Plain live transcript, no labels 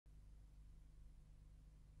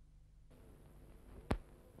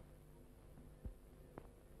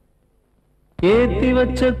ஏத்தி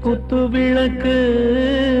வச்ச குத்து விளக்கு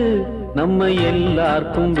நம்ம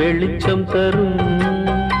எல்லாருக்கும் வெளிச்சம் தரும்.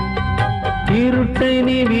 இருட்டை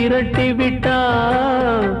நீ விரட்டி விட்டா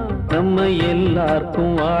நம்ம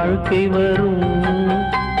எல்லாருக்கும் வாழ்க்கை வரும்.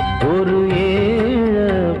 ஒரு ஏழ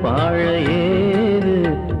வாழ ஏது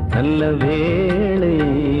நல்ல வேளை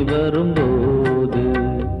வரும்போது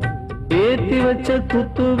ஏத்தி வச்ச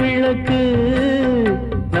குத்து விளக்கு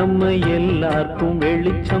நம்ம எல்லாருக்கும்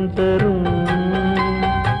வெளிச்சம் தரும்.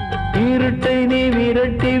 இருட்டை நீ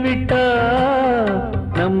விரட்டி விட்டா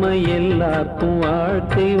நம்ம எல்லாருக்கும்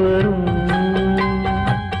வாழ்க்கை வரும்.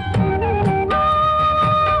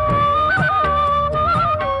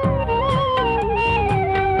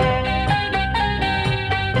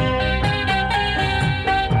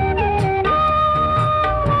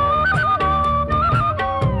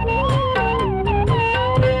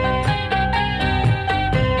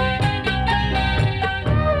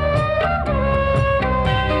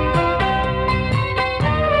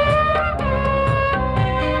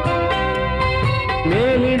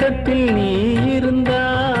 மேலிடத்தில் நீ இருந்தா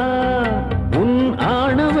உன்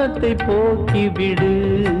ஆணவத்தை போக்கிவிடு.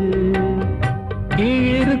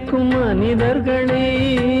 கீழிருக்கும் மனிதர்களே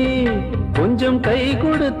கொஞ்சம் கை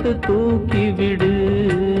கொடுத்து தூக்கிவிடு.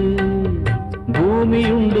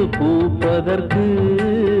 பூமியுண்டு பூப்பதற்கு,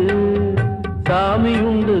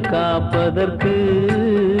 சாமியுண்டு காப்பதற்கு.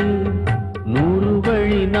 100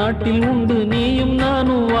 வழி நாட்டில் உண்டு நீயும்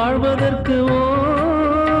நானும் வாழ்வதற்கு.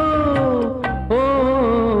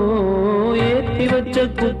 வச்ச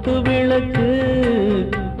குத்து விளக்கு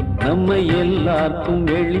நம்ம எல்லாருக்கும்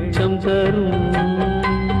வெளிச்சம் தரும்.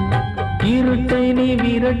 இருட்டை நீ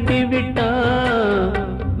விரட்டி விட்டா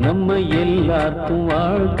நம்ம எல்லாருக்கும்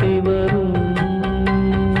வாழ்க்கை வரும்.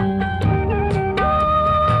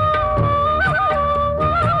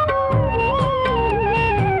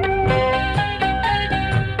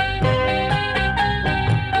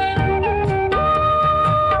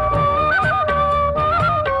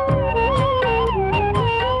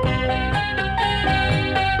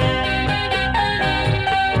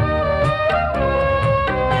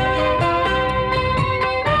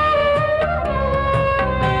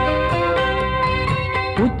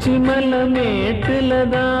 உச்சிமல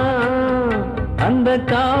மேட்டுலதான் அந்த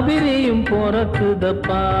காவிரியும்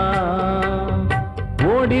பொறக்குதப்பா.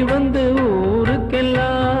 ஓடி வந்து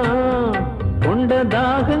ஊருக்கெல்லாம் கொண்ட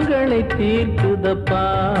தாகங்களை தீர்க்குதப்பா.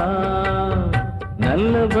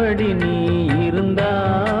 நல்லபடி நீ இருந்தா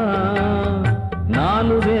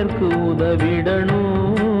 4 பேருக்கு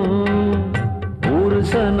உதவிடணும். ஒரு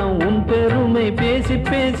சனம் உன் பெருமை பேசி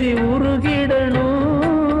பேசி உருகிடணும்.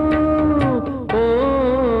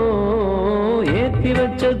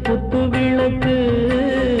 வச்ச குத்து விளக்கு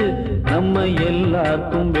நம்ம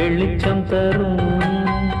எல்லாருக்கும் வெளிச்சம் தரும்.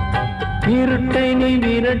 இருட்டை நீ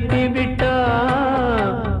விரட்டி விட்டா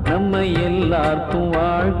நம்ம எல்லாருக்கும்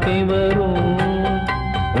வாழ்க்கை வரும்.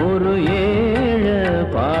 ஒரு ஏழ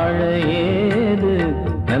வாழ ஏது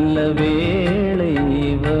நல்ல வேளை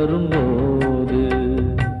வரும்போது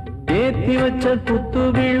ஏத்தி வச்ச குத்து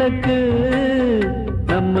விளக்கு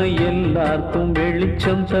நம்ம எல்லாருக்கும்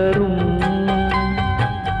வெளிச்சம் தரும்.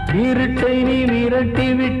 இருட்டை நீ விரட்டி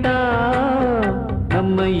விட்டா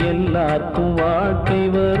நம்ம எல்லாருக்கும் வாழ்க்கை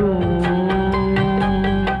வரும்.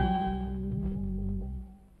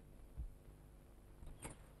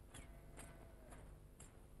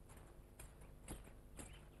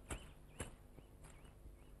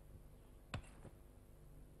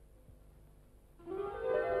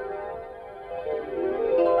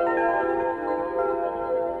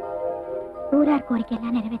 ஊரார் கோரிக்கை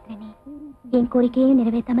எல்லாம் நிறைவேற்றனே, என் கோரிக்கையும்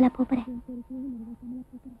நிறைவேற்றாமல போறேன்.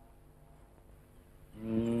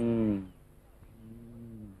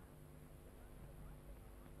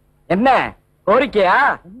 என்ன கோரிக்கையா?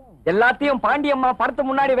 எல்லாத்தையும் பாண்டியம்மா படத்து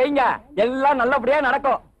முன்னாடி வைங்க, எல்லாம் நல்லபடியா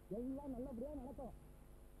நடக்கும்.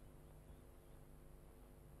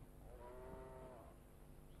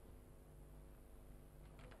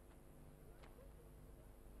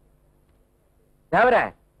 தேவர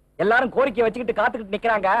எல்லாரும் கோரிக்கை வச்சுக்கிட்டு காத்துக்கிட்டு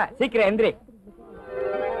நிக்கிறாங்க, சீக்கிரம் எந்திரி.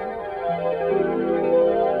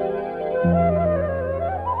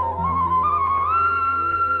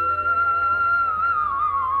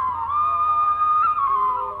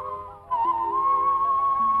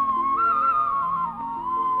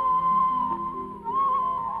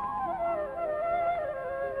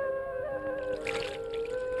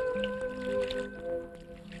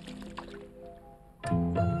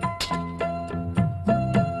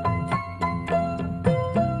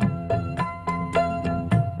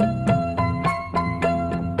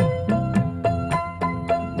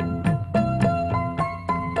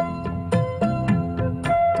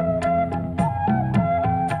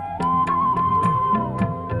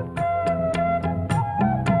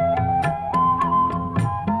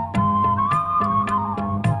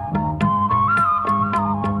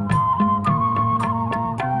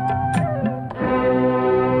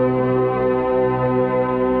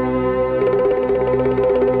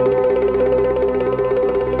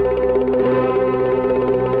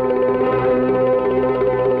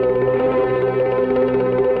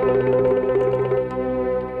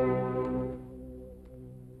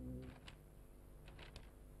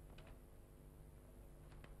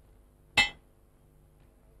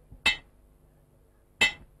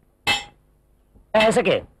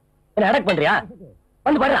 என்ன அடக் பண்றியா?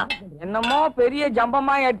 வந்து பாடுறா. என்னமோ பெரிய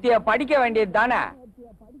ஜம்பமா எட்டிய படிக்க வேண்டியது தானே.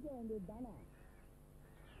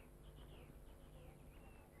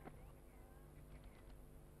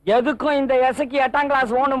 எதுக்கும் இந்த எசைக்கு 8ஆம்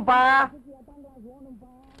கிளாஸ் ஓணும்பா.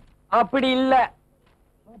 அப்படி இல்ல,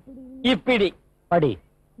 இப்படி படி.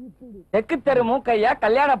 தெற்கு தெரு மூக்கையா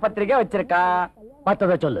கல்யாண பத்திரிகை வச்சிருக்கான்.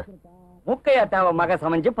 மத்தத சொல்லு. மூக்கையா தேவ மக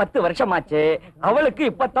சமைஞ்சு 10 வருஷமாச்சு. அவளுக்கு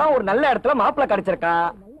இப்பதான் ஒரு நல்ல இடத்துல மாப்பிள்ளை கிடைச்சிருக்கான்.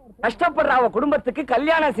 கஷ்டப்படுற அவ குடும்பத்துக்கு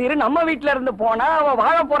கல்யாண சீரு நம்ம வீட்டுல இருந்து போனா அவ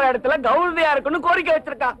வாழ போற இடத்துல கௌரவியா இருக்குன்னு கோரிக்கை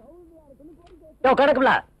வச்சிருக்கான்.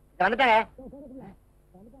 கணக்குல வந்துட்டாங்க.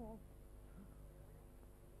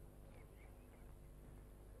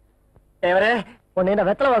 தேவரே, உன்னை என்ன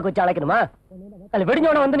வெத்தலை வாக்கு வச்சு அழைக்கணுமா?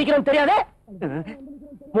 வெடிஞ்சவன வந்து நிக்கிறோம் தெரியாதே.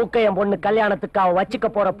 மூக்கையன் பொண்ணு கல்யாணத்துக்கு அவ வச்சுக்க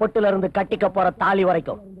போற பொட்டுல இருந்து கட்டிக்க போற தாலி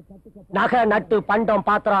வரைக்கும் நகை நட்டு பண்டம்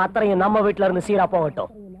பாத்திரம் அத்தனையும் நம்ம வீட்டுல இருந்து சீரா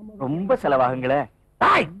போகட்டும். ரொம்ப செலவாகுங்களே.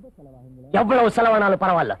 எவ்வளவு செலவானாலும்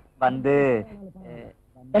பரவாயில்ல. வந்து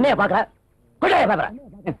என்னைய பாக்குற? கொள்ளைய பாக்குற?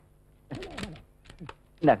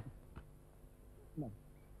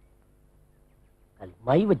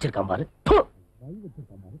 மை வச்சிருக்கான் பாரு.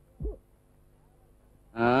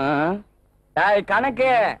 கணக்கு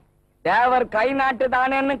தேவர் கை நாட்டு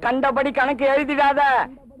தானேன்னு கண்டபடி கணக்கு எழுதிடாத.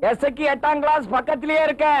 எஸ்க்கு 8ஆம் கிளாஸ் பக்கத்திலேயே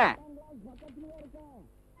இருக்கேன்.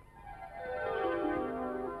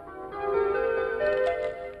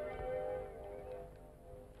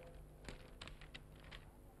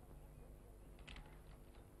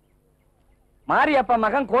 மாரியப்ப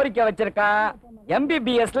மகன் கோரிக்கை வச்சிருக்கான்.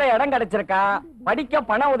 MBBSல இடம் கிடைச்சிருக்கான். படிக்க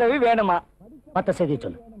பண உதவி வேணுமா? மத்த செய்தி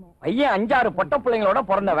சொல்லு. பையன் 5-6 பொட்ட பிள்ளைங்களோட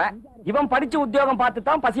பிறந்தவன். இவன் படிச்சு உத்தியோகம் பார்த்து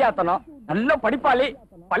தான் பசியாத்தணும். நல்ல படிப்பாளி.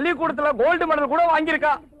 பள்ளிக்கூடத்துல கோல்டு மெடல் கூட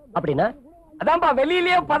வாங்கியிருக்கான். அப்படின்னா அதான்பா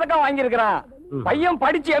வெளியிலேயே பதக்கம் வாங்கியிருக்கிறான். பையன்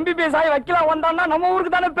படிச்சு MBBS ஆகி வைக்கலாம் வந்தான்னா நம்ம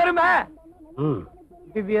ஊருக்கு தானே பெருமை.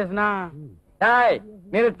 MBBSனா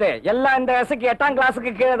நிறுத்து. எல்லாம் இந்த வயசுக்கு 8ஆம்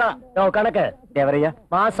கிளாஸுக்கு கீழே தான். கணக்கு தேவரையா,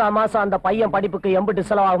 மாசம் அந்த பையன் படிப்புக்கு எம்பிட்டு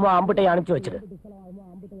செலவாகுமோ அம்பிட்டையும் அனுப்பிச்சு வச்சிரு.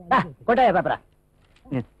 கொட்டாய பேப்பரா.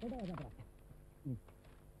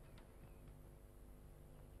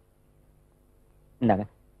 இந்தாங்க.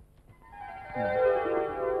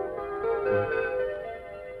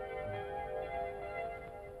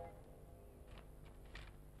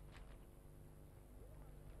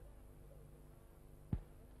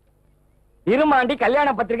 இருமாண்டி கல்யாண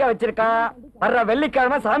பத்திரிகை வச்சிருக்கான். வர்ற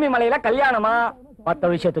வெள்ளிக்கிழமை சாமி மலையில கல்யாணமா? மத்த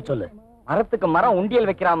விஷயத்த சொல்லு. மரத்துக்கு மரம் உண்டியல்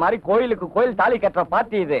வைக்கிற மாதிரி கோயிலுக்கு கோயில் தாலி கட்டுற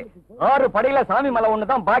பார்ட்டி இது. 6 படையில சாமி மலை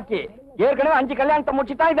ஒண்ணுதான் பாக்கி. ஏற்கனவே 5 கல்யாணத்தை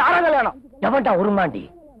முடிச்சுட்டா இது 6ஆம் கல்யாணம். எவன்டா உருமாண்டி?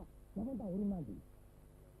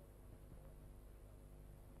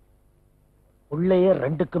 உள்ளேயே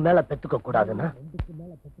 2க்கு மேல பெத்துக்க கூடாதுன்னா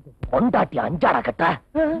பொண்டாட்டி 5ஆடா கட்ட?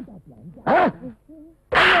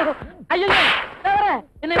 ஐயோ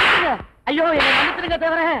என்ன விட்டுருங்க. ஐயோ என்ன மன்னிச்சிருங்க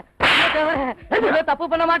தேவரே. தேவரே தப்பு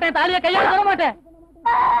பண்ண மாட்டேன். தாலியை கையால தர மாட்டேன்.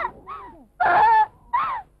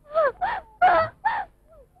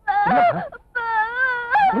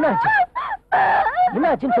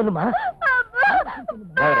 என்னாச்சுன்னு சொல்லுமா.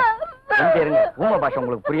 ஊம பாஷை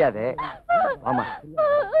உங்களுக்கு புரியாது. ஆமா,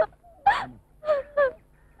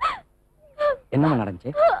 என்ன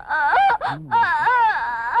நடந்துச்சு?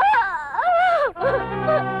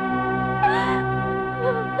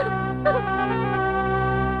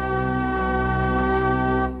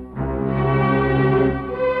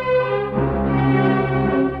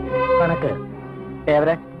 கணக்கு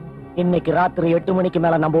தேவரே, இன்னைக்கு ராத்திரி 8 மணிக்கு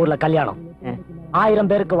மேல நம்ம ஊர்ல கல்யாணம். 1000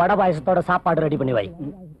 பேருக்கு வடை பாயசத்தோட சாப்பாடு ரெடி பண்ணி வை.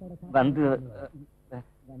 வந்து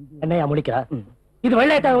என்னையா முடிக்கிற? இது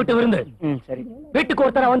வெள்ளையத்தை விட்டு விருந்து. சரி, வீட்டுக்கு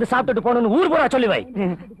ஒருத்தர வந்து சாப்பிட்டுட்டு போகணும்னு ஊர் பூரா சொல்லி வை.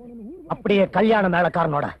 அப்படியே கல்யாண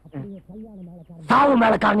மேளக்காரனோட சாவு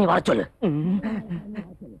மேளக்காரனி வர சொல்லு.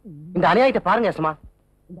 இந்த அநியாயத்தை பாருங்க சும்மா.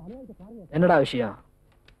 என்னடா விஷயம்?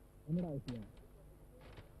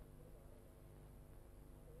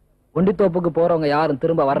 ஒண்டித்தோப்புக்கு போறவங்க யாரும்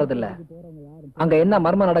திரும்ப வர்றதில்ல. அங்க என்ன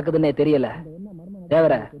மர்மம் நடக்குதுன்னே தெரியல.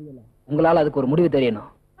 தேவர, உங்களால அதுக்கு ஒரு முடிவு தெரியணும்.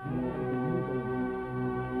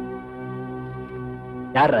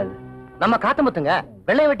 யார் அது? நம்ம காத்தமுத்துங்க.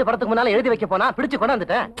 வெள்ளைய வெட்டு படத்துக்கு முன்னால எழுதி வைக்க போனா பிடிச்சு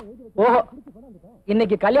கொண்டாந்துட்டேன். ஓஹோ,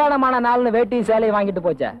 இன்னைக்கு கல்யாணமான நாள்னு வேட்டியும் சேலையும் வாங்கிட்டு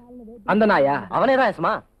போச்ச அந்த நாயா? அவனேதான்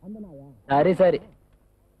சும்மா. சரி சரி,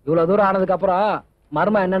 இவ்வளவு தூரம் ஆனதுக்கு அப்புறம்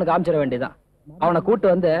மர்மம் என்னன்னு காமிச்சிட வேண்டியதான். அவனை கூட்டு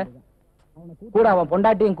வந்து கூட அவன்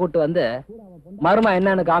பொண்டாட்டியும் கூட்டு வந்து மர்மம்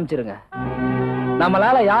என்னன்னு காமிச்சிருங்க.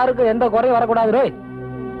 நம்மளால யாருக்கும் எந்த குறையும் வரக்கூடாது. ரோய்,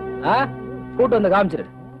 கூட்டு வந்து காமிச்சிரு.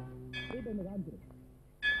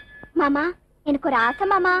 மாமா, எனக்கு ஒரு ஆசை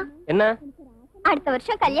மாமா. என்ன? அடுத்த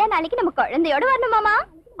வருஷம் கல்யாண நாளைக்கு நம்ம குழந்தையோட வரணும் மாமா.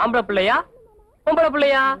 ஆம்பளை பிள்ளையா பொம்பளை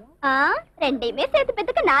பிள்ளையா? ரெண்டையுமே சேர்த்து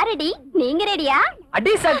பெத்துக்க நான் ரெடி. நீங்க ரெடியா?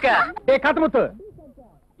 அடி சக்க. ஏய் காத்துமுத்து,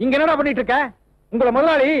 இங்க என்னடா பண்ணிட்டு இருக்க? உங்களை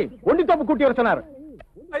முதலாளி ஒண்டி தோப்பு கூட்டி வர சொன்னாரு.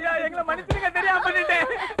 ஐயா எங்களை மன்னிச்சிடுங்க, தெரியாம பண்ணிட்டேன்.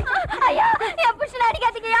 ஐயா என் புருஷனை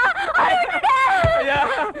அடிக்காதீங்கயா. ஐயா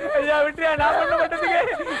ஐயா விட்டுறியா, நான் பண்ண மாட்டேங்க.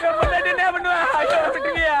 என்ன பண்ணுவேன்? ஐயா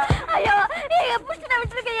விட்டுறியா? ஐயோ என் புருஷனை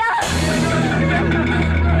விட்டுருக்கையா.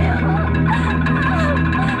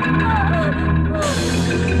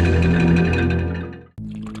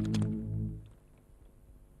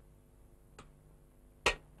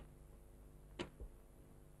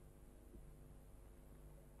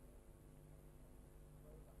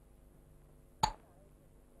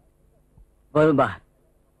 வரும்பா.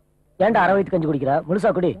 ஏன்டா அரை வயிற்று கஞ்சி குடிக்கிற? முழுசா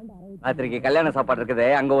குடி. ராத்திரிக்கு கல்யாண சாப்பாடு இருக்குது,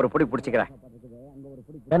 அங்க ஒரு புடி புடிச்சுக்கிறேன்.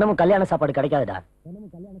 தினமும் கல்யாண சாப்பாடு கிடைக்காதுடா.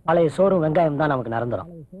 பழைய சோறும் வெங்காயம் தான் நமக்கு நிரந்தரம்.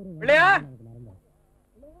 இல்லையா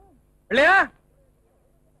இல்லையா?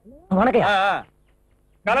 வணக்கம்.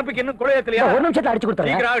 கலப்புக்கு இன்னும் குழையத்திலையா? ஒரு நிமிஷத்துல அடிச்சு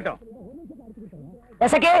கொடுத்துறேன். சீக்கிரம் ஆகட்டும்.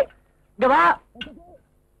 எசக்கே இங்க வா.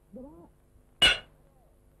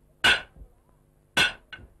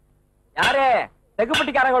 யாரு?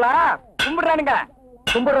 தெகுப்பட்டிக்காரங்களா? கும்பிடுறானுங்க.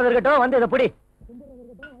 கும்பிடுறது இருக்கட்டும், வந்து இதை பிடி.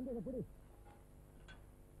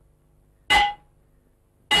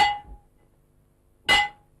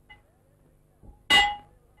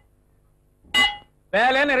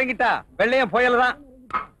 வேலைன்னு இறங்கிட்டா வெள்ளையும் புயல்தான்.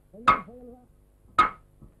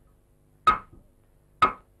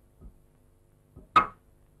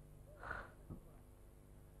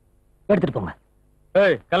 எடுத்துட்டு போங்க.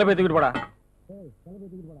 ஏய் கலப்பை தூக்கிட்டு போடா.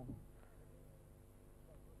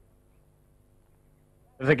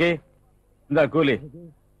 சகி இந்த கூலி.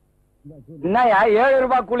 என்னயா 7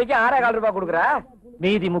 ரூபாய் கூலிக்கு 6.25 ரூபாய் கொடுக்குற?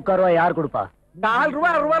 மீதி 3 ரூபாய் யார் கொடுப்பா?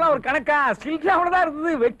 4 ரூபாய் ஒரு கணக்கா? சில்றாவனதான்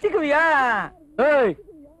இருந்தது, வச்சுக்குவியா? ஏய்,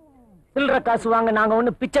 சில்லற காசு வாங்க நாங்க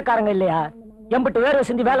ஒண்ணு பிச்சைக்காரங்க இல்லையா? எம்பிட்டு வேற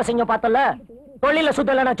சிந்தி வேலை செஞ்ச பார்த்தல. தொழில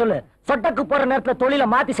சுத்தலன்னா சொல்லு, சொட்டக்கு போற நேரத்துல தொழில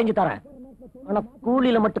மாத்தி செஞ்சு தரேன். ஆனா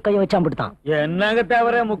கூலியில மட்டும் கைய வச்சாம்பிட்டுதான். என்னங்க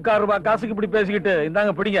தேவரே 3/4 ரூபாய் காசுக்கு இப்படி பேசிக்கிட்டு?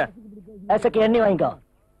 இந்தாங்க பிடிங்க. ஏசக்கு எண்ணி வாங்கிக்கோ.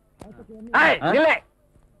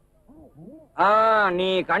 நீ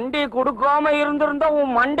கண்டி கொடுக்காம இருந்திருந்தா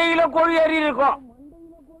உன் மண்டையில கோழி ஏறி இருக்கும்.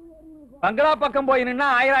 பங்களா பக்கம் போய் நின்னா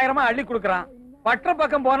 1000 அள்ளி கொடுக்கறான். பற்ற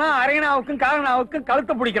பக்கம் போனா அரையனாவுக்கும் காரணாவுக்கும்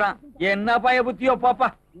கழுத்து பிடிக்கிறான். என்ன பய புத்தியோ பாப்பா.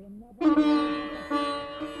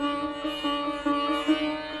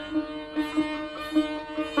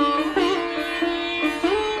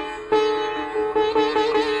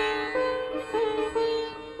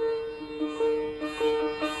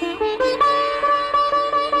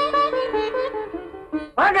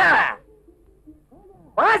 வாங்க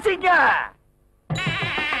வாசிக்க.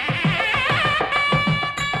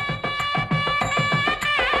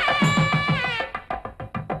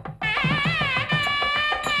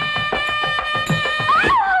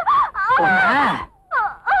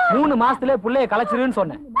 மூணு மாசத்துல புள்ளைய கலைச்சிருன்னு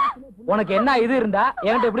சொன்னேன். உனக்கு என்ன இது இருந்தா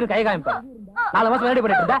என்கிட்ட எப்படி கை காமிப்ப? 4 மாசம் வேண்டி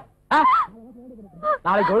பண்ணிட்டு இருந்தா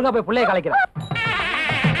நாளைக்கு ஒழுங்கா போய் புள்ளைய கலைக்கிறேன்.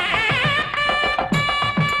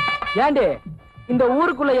 ஏண்டி இந்த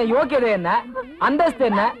ஊருக்குள்ள என் யோக்கியதை என்ன, அந்தஸ்து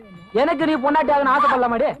என்ன? எனக்கு நீ பொண்டாட்டி ஆகணும்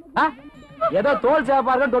ஆசைப்படலாமாடி? ஏதோ தோல்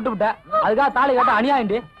சேப்பார்கள் தொட்டு விட்ட, அதுக்காக தாலி கட்ட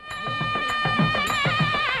அநியாயண்டி.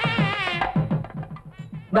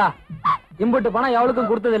 இம்புட்டு பணம்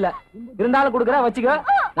எவளுக்கும் கொடுத்தது இல்ல, இருந்தாலும் கொடுக்குற வச்சுக்க.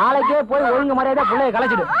 நாளைக்கே போய் ஒழுங்கு மரியாதை பிள்ளைய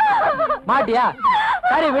கலைச்சிடு. மாட்டியா?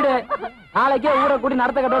 சரி விடு, நாளைக்கே ஊரை கூட்டி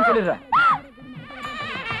நடத்த கட்டோன்னு சொல்லிடுறேன்.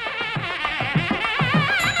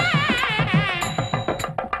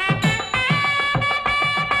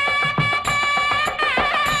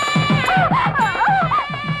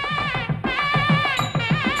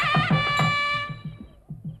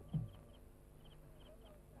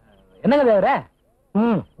 என்னங்க தேவரே?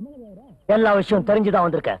 எல்லா விஷயம் தெரிஞ்சுதான்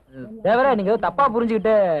வந்திருக்க. தேவரே நீங்க தப்பா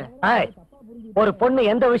புரிஞ்சுக்கிட்டு. ஒரு பொண்ணு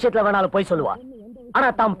எந்த விஷயத்துல வேணாலும் போய் சொல்லுவா, ஆனா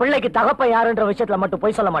தம் பிள்ளைக்கு தகப்ப யாருன்ற விஷயத்துல மட்டும்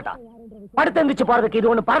போய் சொல்ல மாட்டான். படுத்து எந்திரிச்சு போறதுக்கு இது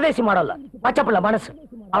ஒண்ணு பரதேசி மாடல்ல, பச்சை பிள்ளை மனசு.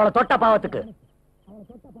 அவளை தொட்ட பாவத்துக்கு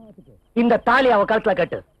இந்த தாலி அவ கழுத்துல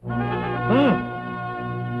கட்டு.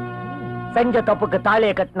 செஞ்ச தப்புக்கு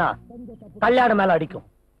தாலியை கட்டினா கல்யாணம் மேல அடிக்கும்,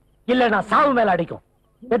 இல்லன்னா சாவு மேல அடிக்கும்.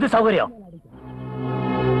 எது சௌகரியம்?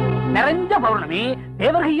 நிறைஞ்ச பௌர்ணமி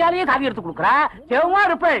தேவகையாலேயே தாவி எடுத்து கொடுக்குறா. செவமா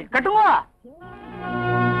இருப்பேன், கட்டுங்க.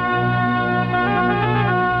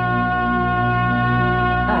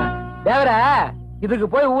 தேவர இதுக்கு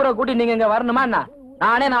போய் ஊரை கூட்டி நீங்க இங்க வரணுமா?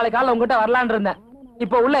 நானே நாளைக்கு காலைல உங்ககிட்ட வரலான்னு இருந்தேன்.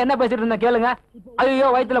 இப்ப உள்ள என்ன பேசிட்டு இருந்தேன் கேளுங்க. ஐயோ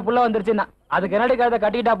வயிற்றுல புள்ள வந்துருச்சுன்னா அதுக்கு என்னடி கழுத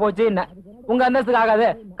கட்டிட்டா போச்சு. என்ன உங்க அந்தஸ்துக்கு ஆகாது,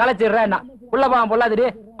 கலைச்சிடுறேன். புள்ள பாவம் பொல்லாதுடி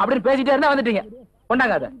அப்படின்னு பேசிட்டே இருந்தா வந்துட்டீங்க.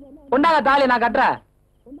 கொண்டாங்க அதை, கொண்டாங்க தாலி, நான் கட்டுறேன்.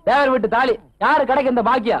 தேவர் வீட்டு தாலி யாரு கிடைக்கு இந்த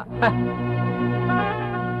பாக்கியா?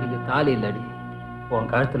 தாலி இல்லடி,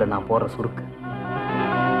 உன் கழுத்துல நான் போற சுருக்கு.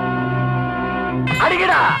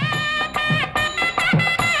 அடிக்கடா.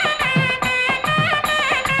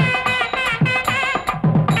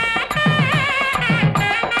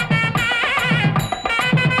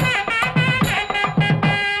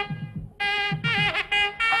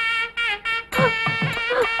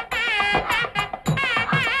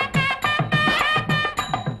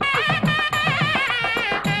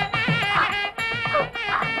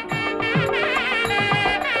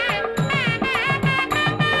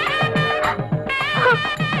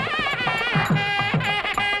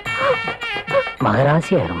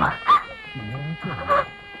 மகராசி ஆயிருமா?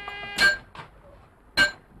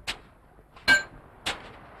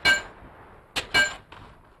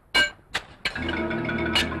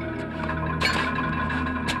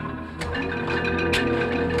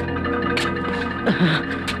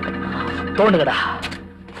 தோணுங்கடா,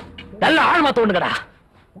 நல்ல ஆழ்மா தோணுங்கடா.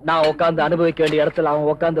 நான் உட்காந்து அனுபவிக்க வேண்டிய இடத்துல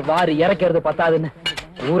அவன் உட்காந்து வாரி இறக்கிறது பத்தாதுன்னு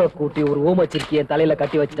ஊரை கூட்டி ஒரு ஊமச்சிருக்கிய தலையில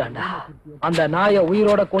கட்டி வச்சுட்டான்டா. அந்த நாயை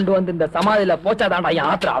உயிரோட கொண்டு வந்து இந்த சமாதியில போச்சாதான்டா என்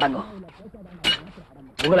ஆத்திர அடங்கும்.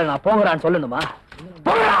 உங்களை நான் போங்கடான்னு சொல்லணுமா?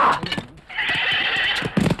 போங்கடா.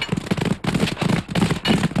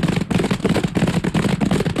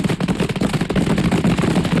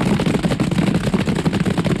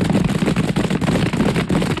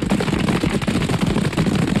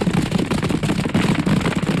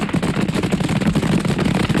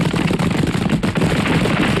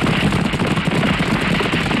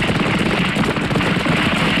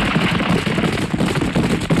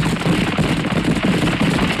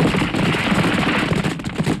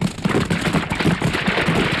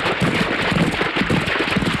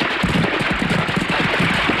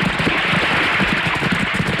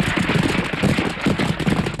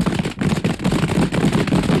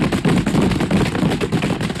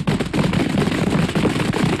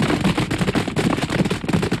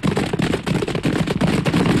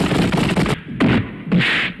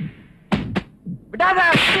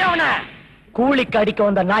 கூலிக்கு அடிக்க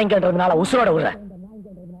வந்த நாய்ங்கன்றதுனால உசுரோட விடுற.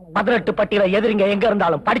 18 பட்டியல எதிரிங்க எங்க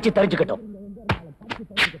இருந்தாலும் படிச்சு தெரிஞ்சுக்கட்டும்.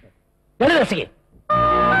 எழுதரசி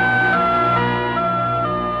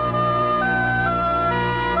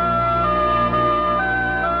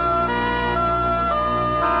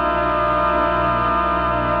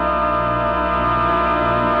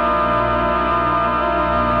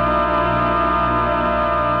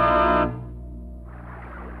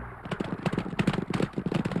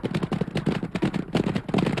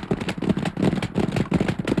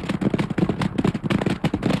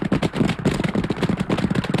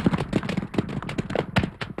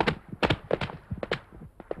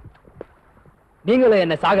நீங்களும்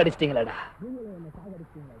என்ன சாகடிச்சிட்டீங்களா?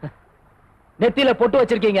 நெத்தியில பொட்டு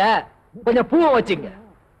வச்சிருக்கீங்க, கொஞ்சம் பூவை வச்சுங்க.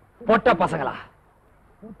 பொட்ட பசங்களா,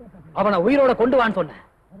 அவனை உயிரோட கொண்டு வான்னு சொன்னேன்.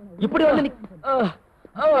 இப்படி வந்து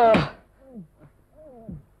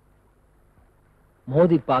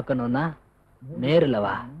மோதி பார்க்கணும்னா நேருல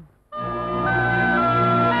வா.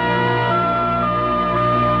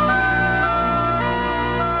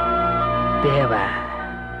 தேவ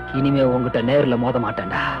இனிமே உங்ககிட்ட நேர்ல மோத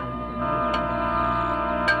மாட்டேன்டா.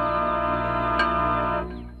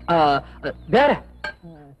 தேவர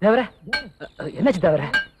தேவர என்னாச்சு தேவர?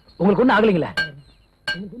 உங்களுக்கு ஒண்ணு ஆகலைங்களா?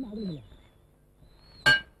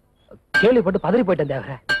 கேள்விப்பட்டு பதறி போயிட்டேன்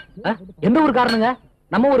தேவர. எந்த ஊர் காரணங்க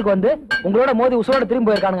நம்ம ஊருக்கு வந்து உங்களோட மோதி உசுரோட திரும்பி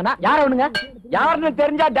போயிருக்கானுங்கன்னா யார் அவனுங்க? யாருன்னு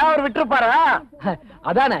தெரிஞ்சா தேவர் விட்டுருப்பாரா?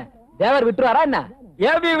 அதானே, தேவர் விட்டுருவாரா என்ன?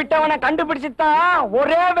 ஏபி விட்டவனை கண்டுபிடிச்சுதான்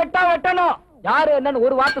ஒரே வெட்டா வெட்டணும். யாரு என்னன்னு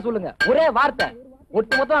ஒரு வார்த்தை சொல்லுங்க, ஒரே வார்த்தை.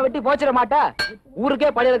 ஒட்டு மொத்தமா வெட்டி போச்சிட மாட்ட. ஊருக்கே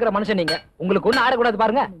பழைய இருக்கிற மனுஷன் நீங்க, உங்களுக்கு ஒண்ணு ஆடக்கூடாது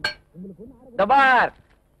பாருங்க. தபார்,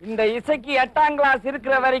 இந்த இசைக்கு 8ஆம் கிளாஸ்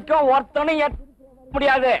இருக்கிற வரைக்கும் ஒருத்தனும்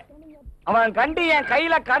முடியாது. அவன் கண்டு என்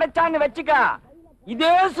கையில கிடைச்சான்னு வச்சுக்க,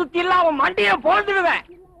 இதே சுத்தில அவன் மண்டிய போட்டுடுவேன்.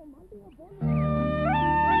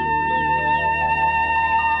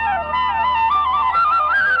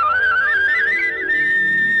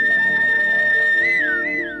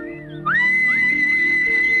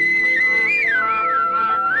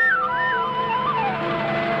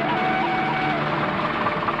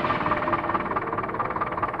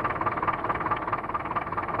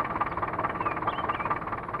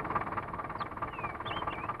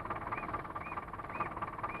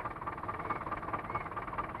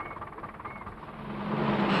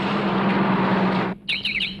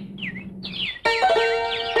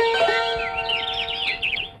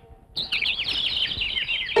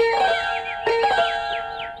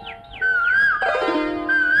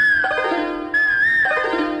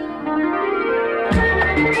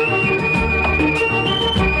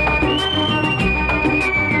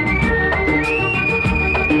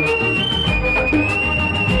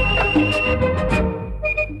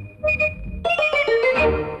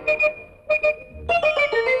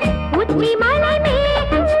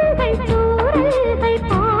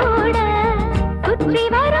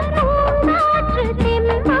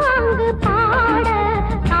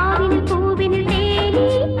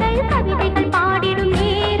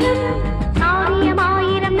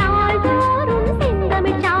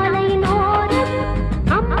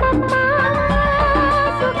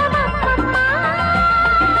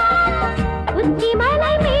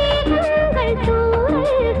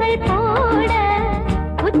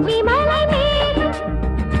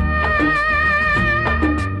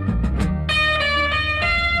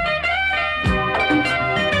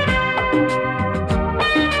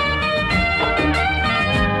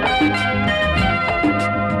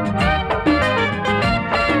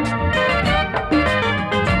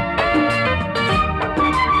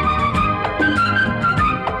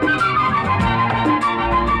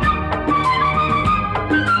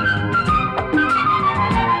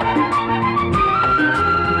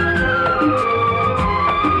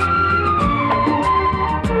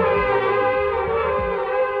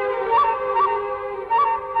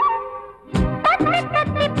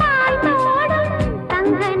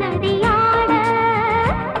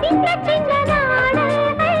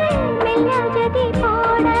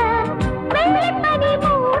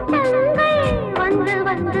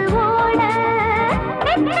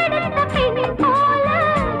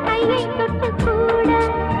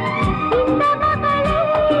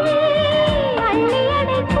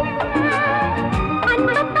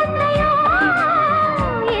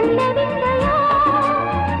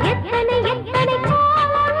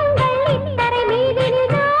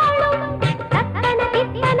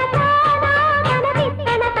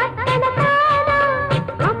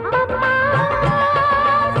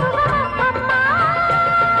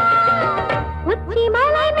 உச்சி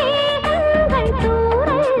மலை மேகங்கள்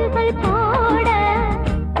தூறல்கள் போட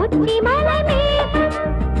உச்சி மலை மேகம்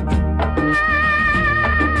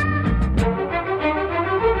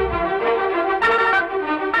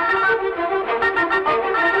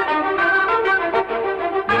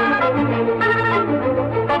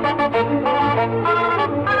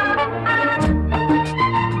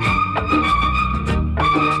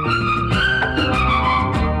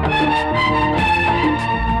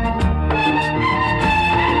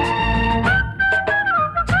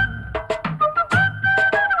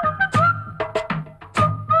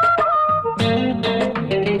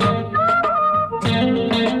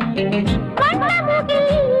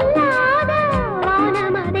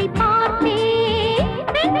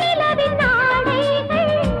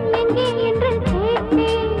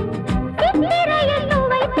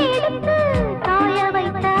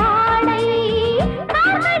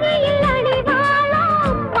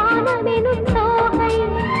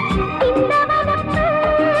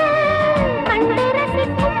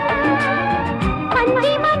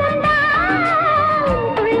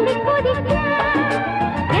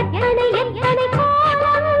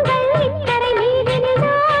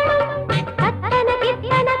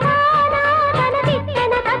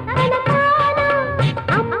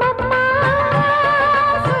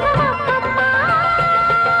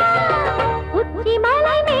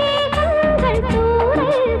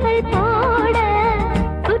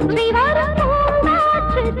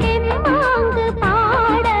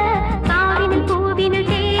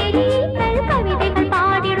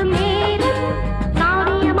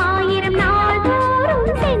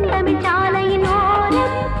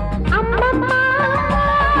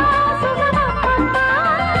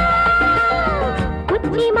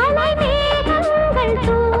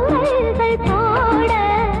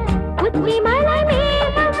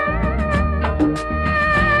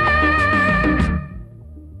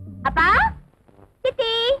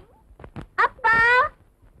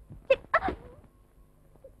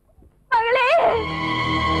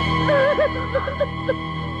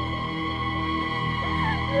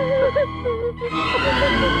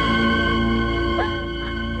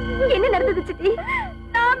என்ன நடந்தது சித்தி?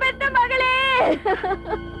 நான் பெற்ற மகளே,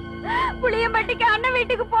 புளியம்பட்டிக்கு அண்ணன்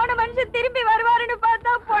வீட்டுக்கு போன மனுஷன் திரும்பி வருவாருன்னு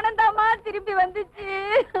பார்த்தா போனதாமா திரும்பி வந்துச்சு.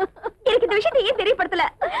 எனக்கு இந்த விஷயத்தை ஏன் தெரியப்படுத்தல?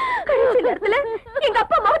 கடைசி நேரத்துல எங்க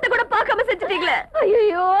அப்பா முகத்தை கூட பார்க்காம செஞ்சுட்டீங்களே.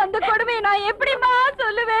 ஐயோ, அந்த கொடுமையை நான் எப்படிமா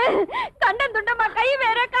சொல்லுவேன்? கண்டன் துண்டமா கை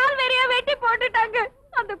வேற கால் வேறையா வெட்டி போட்டுட்டாங்க.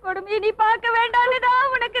 அந்த கொடுமையை நீ பார்க்க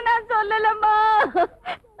வேண்டாம்னுதான் உனக்கு நான் சொல்லலம்மா.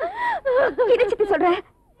 சித்தி சொல்ற,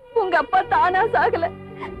 உங்க அப்பா தானா சாகல,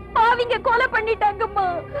 பாவிங்க கொலை பண்ணிட்டாங்கம்மா.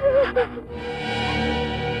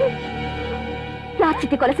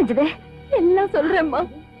 சித்தி கொலை செஞ்சது எல்லாம் சொல்றேம்மா.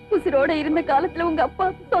 உசிரோட இருந்த காலத்துல உங்க அப்பா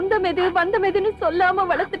சொந்தம் எது பந்தம் எதுன்னு சொல்லாம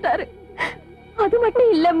வளர்த்துட்டாரு. அது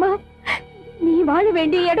மட்டும் இல்லம்மா, நீ வாழ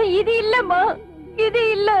வேண்டிய இடம் இது இல்லம்மா, இது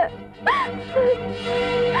இல்ல.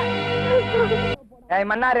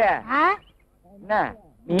 மன்னாரு, என்ன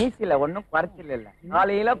மீசில ஒண்ணும் குறைச்சல் இல்ல.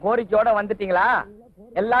 காலையில கோரிக்கையோட வந்துட்டீங்களா?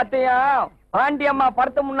 எல்லாத்தையும் பாண்டியம்மா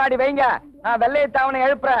படத்து முன்னாடி வைங்க, நான் வெள்ளைய தேவனை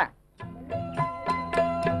எழுப்புறேன்.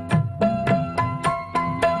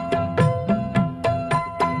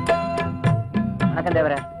 வணக்கம்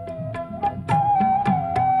தேவரே.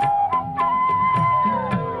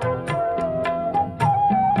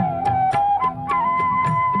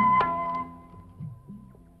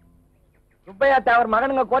 சுப்பையா தேவர்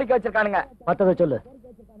மகனுங்க கோரிக்கை வச்சிருக்கானுங்க. மத்தத சொல்லு.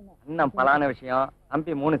 இன்னும் பலான விஷயம்.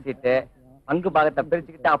 தம்பி 3 சீட்டு பங்கு பாகத்தை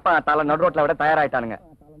பிரிச்சுக்கிட்டு அப்பா தலை நடு ரோட்ல விட தயாராயிட்டானுங்க.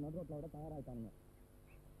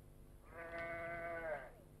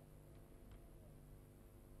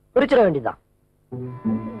 பிரிச்சிட வேண்டியதான்.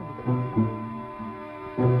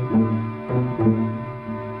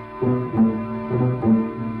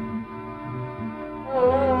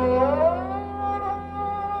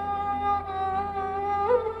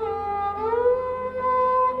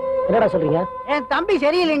 என்னடா சொல்றீங்க? என் தம்பி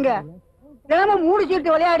சரியில்லைங்க. தினமும் 3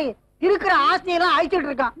 சீட்டு விளையாடி இருக்கிற ஆஸ்தியெல்லாம் அழிச்சிட்டு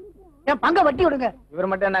இருக்கான். என் பங்க வட்டி விடுங்க. இவர்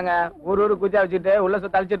மட்டும் என்னங்க ஊரு குஜா வச்சுட்டு உள்ள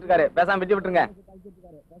சுத்த அழிச்சிட்டு இருக்காரு. பேசாம வெட்டி விட்டுருங்க.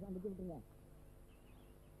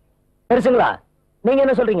 பெருசுங்களா, நீங்க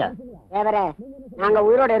என்ன சொல்றீங்க? தேவரே, நாங்க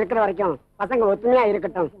உயிரோட இருக்கிற வரைக்கும் பசங்க ஒத்துமையா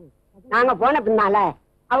இருக்கட்டும். நாங்க போன பின்னால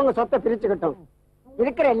அவங்க சொத்தை பிரிச்சுக்கிட்டோம்.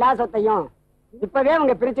 இருக்கிற எல்லா சொத்தையும் இப்பவே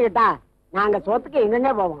அவங்க பிரிச்சுக்கிட்டா நாங்க சொத்துக்கு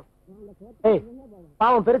எங்கெங்க போவோம்? ஏய்,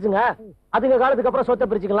 பாவம் பெருசுங்க, அதுங்க காலத்துக்கு அப்புறம் சொத்தை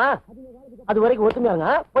பிரிச்சுக்கலாம். அது வரைக்கும் ஒத்துமையாங்க,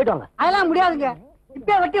 போயிட்டு வாங்க. அதெல்லாம் முடியாதுங்க,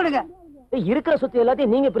 இப்பவே வட்டி விடுங்க. இருக்கிற சொத்து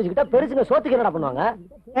எல்லாத்தையும் நீங்க பிரிச்சுக்கிட்டா பெருசுங்க சோத்துக்கு என்னடா பண்ணுவாங்க?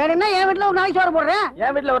 என்ன என் வீட்டுல ஒரு நாளைக்கு சோறு போடுறேன்.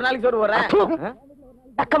 என் வீட்டுல ஒரு நாளைக்கு சோறு போடுறேன்.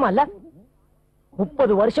 தக்கமா இல்ல?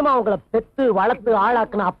 30 வருஷமா உங்களை பெத்து வளர்த்து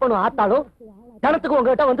ஆளாக்குன அப்பனும் ஆத்தாலும் ஜனத்துக்கு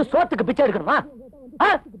உங்ககிட்ட வந்து சோத்துக்கு பிச்சை எடுக்கணுமா?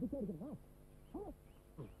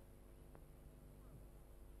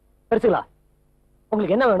 பெருசுங்களா,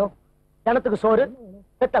 உங்களுக்கு என்ன வேணும்? ஜனத்துக்கு சோறு,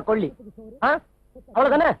 பெத்த கொள்ளி,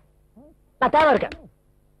 அவ்வளவுதானே? நான் தேவை இருக்கேன்,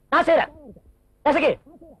 நான் செய்யறேன்.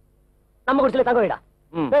 நம்ம குடிச்சல தங்க வைடா.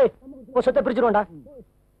 சொத்தை பிரிச்சிருவோம்டா.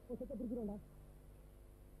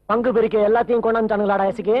 பங்கு பிரிக்க எல்லாத்தையும் கொண்டாந்துட்டானுங்களாடா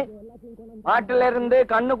எசுக்கு. மாட்டுல இருந்து,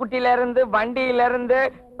 கண்ணுக்குட்டியில இருந்து, வண்டியில இருந்து,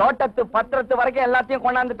 தோட்டத்து பத்திரத்து வரைக்கும் எல்லாத்தையும்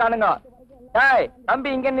கொண்டாந்துட்டானுங்க. டேய் தம்பி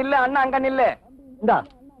இங்க நில்லு, அண்ணா அங்க நில்லு. இந்தா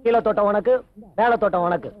கீழே தோட்டம் உனக்கு, மேல தோட்டம்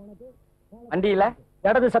உனக்கு. வண்டியில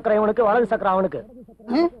இடது சக்கரை இவனுக்கு, வலது சக்கரை அவனுக்கு.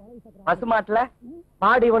 பசு மாட்டுல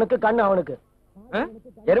மாடு இவனுக்கு, கண்ணு அவனுக்கு.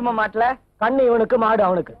 எரும மாட்டுல கண்ணு இவனுக்கு, மாடு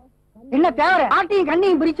அவனுக்கு. என்ன தேவை? ஆட்டையும்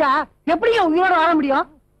கண்ணையும் பிரிச்சா எப்படியும் உயிரோட வாழ முடியும்?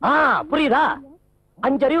 புரியுதா?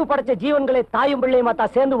 5 அறிவு படைச்ச ஜீவன்களை தாயும் பிள்ளையும்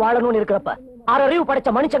தான் சேர்ந்து வாழணும்னு இருக்கிறப்ப 6 அறிவு படைச்ச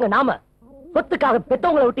மனுஷங்க நாம சொத்துக்காக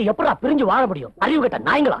பெத்தவங்களை விட்டு எப்படா பிரிஞ்சு வாழ முடியும்? அறிவு கட்ட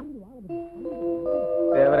நாய்ங்களா.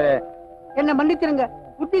 என்ன மன்னிச்சிருங்க,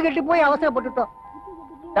 புத்தி கட்டி போய் அவசரப்பட்டுட்டோம்.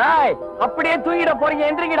 அப்படியே தூங்கிட போறீங்க,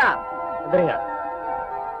 எந்திரிங்கடா. எந்திரிங்க.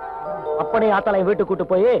 அப்பனே ஆத்தாலையும் வீட்டுக்கு கூட்டு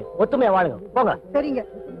போய் ஒத்துமையா வாழுங்க, போங்க. சரிங்க.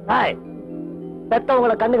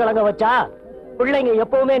 பெத்தவங்களை கண்ணு கலங்க வச்சா பிள்ளைங்க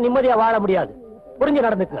எப்பவுமே நிம்மதியா வாழ முடியாது. புரிஞ்சு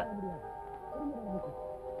நடந்துக்குங்க.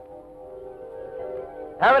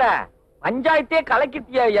 பஞ்சாயத்தே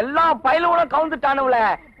கலக்கிட்டிய, எல்லா பயலுகளும் கவுந்துட்டானுல.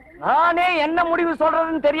 நானே என்ன முடிவு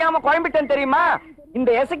சொல்றதுன்னு தெரியாம குழம்பிட்டேன் தெரியுமா?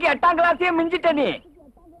 இந்த எசைக்கு 8ஆம் கிளாஸையே மிஞ்சிட்ட நீ.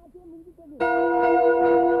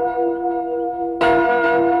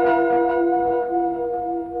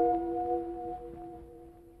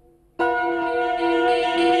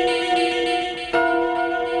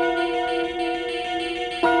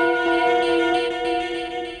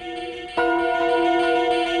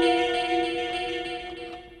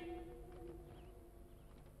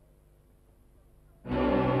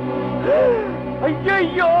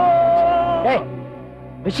 ஐயோ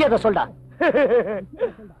விஷயத்த சொல்டா.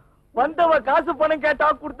 வந்தவ காசு பணம் கேட்டா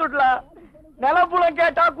குடுத்துடலாம், நிலப்புலம்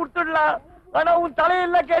கேட்டா குடுத்துடலாம். ஆனா உன்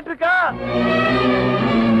தலையில கேட்டிருக்கா?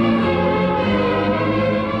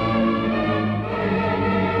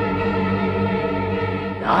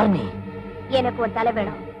 யார் நீ? எனக்கு ஒரு தலை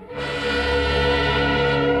வேணும்.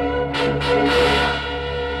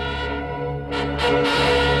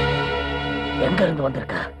 எங்க இருந்து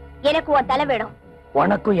வந்திருக்க? எனக்கு ஒரு தலை வேணும்.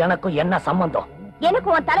 உனக்கும் எனக்கும் என்ன சம்பந்தம்? எனக்கு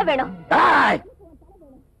ஒரு தலை வேணும்.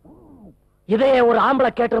 இதே ஒரு ஆம்பளை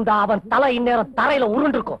கேட்டிருந்தா அவன் தலை இந்நேரம் தரையில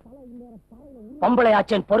உருண்டிருக்கும். பொம்பளை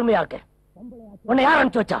ஆச்சேன் பொறுமையா இருக்க. உன்னை யார்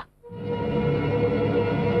அனுப்பிச்சு வச்சா?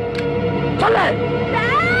 சொல்லு.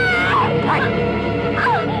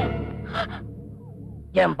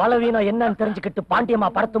 என் பலவீனம் என்னன்னு தெரிஞ்சுக்கிட்டு பாண்டியம்மா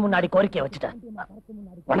படத்து முன்னாடி கோரிக்கையை வச்சுட்டேன்.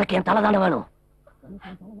 உனக்கு என் தலை தானே வேணும்.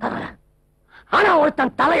 ஆனா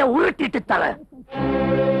ஒருத்தன் தலைய உருட்டிட்டு தர.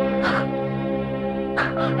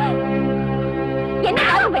 என்ன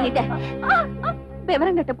காரியம் பண்ணிட்ட?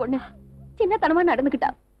 விவரம் கட்ட பொண்ணு சின்னத்தனமா நடந்துகிட்டா.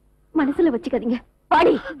 மனசுல வச்சுக்காதீங்க.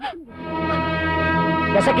 பாடி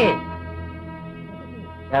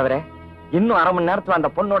இன்னும் 1/2 மணி நேரத்துல அந்த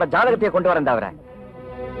பொண்ணோட ஜாதகத்தையே கொண்டு வரேன். தவிர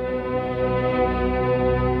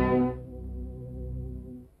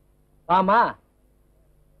ஆமா,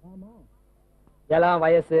 எல்லாம்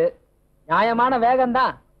வயசு நியாயமான வேகம்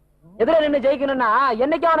தான். எதிர நின்னு ஜெயிக்கணும்னா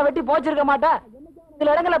என்னைக்கு அவனை வெட்டி போச்சிருக்க மாட்டா.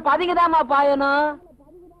 சில இடங்கள்ல பதிங்கதாமா பாயணும்.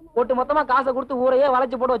 போட்டு மொத்தமா காசை கொடுத்து ஊரையே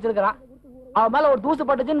வளைச்சு போட்டு வச்சிருக்கான். அவன் மேல ஒரு தூசு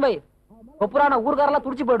பட்டுச்சுன்னு வை, கொப்புரான ஊர்காரெல்லாம்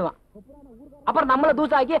துடிச்சு போயிடுவான். அப்புறம் நம்மள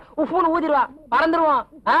தூசாக்கி உஃப்னு ஊதிடுவான், பறந்துருவான்.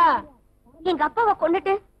 எங்க அப்பாவை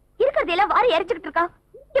கொண்டுட்டு இருக்கிறதெல்லாம் வாரி எரிச்சுக்கிட்டு இருக்கா.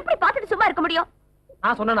 எப்படி பார்த்துட்டு சும்மா இருக்க முடியும்?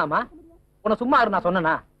 நான் சொன்னனாமா? உன்னை சும்மா இரு நான்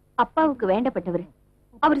சொன்னனா? அப்பாவுக்கு வேண்டப்பட்டவர்,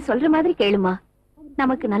 அவர் சொல்ற மாதிரி கேளுமா.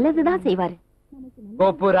 நமக்கு நல்லதுதான் செய்வாரு.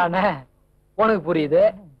 கொப்புரான உனக்கு புரியுது,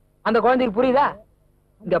 அந்த குழந்தைக்கு புரியுதா?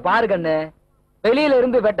 இந்த பாரு கண்ணு, வெளியில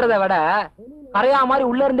இருந்து வெட்டுறதை விட கரையா மாதிரி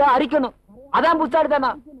உள்ள இருந்தே அரிக்கணும். அதான் புத்தாடி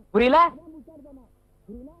தானா? புரியல?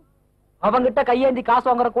 அவங்கிட்ட கையேந்தி காசு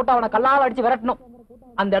வாங்குற கூட்டம் அவனை கல்லால அடிச்சு விரட்டணும்.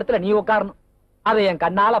 அந்த இடத்துல நீ உட்காரணும். அதை என்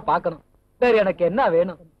கண்ணால பாக்கணும். சரி, எனக்கு என்ன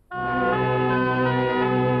வேணும்?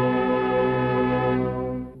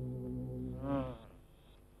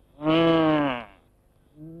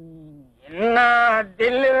 என்ன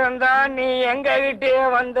தில்லு இருந்தா நீ எங்க கிட்டே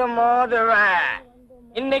வந்து மோதுவ.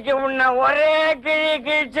 இன்னைக்கு உன்னை ஒரே கிழி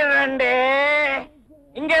கிழிச்சிடண்டே.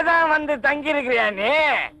 இங்கதான் வந்து தங்கி இருக்கிறியா நீ?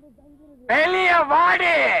 வெளிய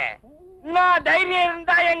வாடி. இன்னும் தைரியம்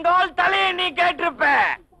இருந்தா எங்கால் தலைய நீ கேட்டிருப்ப.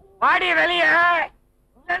 வாடி வெளிய.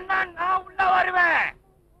 இல்லன்னா நான் உள்ள வருவேன்.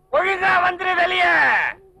 ஒழுங்கா வந்துரு வெளிய.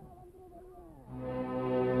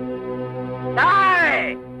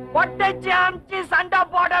 பொட்டச்சு அமிச்சு சண்டை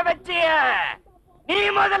போட வச்சிய நீ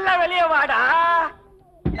முதல்ல வெளிய வாடா.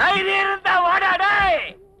 தைரியம் இருந்தா வாடா. டேய்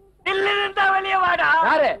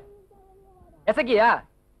எசக்கியா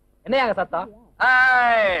என்னையாங்க சத்தம்?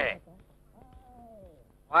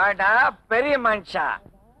 வாடா பெரிய மனுஷா,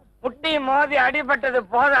 முட்டி மோதி அடிபட்டது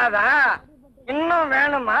போதாதா, இன்னும்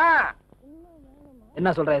வேணுமா? என்ன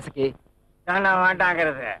சொல்ற எசக்கி? தானே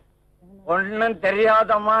வேண்டாங்கிறது. ஒண்ணும்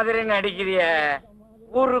தெரியாத மாதிரி நடிக்கிறிய.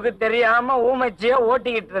 ஊருக்கு தெரியாம ஊமச்சிய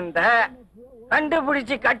ஓட்டிக்கிட்டு இருந்த,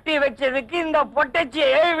 கண்டுபிடிச்சு கட்டி வச்சதுக்கு இந்த பொட்டச்சிய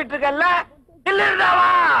ஏவி விட்டுருக்கல்ல, இல்லவா?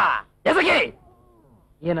 எசக்கி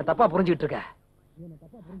நீ என்ன தப்பா புரிஞ்சுக்கிட்டு இருக்க.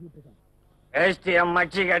 வேஷ்டிய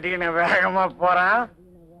மச்சி கட்டிக்கின வேகமா போறான்.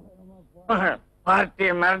 பார்ட்டி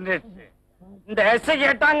மறந்துச்சு. இந்த எஸ்ஐக்கு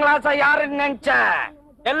 8ஆம் கிளாஸ் யாருன்னு நினைச்ச?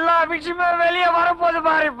 எல்லா விஷயமே வெளியே வரப்போது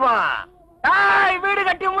பாருப்பா. வீடு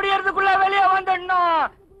கட்டி முடியறதுக்குள்ள வெளியே வந்துடணும்.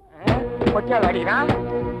 கொட்டியால் அடிக்கிறான்.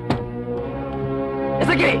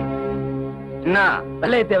 என்ன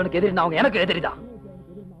வெள்ளையத்தேவனுக்கு எதிரி அவங்க எனக்கு எதிரிதான்.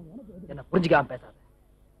 என்ன புரிஞ்சுக்காம பேசாத.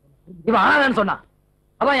 இவன் ஆனான்னு சொன்னா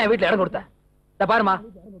அதான் என் வீட்டுல இடம் கொடுத்த. இந்த பாருமா,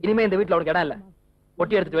 இனிமே இந்த வீட்டுல உனக்கு இடம் இல்ல.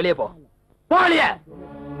 பொட்டி எடுத்துட்டு வெளியே போ. போலிய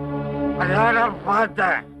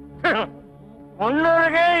பார்த்தேன்.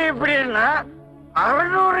 300 இப்படின்னா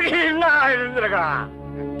 600 இருந்திருக்கான்.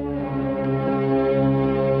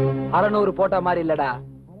 600 போட்ட மாதிரி இல்லடா,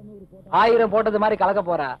 1000 போட்டது மாதிரி கலக்க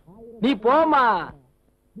போற. நீ போமா.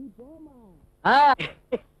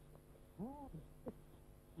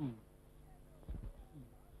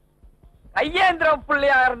 கையேந்திர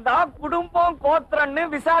பிள்ளையா இருந்தா குடும்பம் கோத்திரன்னு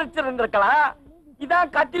விசாரிச்சிருந்திருக்கலாம்.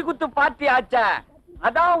 இதான் கத்தி குத்து பாத்தி ஆச்ச.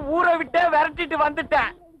 அதான் ஊரை விட்டே விரட்டிட்டு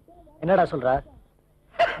வந்துட்டேன். என்னடா சொல்ற?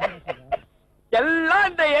 எல்லாம்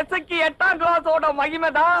இந்த எசக்கி 8ஆம் கிளாஸோட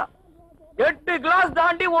மகிமைதான். 8 கிளாஸ்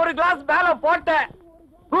தாண்டி ஒரு கிளாஸ் மேல போட்டேன்.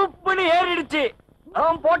 குப்புன்னு ஏறிடுச்சு.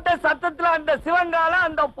 அவன் போட்ட சத்தத்துல அந்த சிவங்கால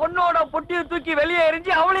அந்த பொண்ணோட பொட்டியை தூக்கி வெளியே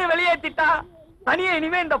எரிஞ்சு அவளையும் வெளியேற்றிட்டா. தனியே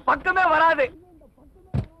இனிமே இந்த பக்கமே வராது.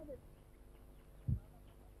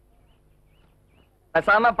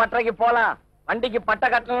 பேசாம பட்டறைக்கு போலாம். வண்டிக்கு பட்டை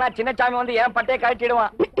கட்டலன்னா சின்னசாமி வந்து ஏன் பட்டையை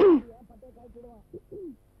கட்டிடுவான்.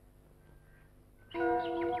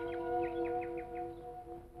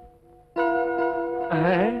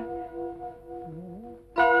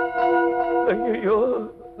 ஐயோ,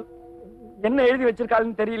 என்ன எழுதி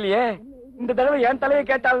வச்சிருக்காளுன்னு தெரியலையே. இந்த தடவை என் தலையை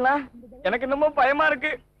கேட்டாள்னா எனக்கு இன்னமும் பயமா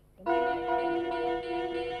இருக்கு.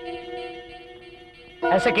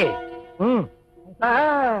 எசக்கி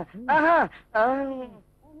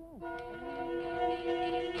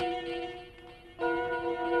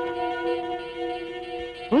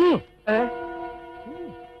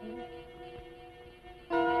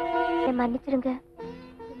மன்னிச்சிருங்க.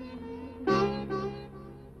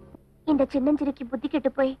 இந்த சின்னஞ்சிரிக்கு புத்தி கெட்டு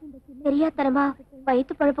போய் தெரியாதனமா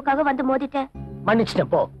வயிற்று பழப்புக்காக வந்து மோதிட்டேன்.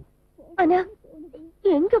 மன்னிச்சிட்டேன் போ. ஆனா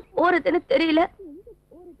எங்க போறதுன்னு தெரியல.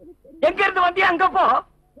 எங்க இருந்து வந்தியா? அங்க போ.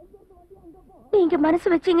 நீங்க மனசு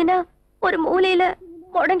வச்சீங்கன்னா ஒரு மூலையில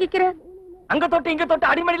முடங்கிக்கிறேன். அங்க தொட்டு இங்க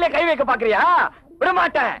தொட்டு அடிமடியில கை வைக்க பாக்குறியா? விட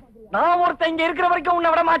மாட்டேன். நான் ஒருத்தன் இங்க இருக்கிற வரைக்கும்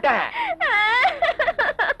உன்னை விட மாட்டேன்.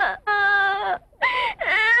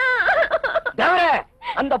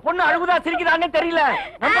 அந்த பொண்ணு அழுகுதா சிரிக்குதான்னு தெரியல.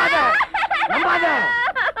 நம்பாத நம்பாத.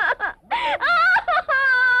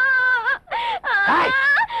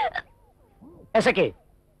 எசக்கி,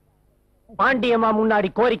 பாண்டியம்மா முன்னாடி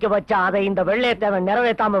கோரிக்கை வச்சா அதை இந்த வெள்ளையத்தேவன்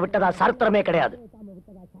நிறைவேற்றாம விட்டதா சரித்திரமே கிடையாது.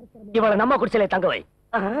 இவளை நம்ம குடிசையில தங்க வை.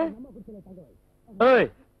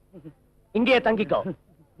 இங்கேயே தங்கிக்கோ.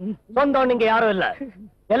 சொந்தம் நீங்க யாரும் இல்ல,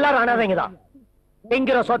 எல்லாரும் அனாதைங்கதான்.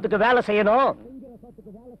 என்கிற சொத்துக்கு வேலை செய்யணும்,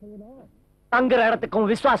 தங்குற இடத்துக்கும்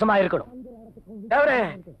விசுவாசமா இருக்கணும்.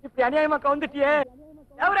 இப்படி அநியாயமா கவுந்துட்டியே.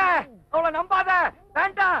 அவளை நம்பாத,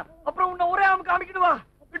 வேண்டாம். அப்புறம் உன்னை ஒரே அமுக்கு காமிக்கிடுவா.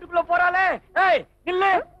 வீட்டுக்குள்ள போறாளே. ஏய்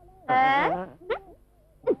நில்லு.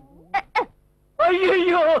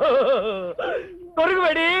 ஐயோ,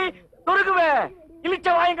 சொருகுவேடி சொருகுவே. இழிச்ச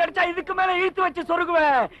வாயம் கடிச்சா இதுக்கு மேல இழுத்து வச்சு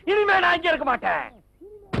சொருகுவேன். இனிமே நான் இங்க இருக்க மாட்டேன்.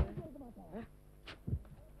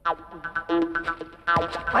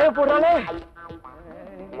 பயப்படுறாளே.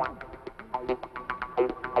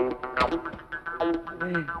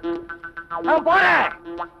 நான் போறேன்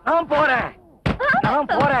நான் போறேன் நான்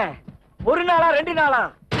போறேன். ஒரு நாளா 2 நாளா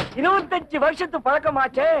 25 வருஷத்து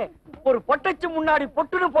பழக்கமாச்சே. ஒரு பொட்டச்சு முன்னாடி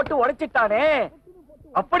பொட்டுன்னு போட்டு உடைச்சிட்டானே.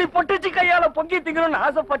 அப்படி பொட்டச்சு கையால பொங்கி திங்கணும்னு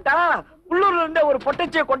ஆசைப்பட்டா உள்ளூர்ல இருந்த ஒரு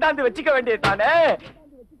பொட்டச்சியை கொண்டாந்து வச்சுக்க வேண்டியதுதானே.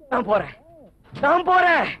 நான் போறேன் நான்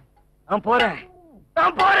போறேன் நான் போறேன்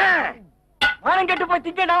நான் போறேன். மானம் கெட்டு போய்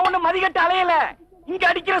திங்க நான் ஒண்ணு மதிக்கட்டு அலையல. இங்க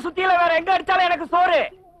அடிக்கிற சுத்தியில வேற எங்க அடிச்சாலும் எனக்கு சோறு.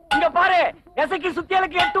 இங்க பாரு, எசைக்கு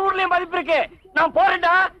சுத்தியலுக்கு 8 ஊர்லயும் மதிப்பு இருக்கு. நான்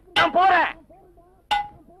போறேன்டா நான் போறேன்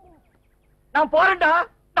நான் போறேன்டா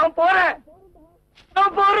நான் போறேன்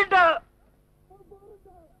நான் போறேன்டா.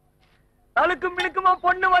 அழுக்கும் மினுக்குமா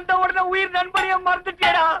பொண்ணு வந்த உடனே உயிர் நண்பனையும்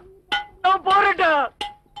மறந்துட்டேடா. நான் போறேன்டா.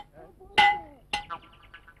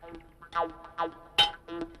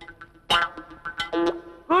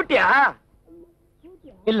 கூட்டியா?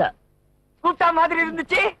 இல்ல. கூப்பிட்டா மாதிரி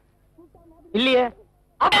இருந்துச்சு இல்லையே.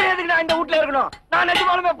 அப்படி எதுக்கு நான் இந்த வீட்டுல இருக்கணும்? நான்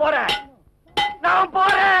நிஜமாலுமே போறேன். நான்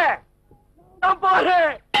போறேன். நான் போறேன்.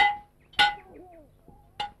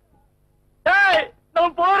 ஏய்,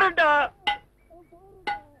 நான் போறேன்டா.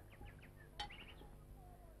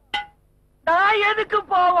 நான் எதுக்கு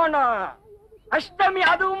போகணும்? அஷ்டமி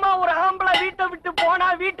அதுவுமா ஒரு ஆம்பளை வீட்டை விட்டு போனா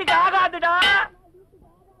வீட்டுக்கு ஆகாதுடா.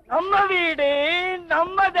 நம்ம வீடு,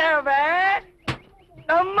 நம்ம தேவன்,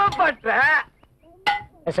 நம்ம பற்ற.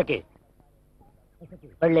 எசக்கி,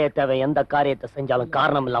 வெள்ளையத்தேவன் எந்த காரியத்தை செஞ்சாலும்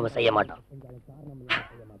காரணம் இல்லாம செய்ய மாட்டான்.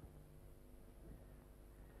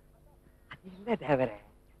 இல்ல தேவரே.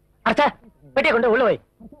 அச்சா, பெட்டியை கொண்டு உள்ள வை.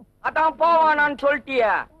 அதான் போவானான்னு சொல்லிட்டிய.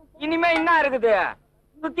 இனிமே என்ன இருக்குது?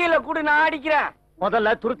 சுத்தியில கூட நான் அடிக்கிறேன்.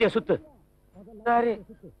 முதல்ல துருத்திய சுத்து. சரி.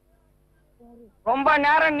 ரொம்ப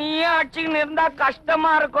நேரம் நீயே அடிச்சுக்கின்னு இருந்தா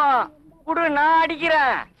கஷ்டமா இருக்கும். குடு, நான்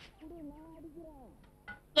அடிக்கிறேன்.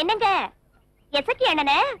 என்னங்க எசக்கி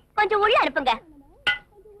அண்ணனே கொஞ்சம் உள்ள அனுப்புங்க.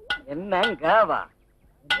 என்னங்கவா?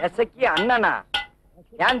 எசக்கி அண்ணனா?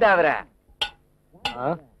 ஏன் தேவர?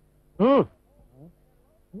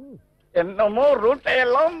 என்னமோ ரூட்டை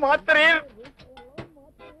எல்லாம் மாத்துறீர்.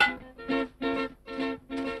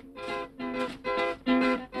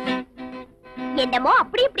 என்னமோ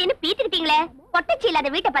அப்படி இப்படின்னு பீத்துக்கிட்டீங்களே. பொட்டச்சி இல்லாத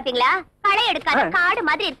வீட்டை பாத்தீங்களா? களை எடுக்காத காடு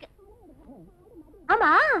மாதிரி இருக்கு. ஆமா,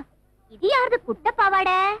 இது யாரு குட்ட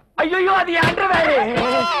பாவாடை? ஐயோ, அது ஏன்ற வேறு.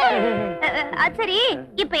 அது சரி,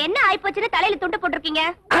 இப்ப என்ன ஆயிப்போச்சுன்னு தலையில துண்டு போட்டிருக்கீங்க?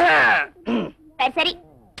 சரி சரி,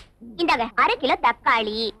 இந்தாங்க 1/2 கிலோ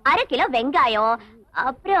தக்காளி, 1/2 கிலோ வெங்காயம்,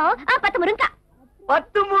 அப்புறம் 10 முருங்காய்.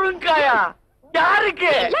 10 முருங்காயா?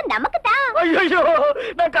 யாருக்கு? எல்லாம் நமக்கு தான். ஐயோ,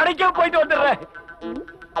 நான் கடைக்கே போயிட்டு வந்துடுறேன்.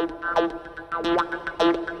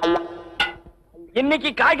 இன்னைக்கு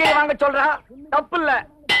காய்கறி வாங்க சொல்றா, தப்பு இல்ல.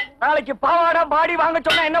 நாளைக்கு பாவாடை பாடி வாங்க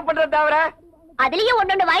சொன்னா என்ன பண்றது தவிர? அதுலயும்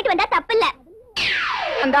ஒண்ணு வாங்கிட்டு வந்தா தப்பு இல்ல.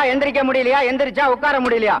 எந்திரிக்க முடியலையா? எந்திரிச்சா உட்கார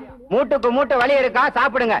முடியலையா? மூட்டுக்கு மூட்டு வலி இருக்கா?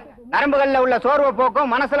 சாப்பிடுங்க. நரம்புகள்ல உள்ள சோர்வை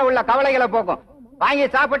போக்கும், மனசுல உள்ள கவலைகளை போக்கும். வாங்கி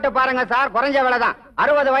சாப்பிட்டு பாருங்க சார், குறைஞ்ச விலை தான்.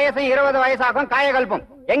 60 வயசும் 20 வயசாகும் காயகல்பம்.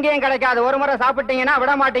 எங்கேயும் கிடைக்காது. ஒரு முறை சாப்பிட்டீங்கன்னா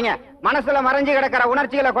விட மாட்டீங்க. மனசுல மறைஞ்சு கிடக்கிற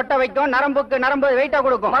உணர்ச்சிகளை கொட்ட வைக்கும். நரம்புக்கு நரம்பு வெயிட்ட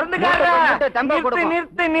கொடுக்கும்.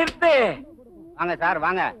 நிறுத்து நிறுத்து. வாங்க சார்,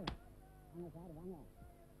 வாங்க.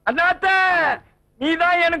 அண்ணாத்த,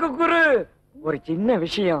 நீதான் எனக்கு குரு. ஒரு சின்ன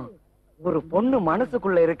விஷயம். ஒரு பொண்ணு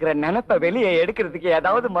மனசுக்குள்ள இருக்கிற நினைப்ப வெளியே எடுக்கிறதுக்கு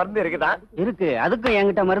ஏதாவது மருந்து இருக்குதா? இருக்கு, அதுக்கும்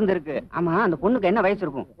என்கிட்ட மருந்து இருக்கு. ஆமா, அந்த பொண்ணுக்கு என்ன வயசு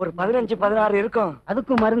இருக்கும்? ஒரு 15-16 இருக்கும்.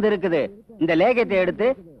 அதுக்கும் மருந்து இருக்குது. இந்த லேகியத்தை எடுத்து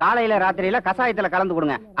காலையில ராத்திரியில கசாயத்துல கலந்து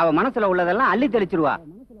கொடுங்க. அவ மனசுல உள்ளதெல்லாம் அள்ளி தெளிச்சிருவா.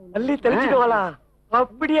 அள்ளி தெளிச்சிடுவாளா?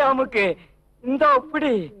 அப்படியே அமுக்கு. இந்த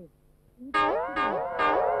அப்படி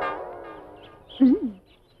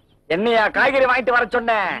என்னையா காய்கறி வாங்கிட்டு வர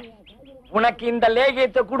சொன்ன? உனக்கு இந்த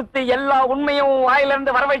லேகியத்தை கொடுத்து எல்லா உண்மையும் வாயில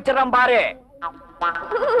இருந்து வர வச்சிடறேன் பாரு.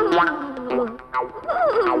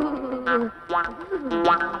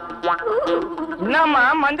 என்னம்மா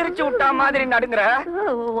மந்திரிச்சு விட்டா மாதிரி நடுங்குற?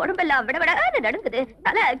 உடம்பெல்லாம் விட விட நடுங்குது.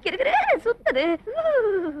 தலை கிறுகிறு சுத்துது.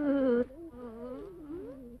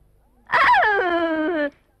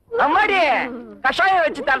 அம்மாடி, கஷாயம்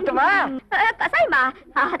வச்சு தரட்டுமா? கசாயமா?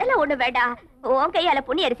 அதெல்லாம் ஒண்ணு வேண்டாம். உன் கையால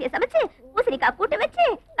புண்ணி அரிசியை சமைச்சு, பூசணிக்காய் கூட்டு வச்சு,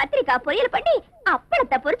 கத்திரிக்காய் பொரியல் பண்ணி,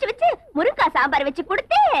 அப்பளத்தை பொரிச்சு வச்சு, முருங்காய் சாம்பார் வச்சு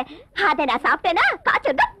கொடுத்து, அதை நான் சாப்பிட்டேன்னா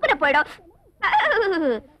காய்ச்சல் தப்புற போயிடும்.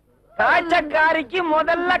 காய்ச்சக்காரிக்கு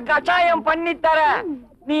முதல்ல கஷாயம் பண்ணி தர.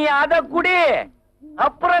 நீ அத குடி.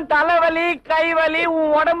 அப்புறம் தலைவலி, கைவலி,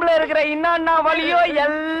 உன் உடம்புல இருக்கிற இன்னொன்னா வலியோ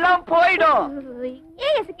எல்லாம் போயிடும்.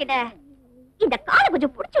 ஏன் இந்த காலை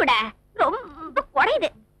கொஞ்சம் புடிச்சு விட, ரொம்ப குறையுது.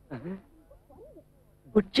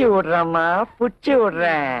 புடிச்சு விடுறம்மா, புடிச்சு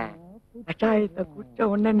விடுறேன். கஷாயத்தை குடிச்ச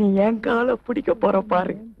உடனே நீ என் காலை பிடிக்க போற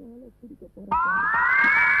பாரு.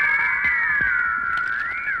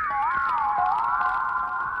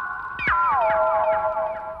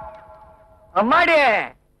 அம்மாடி,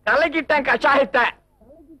 கலக்கிட்டேன் கஷாயத்தை.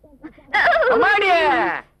 அம்மாடி,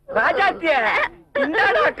 ராஜாத்திய,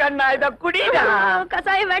 என்னடா கண்ணா, இத குடிடா.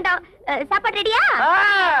 கசாயம் வேண்டாம். சாப்பாடு ரெடியா?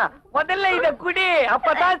 முதல்ல இத குடி,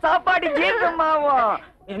 அப்பதான் சாப்பாடு ஜீரணமாகும்.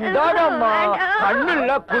 இந்தாடம்மா,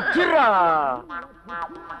 கண்ணுல குச்சிரா.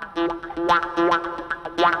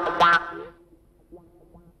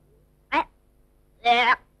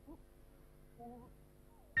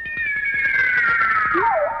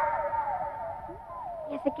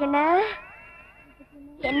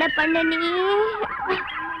 என்ன பண்ண நீ?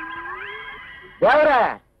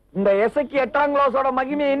 இந்த எசக்கி 8ஆம் கிளாஸோட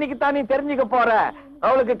மகிமையை இன்னைக்கு தான் நீ தெரிஞ்சுக்க போற.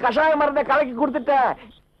 அவளுக்கு கஷாய மருந்தை கலக்கி கொடுத்துட்ட.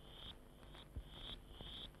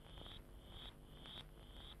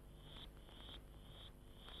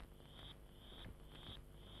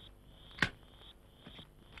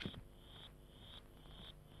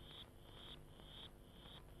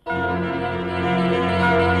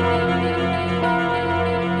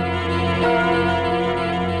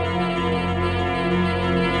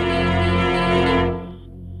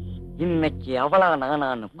 அவளா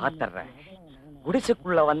நானான்னு பாத்துறேன்.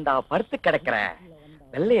 குடிசுக்குள்ள வந்தா படுத்து கிடக்குற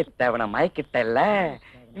வெள்ளைய தேவனை மயக்கிட்ட இல்ல,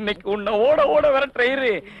 இன்னைக்கு உன்னை ஓட ஓட விரட்டுற.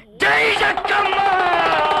 ஜெய் ஜக்கம்மா,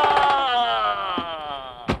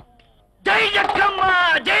 ஜெய் ஜக்கம்மா,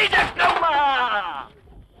 ஜெய் ஜக்கம்மா,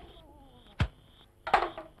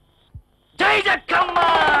 ஜெய் ஜக்கம்மா,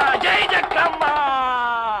 ஜெய் ஜக்கம்மா,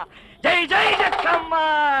 ஜெய் ஜெய் ஜக்கம்மா,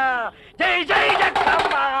 ஜெய் ஜெய்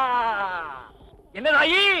ஜக்கம்மா. என்ன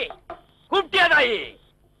தாயி கூப்பிட்டியா தாயி?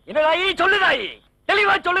 என்ன தாயி சொல்லு தாயி,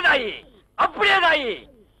 தெளிவா சொல்லு தாயி. அப்படியே தாயி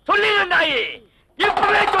சொல்லிடுறேன் தாயி,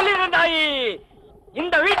 இப்பவே சொல்லிடுறேன் தாயி.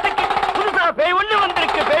 இந்த வீட்டுக்கு புதுசா பேய் ஒண்ணு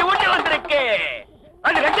வந்திருக்கு, பேய் ஒண்ணு வந்திருக்கு.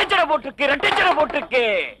 அது ரெட்டச்சடை போட்டிருக்கு, ரெட்டச்சடை போட்டிருக்கு.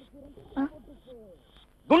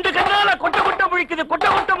 குண்டு கண்ணால கொட்ட கொட்ட முழிக்குது, கொட்ட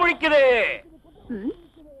கொட்ட முழிக்குது.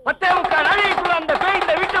 10:45 நாளைக்குள்ள அந்த பேய்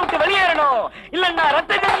இந்த வீட்டை விட்டு வெளியேறணும். இல்லன்னா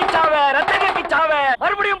ரத்த கட்டி சாவ, ரத்த கட்டி சாவ.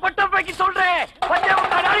 மறுபடியும் பட்டம் பாக்கி சொல்றேன்,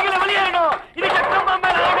 10:45 நாளைக்குள்ள வெளியேறணும். இது ஜக்கம்மா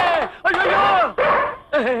மேல ஆடு. ஐயோ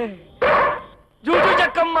ஜூஜு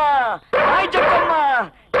ஜக்கம்மா, நாய் ஜக்கம்மா,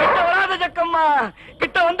 கிட்ட வராத ஜக்கம்மா,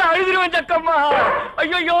 கிட்ட வந்து அழுதுருவேன் ஜக்கம்மா.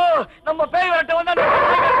 ஐயோ நம்ம பேய் வரட்ட வந்தா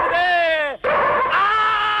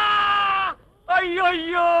ஐயோ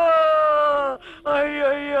ஐயோ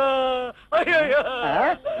ஐயோ.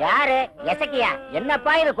 யாரு எசக்கியா?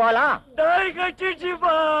 என்னப்பா இது கோலம்? நாய்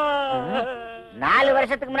கட்சிச்சுப்பா. 4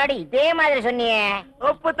 வருஷத்துக்கு முன்னாடி இதே மாதிரி சொன்னியே.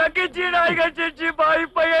 அப்ப தக்கிச்சு நாய் கட்சிச்சுப்பா,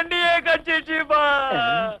 இப்ப என்னையே கட்சிச்சுப்பா.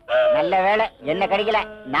 நல்ல வேளை என்ன கடிக்கல,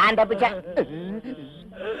 நான் தப்பிச்சேன்.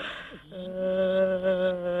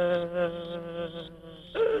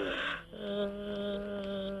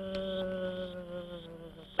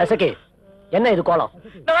 எசக்கி, என்ன இது கோலம்?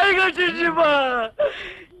 நாய் கட்சிச்சுப்பா,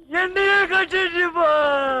 என்னையே கட்சிச்சுப்பா,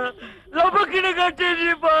 லபக்கினே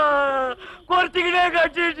கட்சிச்சுப்பா, குறைச்சிக்கினே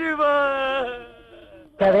கட்சிச்சுப்பா.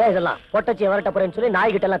 தேவையா இதெல்லாம்? பொட்டச்சியை வரட்ட போறேன்னு சொல்லி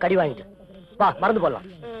நாய்கிட்ட எல்லாம் கடி வாங்கிட்டு வா, மறந்து போடலாம்.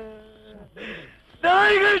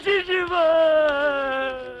 நாய் கட்சிச்சுப்பா.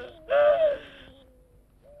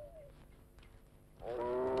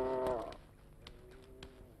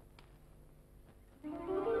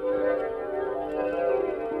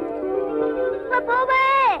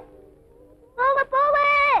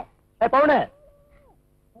 பவுனு,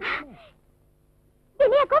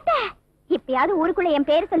 என்னையா கூப்பிட்ட? இப்பயாவது ஊருக்குள்ள என்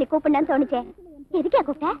பேரு சொல்லி கூப்பிடணும்னு தோணுச்சே. எதுக்கா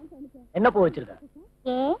கூப்பிட்ட? என்ன பூ வச்சிருக்க?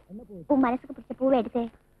 ஏ, உன் மனசுக்கு பிடிச்ச பூவை எடுத்து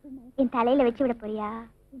என் தலையில வச்சு விட போறியா?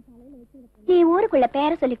 நீ ஊருக்குள்ள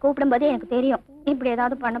பேரை சொல்லி கூப்பிடும் போதே எனக்கு தெரியும் இப்படி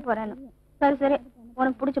ஏதாவது பண்ண போறேன்னு. சரி சரி,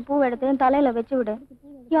 உனக்கு பிடிச்ச பூவை எடுத்து என் தலையில வச்சு விடு.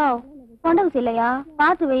 யோ, கொண்ட ஊசி இல்லையா?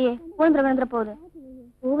 பார்த்து வை, விழுந்துற போகுது.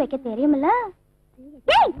 பூ வைக்க தெரியுமில்ல?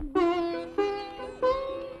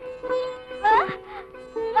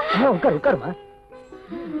 உட்காரு உட்காருமா.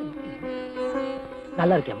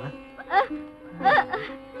 நல்லா இருக்கேம்மா.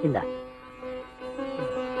 இந்த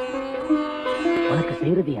உனக்கு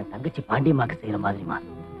செய்யறது என் தங்கச்சி பாண்டியம்மாக்கு செய்யற மாதிரிமா.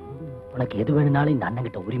 உனக்கு எது வேணும்னாலும் இந்த அண்ணன்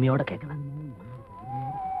கிட்ட உரிமையோட கேட்கலாம்.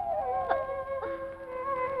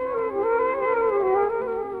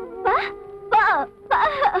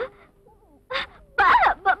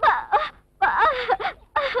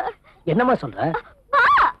 என்னம்மா சொல்ற?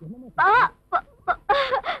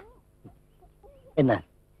 என்ன,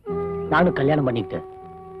 நானும் கல்யாணம் பண்ணிக்கிட்டு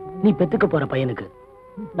நீ பெத்துக்க போற பையனுக்கு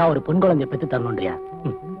நான் ஒரு பொன் குழந்தைய பெத்து தரணும்ன்றியா?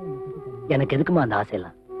 எனக்கு எதுக்குமா அந்த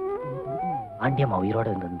ஆசையெல்லாம்? பாண்டியம்மா உயிரோட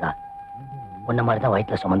இருந்திருந்தா உன்ன மாதிரிதான்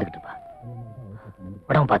வயிற்றுல சுமந்துக்கிட்டு இருப்பா.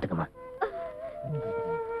 உடம்பு பாத்துக்கமா.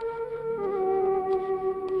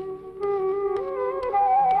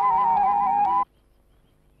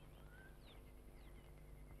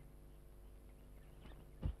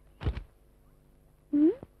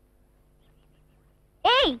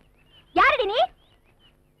 ஏய், யாரடி நீ?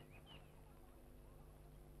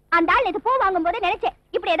 அந்த ஆள் இது பூ வாங்கும் போது நினைச்சேன்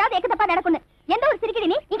இப்படி ஏதாவது எக்கு தப்பா நடக்கும்னு. எந்த ஒரு சிரிக்கடி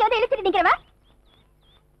நீ இங்க வந்து இழுத்துட்டு நிக்கிறவ?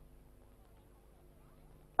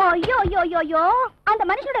 ஐயோ ஐயோ ஐயோ, அந்த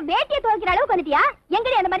மனுஷனோட வேட்டியை துவைக்கிற அளவுக்கு வந்துட்டியா?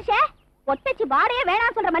 எங்கடி அந்த மனுஷன்? ஒட்டச்சி வாடையே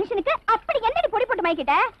வேணாம் சொல்ற மனுஷனுக்கு அப்படி என்னடி பொடி போட்டு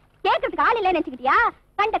மாய்க்கிட்ட? கேட்கறதுக்கு ஆள் இல்லைன்னு நினைச்சுக்கிட்டியா?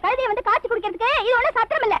 கண்ட கழுதையை வந்து காய்ச்சி குடிக்கிறதுக்கு இது ஒண்ணு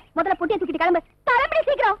சத்திரம் இல்ல. முதல்ல புட்டியை தூக்கிட்டு கிளம்பு, கிளம்பி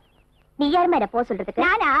சீக்கிரம். நீ யார் மேல போ சொல்றதுக்கு?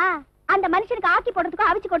 நானா? அந்த மனுஷனுக்கு ஆக்கி போடுறதுக்கோ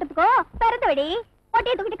அவிச்சு கொட்டுறதுக்கோ பிறந்தவடி.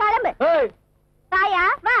 பொட்டியை தூக்கிட்டு கிளம்பு. தாயா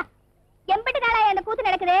வா. எம்பிட்டு நாளா அந்த கூத்து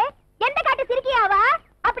நடக்குது? எந்த காட்டு சிரிக்கியாவா?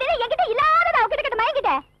 அப்படின்னா என்கிட்ட இல்லாதத அவகிட்ட கிட்ட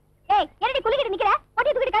மயங்கிட்ட. ஏய், என்னடி குளிக்கிட்டு நிக்கிற?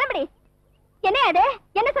 பொட்டியை தூக்கிட்டு கிளம்புடி. என்ன அது?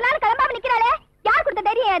 என்ன சொன்னாலும் கிளம்பாம நிக்கிறாளே? யார் கொடுத்த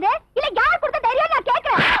தைரியம் அது? இல்ல யார் கொடுத்த தைரியம் நான்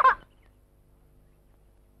கேக்குறேன்.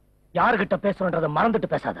 யாருகிட்ட பேசுறன்றத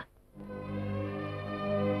மறந்துட்டு பேசாத.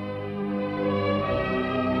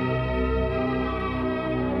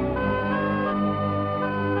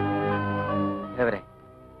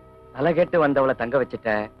 தலை கேட்டு வந்தவளை தங்க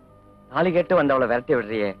வச்சுட்ட, தாலி கேட்டு வந்தவளை விரட்டி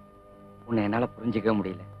விடுறியே. உன்னை என்னால புரிஞ்சுக்கவே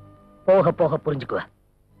முடியல. போக போக புரிஞ்சுக்குவ.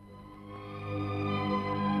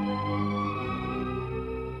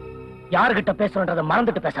 யாருகிட்ட பேசுறன்றத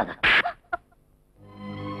மறந்துட்டு பேசாத.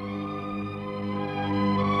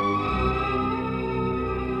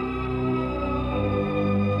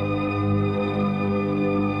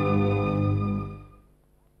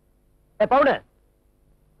 பவுனு,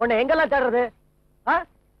 உன்னை எங்கெல்லாம் தேடுறது?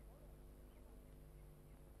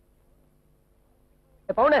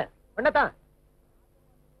 பவுனு, உன்னதான்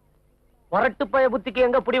முரட்டு பய புத்திக்கு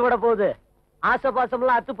எங்க பிடிவிட போகுது? ஆசை பாசம்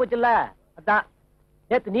எல்லாம் அத்து போச்சுல்ல. அதான்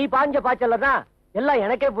நேத்து நீ பாஞ்ச பாய்ச்சல்லதான் எல்லாம்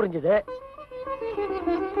எனக்கே புரிஞ்சுது.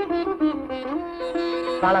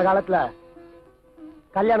 காலகாலத்துல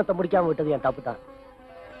கல்யாணத்தை முடிக்காம விட்டது என் தப்பு தான்.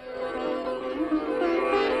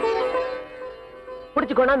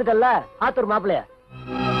 புடிச்சு கொண்டாந்துட்டல்ல ஆத்தூர் மாப்பிள்ளைய.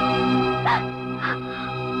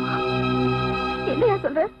 என்னையா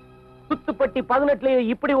சொல்ற? சுத்துப்பட்டி 18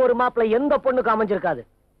 இப்படி ஒரு மாப்பிள்ளை எந்த பொண்ணுக்கு அமைஞ்சிருக்காது.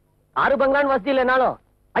 ஆறு பங்களான் வசதி இல்லைனாலும்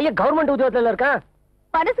ஐயா கவர்மெண்ட் உத்தியோகத்துல இருக்கான்.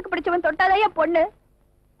 மனசுக்கு பிடிச்சவன் தொட்டாதையா பொண்ணு,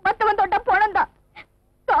 மத்தவன் தொட்டா பணம் தான்.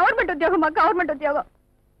 கவர்மெண்ட் உத்தியோகமா? கவர்மெண்ட் உத்தியோகம்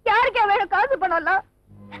யாருக்கே வேணும்? காசு பணம்ல.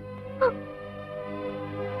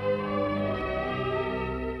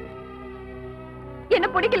 என்ன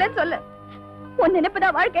பிடிக்கலன்னு சொல்லு. உன்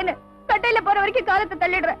நினைப்புதான் வாழ்க்கைன்னு கட்டையில போற வரைக்கும் காலத்தை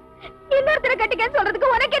தள்ளிடுற. இன்னொருத்தர கட்டிக்கன்னு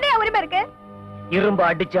சொல்றதுக்கு உனக்கு என்ன உரிமை இருக்கு? இரும்பு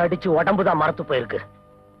அடிச்சு அடிச்சு உடம்புதான் மரத்து போயிருக்கு,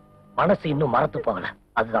 மனசு இன்னும் மரத்து போகல.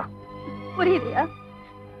 அதுதான் புரியுதுயா?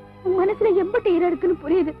 உன் மனசுல எம்பட்டு ஈரம் இருக்குன்னு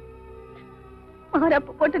புரியுது.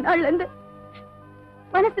 மாறாப்பு போட்ட நாள்ல இருந்து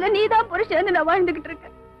மனசுல நீதான் புருஷன் நான் வாழ்ந்துகிட்டு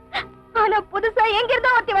இருக்கேன். ஆனா புதுசா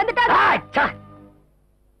எங்கிருந்தா ஒருத்தி வந்துட்டா.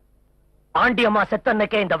 பாண்டியம்மா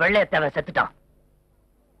செத்தன்னைக்கே இந்த வெள்ளையத்தேவன் செத்துட்டான்.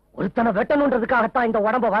 ஒருத்தனை வெட்டணுன்றதுக்காகத்தான் இந்த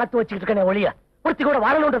உடம்ப வளர்த்து வச்சுக்கிட்டு இருக்கேன் ஒழிய ஒருத்தி கூட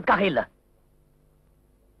வாழணுன்றதுக்காக இல்ல.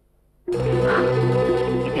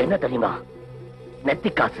 இது என்ன தெரியுமா? நெத்தி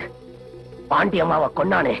காசு. பாண்டியம்மாவை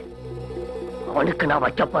கொன்னானே அவனுக்கு நான்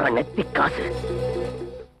வைக்க போற நெத்தி காசு.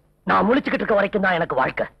 நான் முழிச்சுக்கிட்டு இருக்க வரைக்கும் தான் எனக்கு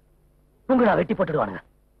வாழ்க்கை. துண்டு வெட்டி போட்டுடுவானுங்க.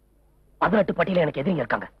 18 பட்டியல எனக்கு எதிரிங்க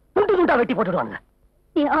இருக்காங்க. துண்டு துண்டா வெட்டி போட்டுடுவானுங்க.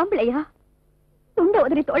 நீ ஆம்பளையா? துண்ட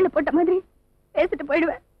உதறி தோல்ல போட்ட மாதிரி பேசிட்டு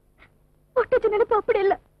போயிடுவேன். ஒட்டச்சு நினைப்பு அப்படி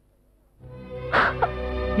இல்ல.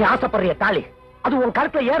 நீ ஆசைப்படுறிய தாலி அது உன்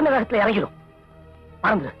கழுத்துல ஏறின வேகத்துல இறங்கிடும்.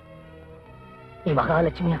 மறந்து நீ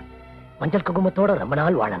மகாலட்சுமியா மஞ்சள் குங்குமத்தோட ரொம்ப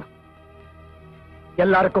நாள் வாழணும்.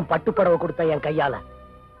 எல்லாருக்கும் பட்டுப்படவை கொடுத்த என் கையால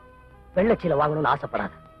வெள்ளச்சீல வாங்கணும்னு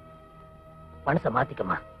ஆசைப்படாத. மனச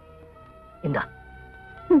மாத்திக்கமா. இந்தா.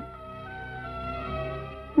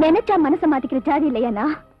 நினைச்சா மனச மாத்திக்கிற ஜாதி இல்லையா?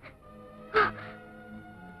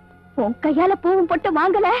 உன் கையால பூவும் போட்டு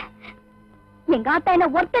வாங்கல. எங்க ஆத்தா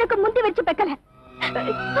என்ன ஒருத்தருக்கு முந்தி வச்சு பெக்கல.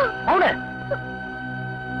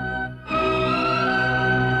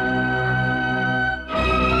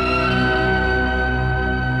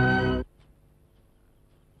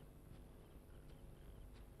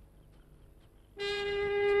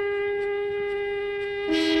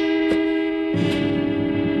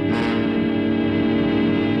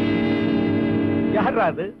 யாரா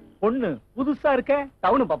அது? பொண்ணு புதுசா இருக்க?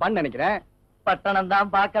 டவுனு பாப்பான்னு நினைக்கிறேன். பட்டணம்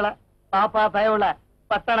தான் பாக்கல. பாப்பா பயவுல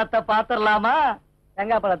பட்டணத்தை பாத்திரலாமா?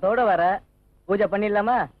 தேங்காய் பழத்தோட வர பூஜை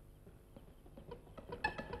பண்ணிடலாமா?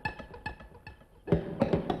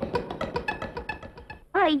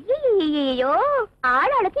 ஐயோ,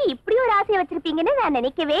 ஆளாளுக்கு இப்படி ஒரு ஆசையை வச்சிருப்பீங்கன்னு நான்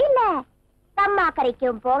நினைக்கவே இல்ல.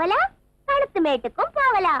 கம்மாக்கரைக்கும் போகலாம், கழுத்து மேட்டுக்கும்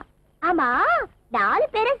போகலாம். ஆமா, 4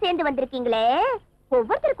 பேரும் சேர்ந்து வந்திருக்கீங்களே,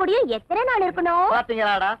 ஒவ்வொருத்தர் கூடயும் எத்தனை நாள் இருக்கணும்?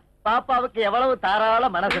 பாத்தீங்களாடா பாப்பாவுக்கு எவ்வளவு தாராள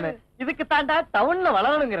மனசுன்னு. இதுக்கு தாண்டா டவுன்ல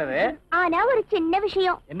வளரணுங்கிறது. ஆனா ஒரு சின்ன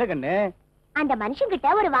விஷயம். என்ன கண்ணு? அந்த மனுஷன் கிட்ட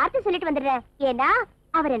ஒரு வார்த்தை சொல்லிட்டு வந்துடுறேன். ஏன்னா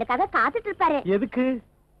அவர் எனக்காக காத்துட்டு இருப்பாரு. எதுக்கு?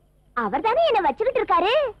 அவர் தானே என்ன வச்சுக்கிட்டு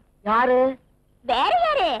இருக்காரு. யாரு? வேற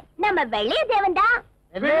யாரு? நம்ம வெள்ளைய தேவன் தான்.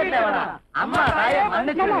 அம்மா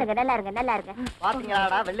நல்லா இருங்க, நல்லா இருங்க, நல்லா இருங்க.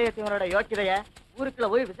 பாத்தீங்களாடா வெள்ளையத்தேவனோட யோக்கியதைய. ஊருக்குள்ள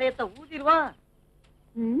போய் விஷயத்தை ஊதிடுவான்.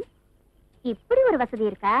 இப்படி ஒரு வசதி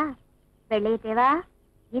இருக்கா? வெள்ளைய தேவா,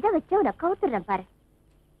 இத வச்சு உன கவுத்துறேன் பாரு.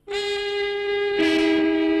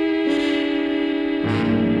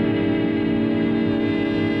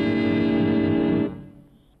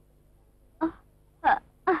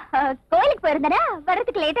 கோயிலுக்கு போயிருந்தா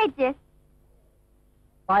வர்றதுக்கு லேட் ஆயிடுச்சு.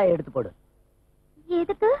 பாய எடுத்து போடு.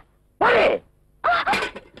 எதுக்கு?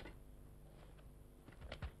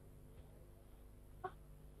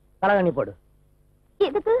 தலகாணி போடு.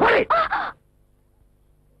 எதுக்கு?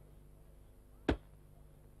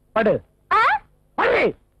 படு.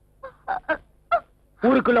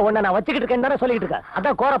 ஊருக்குள்ள ஒண்ண நான் வச்சுக்கிட்டு இருக்கேன்னு தானே சொல்லிட்டு இருக்க.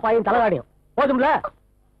 அதான் கோர பாயும் தலகாணியும் போதும்ல.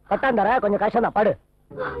 பட்டாந்தர கொஞ்சம் கஷ்டம் தான். படு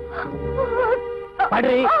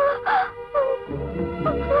படு.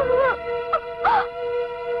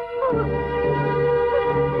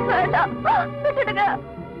 வேண்டாம், விட்டுடுங்க.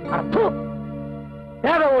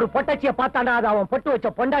 தேவை ஒரு பொட்டச்சிய பார்த்தாண்டா அது அவன் பொட்டு வச்ச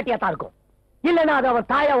பொண்டாட்டியா தான் இருக்கும். இல்லன்னா அது அவன்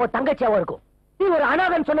தாயாவோ தங்கச்சியாவோ இருக்கும். நீ ஒரு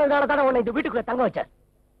அனாதன் சொன்னதுனால தானே உன்னை இந்த வீட்டுக்குள்ள தங்க வச்ச.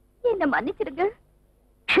 என்ன மன்னிச்சிடுங்க.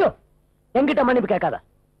 என்கிட்ட மன்னிப்பு கேட்காத.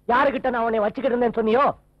 யாருகிட்ட நான் உன்னை வச்சுக்கிட்டு இருந்தேன்னு சொன்னியோ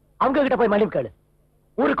அவங்க கிட்ட போய் மன்னிப்பு கேளு.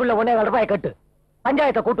 ஊருக்குள்ள 1,000 ரூபாய் கட்டு,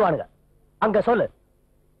 பஞ்சாயத்தை கூட்டுவானுங்க. அங்க சொல்லு.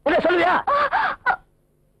 என்ன சொல்லுவியா?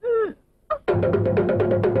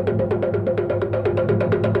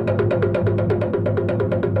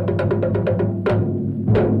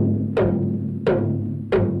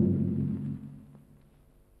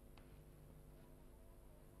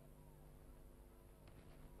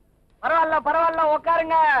 பரவாயில்ல பரவாயில்ல,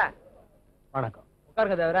 உட்காருங்க. வணக்கம்.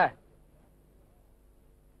 உட்காருங்க தேவர.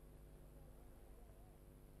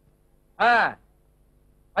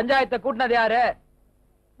 பஞ்சாயத்தை கூட்டினது யாரு?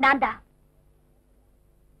 நான் தான்.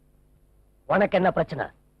 உனக்கு என்ன பிரச்சனை?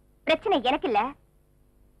 பிரச்சனை எனக்கு இல்ல,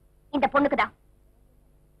 இந்த பொண்ணுக்கு தான்.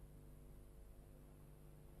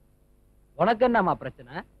 உனக்கு என்னம்மா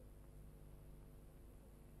பிரச்சனை?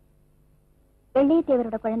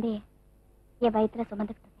 வெள்ளையத்தேவரோட குழந்தைய என் வயிற்றுல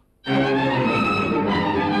சுமந்துக்கிட்டு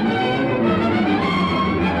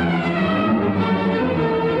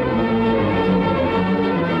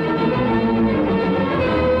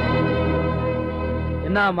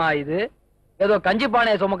என்னம்மா இது? ஏதோ கஞ்சி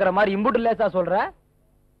பானையை சுமக்கிற மாதிரி இம்புட்டு லேசா சொல்ற.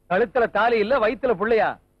 கழுத்துல தாலி இல்ல, வயித்துல புள்ளையா?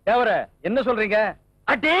 தேவர என்ன சொல்றீங்க?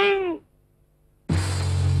 அடிங்!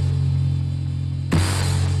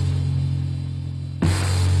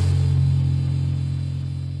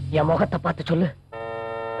 என் முகத்தை பார்த்து சொல்லு.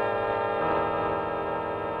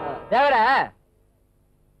 தேவர,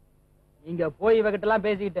 நீங்க போய் இவகிட்ட எல்லாம்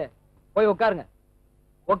பேசிக்கிட்டு போய் உட்காருங்க.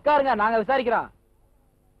 உட்காருங்க, நாங்க விசாரிக்கிறோம்.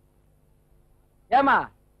 ஏமா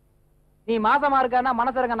நீ மாசமா இருக்கானா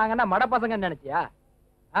மனசரங்க நாங்க என்ன மட பசங்கன்னு நினைச்சியா?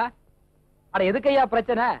 அட எதுக்கையா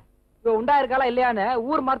பிரச்சனை? இவ உண்டா இருக்காளா இல்லையான்னு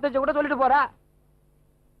ஊர் மருத்துவ கூட சொல்லிட்டு போறா.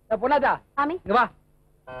 பொண்ணாதா இங்க வா.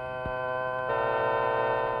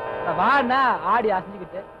 வாண்ணா ஆடி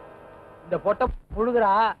அசைஞ்சுக்கிட்டு இந்த பொட்டை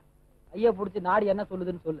புழுகுறா. ஐய புடிச்சு நாடி என்ன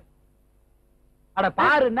சொல்லுதுன்னு சொல்லு. அட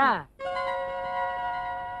பாருன்னா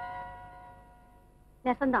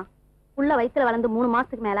நெசந்தான். உள்ள வயித்துல வளர்ந்து 3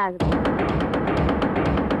 மாசத்துக்கு மேல ஆகுது.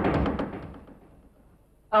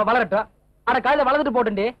 வளரட்டும். அட காலையில வளர்ந்துட்டு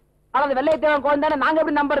போட்டுண்டி. ஆனா அந்த வெள்ளையத்தேவன் குழந்தை நாங்க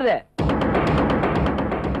எப்படி நம்புறது?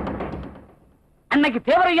 அன்னைக்கு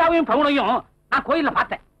தேவரையாவையும் பவுனையும் நான் கோயில்ல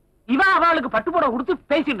பார்த்தேன். இவன் அவளுக்கு பட்டுப்புடவை கொடுத்து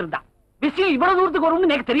பேசிட்டு இருந்தான். விஷயம் இவ்வளவு தூரத்துக்கு வரும்னு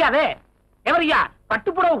எனக்கு தெரியாதே. தேவரையா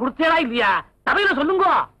பட்டுப்புடவை கொடுத்தேனா இல்லையா? சபையில சொல்லுங்க.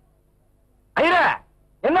 ஐயர,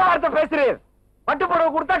 என்ன வார்த்தை பேசுறீர்? பட்டு புடவை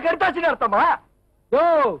கொடுத்தா கெடுத்தாச்சுன்னு அர்த்தமா? யோ,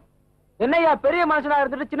 என்னையா பெரிய மனுஷனா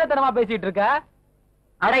இருந்துட்டு சின்னத்தனமா பேசிட்டு இருக்க?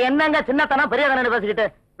 அட என்னங்க சின்னத்தனம் பெரிய தானே பேசிக்கிட்டு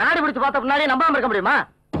நாடி பிடிச்சு பார்த்த முன்னாடி நம்பாம இருக்க முடியுமா?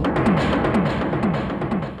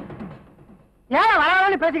 ஏன்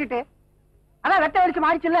வளரான்னு பேசிக்கிட்டு அதான் வெட்ட வலிச்சு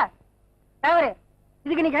மாறிச்சுல்ல. தேவரே,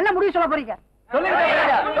 இதுக்கு நீங்க என்ன முடிவு சொல்ல போறீங்க?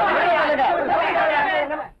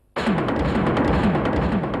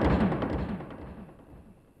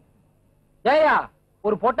 ஏயா,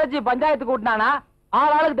 ஒரு பொட்டச்சி பஞ்சாயத்து கூட்டினானா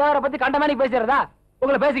ஆளாளுக்கு தேவரை பத்தி கண்டமேனி பேசுறதா?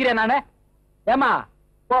 உங்களை பேசிக்கிறேன் நானு. ஏமா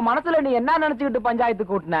உன் மனசுல நீ என்ன நினைச்சுக்கிட்டு பஞ்சாயத்து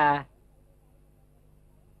கூட்டின?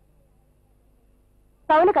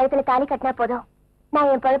 பவுனு கழுத்துல தாலி கட்டினா போதும், நான்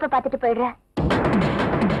என் பொழப்ப பார்த்துட்டு போயிடுறேன்.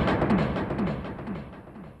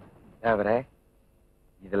 தேவரே,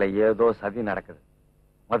 இதுல ஏதோ சதி நடக்குது.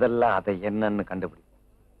 முதல்ல அதை என்னன்னு கண்டுபிடி.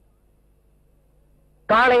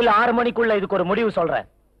 காலையில 6 மணிக்குள்ள இதுக்கு ஒரு முடிவு சொல்றேன்.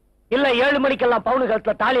 இல்ல 7 மணிக்கெல்லாம் பவுனு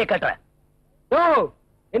கழுத்துல தாலியை கட்டுறேன். ஓ,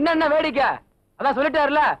 என்னென்ன வேடிக்கை? அதான்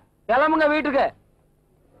சொல்லிட்டாருல, கிளம்புங்க வீட்டுக்கு.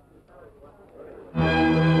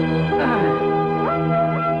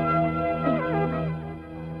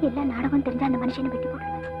 எல்லா நாடகம் தெரிஞ்சா அந்த மனுஷனை வெட்டி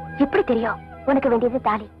போடுறேன். எப்படி தெரியும்? உனக்கு வேண்டியது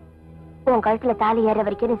தாலி. உன் கழுத்துல தாலி ஏற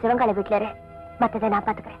வரைக்கும் நீ சிவங்கால வீட்டுல இரு. மத்ததை நான்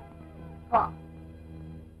பாத்துக்கிறேன்.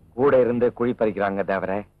 கூட இருந்து குழி பறிக்கிறாங்க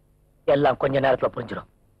தேவரே. எல்லாம் கொஞ்ச நேரத்துல புரிஞ்சிடும்.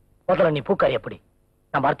 முதல்ல நீ பூக்காரி எப்படி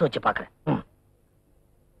நான் மறுத்து வச்சு பாக்குறேன்.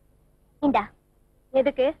 இந்தா.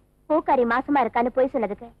 எதுக்கு? பூக்காரி மாசமா இருக்கான்னு போய்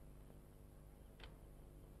சொன்னதுக்கு.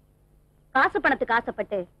 காசு பணத்துக்கு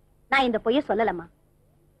ஆசைப்பட்டு நான் இந்த பொய்ய சொல்லலமா.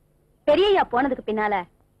 பெரியய்யா போனதுக்கு பின்னால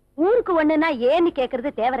ஊருக்கு ஒண்ணுன்னா ஏன்னு கேக்குறது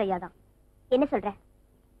தேவரையா தான். என்ன சொல்ற?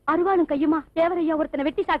 அருவாளும் கையுமா தேவரையா ஒருத்தனை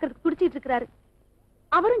வெட்டி சாக்கிறதுக்கு துடிச்சிட்டு இருக்கிறாரு.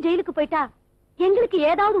 அவரும் ஜெயிலுக்கு போயிட்டா எங்களுக்கு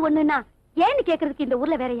ஏதாவது ஒண்ணுன்னா ஏன்னு கேக்குறதுக்கு இந்த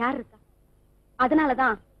ஊர்ல வேற யாரு இருக்கா?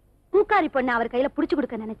 அதனாலதான் பூக்காரி பொண்ணு அவர் கையில புடிச்சு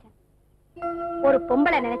கொடுக்க நினைச்சேன். ஒரு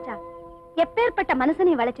பொம்பளை நினைச்சா எப்பேற்பட்ட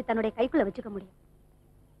மனுஷனையும் வளைச்சு தன்னுடைய கைக்குள்ள வச்சுக்க முடியும்.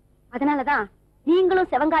 அதனாலதான்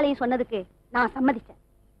நீங்களும் செவங்காலையும் சொன்னதுக்கு நான் சம்மதிச்சேன்.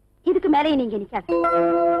 இதுக்கு மேலேயும் நீங்க நிக்காத.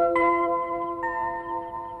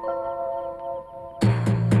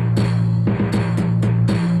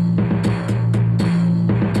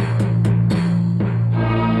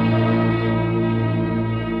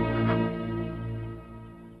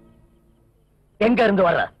 எங்க இருந்து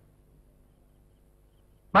வர்ற?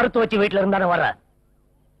 மருத்துவச்சி வீட்டுல இருந்தானே வர்ற?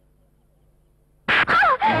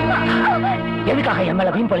 எதுக்காக என்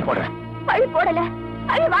மேல வீண் பழி போடுற? பழி போடல,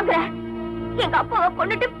 பழி வாங்குற. எங்க அப்பாவை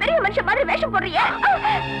கொண்டுட்டு பெரிய மனுஷன் மாதிரி வேஷம் போடுறிய.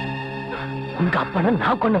 உங்க அப்பனை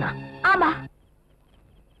நான் கொண்டுனா? ஆமா.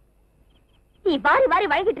 நீ வாரி வாரி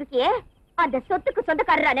வழங்கிட்டு இருக்கியே, அந்த சொத்துக்கு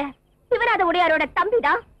சொந்தக்காரரான சிவராத உடையாரோட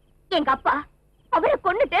தம்பிதான் எங்க அப்பா. அவரை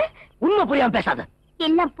கொண்டுட்டு உண்மை புரியாம பேசாத.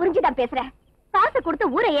 எல்லாம் புரிஞ்சுதான் பேசுற. காசு கொடுத்து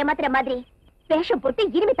ஊரை ஏமாத்துற மாதிரி வேஷம் போட்டு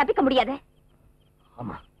இனிமே தப்பிக்க முடியாது.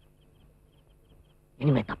 ஆமா,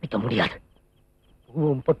 இனிமே தப்பிக்க முடியாது.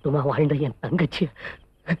 பூவும் பொட்டுமா வாழ்ந்த என் தங்கச்சி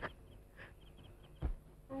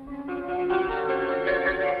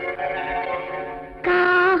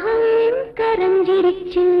காகம்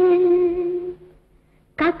கரஞ்சிடுச்சு,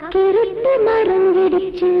 கக்கிருட்டு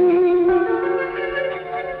மறந்திடுச்சு,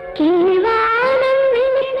 கீழ்வானம்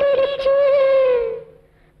நினைத்திடுச்சு,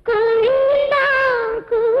 கோயில்தான்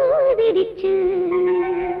கூதிடுச்சு,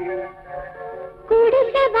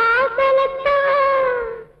 குடிச வாசலத்தான்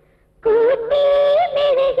கூட்டி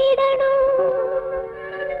மெழுகிடணும்,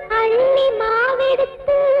 அள்ளி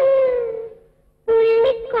மாவெடுத்து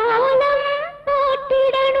புள்ளி கோலம்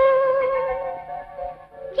போட்டிடணும்,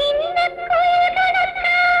 சின்ன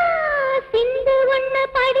கோயில்களா சிந்து ஒண்ணு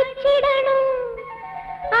படிச்சிடணும்,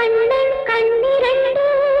 அண்ணன் கண்ணிரண்டு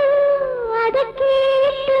அதை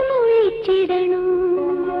கேட்டு முழிச்சிடணும்.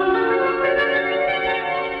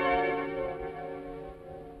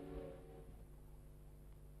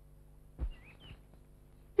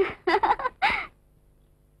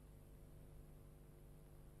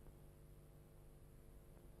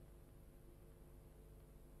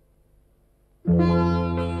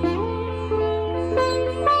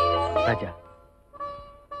 ராஜா,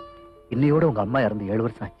 இன்னையோட உங்க அம்மா இறந்து 7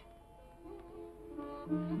 வருஷம் ஆச்சு.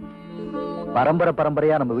 பரம்பரை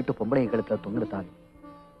பரம்பரையா நம்ம வீட்டு பொம்பளை கழுத்துல தொங்குற தாலி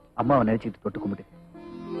அம்மாவை நினைச்சிட்டு தொட்டு கும்பிட்டு.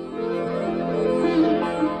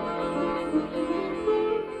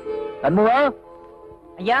 தன்முவா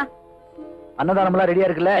ஐயா, அன்னதானம் எல்லாம் ரெடியா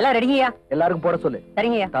இருக்குல்ல? எல்லாம் ரெடிங்கய்யா. எல்லாருக்கும் போட சொல்லு.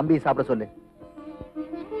 சரிங்கய்யா. தம்பி சாப்பிட சொல்லு.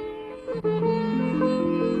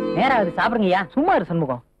 நேரம் அது சாப்பிடுங்கய்யா. சும்மா இரு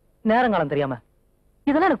சண்முகம், நேரங்காலம் தெரியாம.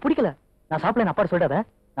 இதெல்லாம் எனக்கு பிடிக்கல. நான் சாப்பிடல, அப்பாடு சொல்லிடாத.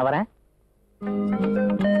 நான் வரேன்.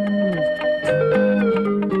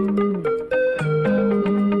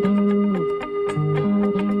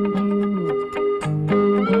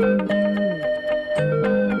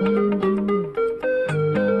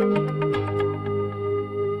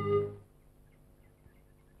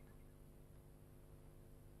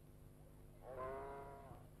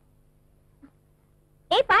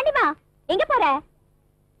 ஏய் பாண்டிமா, எங்க போற?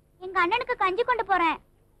 எங்க அண்ணனுக்கு கஞ்சி கொண்டு போறேன்.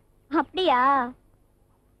 அப்படியா?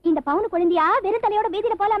 இந்த பவுனு குழந்தையா வெறும் தலையோட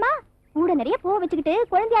வீதியில போலாமா? கூட நிறைய பூ வச்சுக்கிட்டு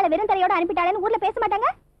குழந்தையால வெறும் தலையோட அனுப்பிட்டாளேன்னு ஊர்ல பேச மாட்டாங்க.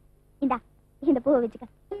 இந்தா இந்த பூவை வச்சுக்க.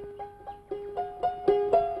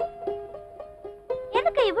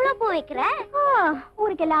 எதுக்கு இவ்வளவு பூ வைக்கிற?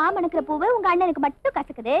 ஊருக்கெல்லாம் மணக்கிற பூவு உங்க அண்ணனுக்கு மட்டும்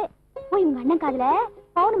கசக்குது. போய் உங்க அண்ணன் காதுல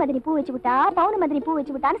பவுனு மதினி பூ வச்சு விட்டா, பவுனு மதினி பூ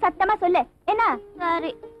வச்சு விட்டான்னு சத்தமா சொல்லு. என்ன?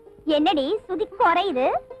 சரி. என்னடி சுதி குறையுது?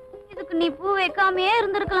 இதுக்கு நீ பூ வைக்காமையே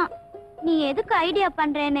இருந்திருக்கலாம். நீ எதுக்கு ஐடியா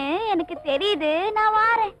பண்றேன்னு எனக்கு தெரியுது. நான்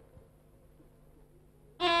வாரேன்.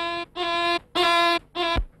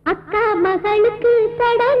 அக்கா மகளுக்கு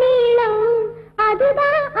சடநீளம்,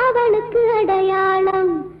 அதுதான் அவளுக்கு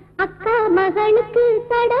அடையாளம். அக்கா மகளுக்கு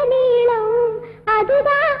சடநீளம்,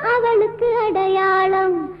 அதுதான் அவளுக்கு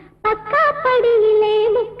அடையாளம். பக்காப்படியிலே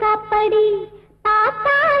முக்காப்படி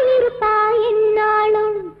தாத்தா இருப்பா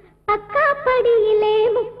என்னாலும். பக்காப்படியிலே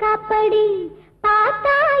முக்காப்படி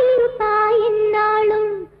தாத்தா இருப்பா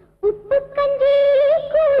என்னாலும். உப்பு கஞ்சி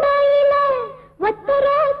கூடையில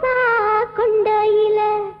ஒத்தரோசா கொண்டையில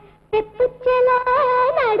செப்புச்சல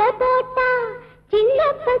நட போட்டா, சின்ன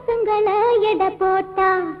பசங்களை எடை போட்டா.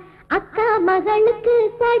 அக்கா மகளுக்கு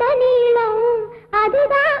சடநீளம்,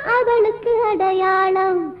 அதுதான் அவளுக்கு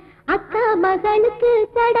அடையாளம். அக்கா மகளுக்கு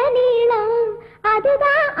சடநீளம்,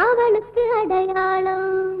 அதுதான் அவளுக்கு அடையாளம்.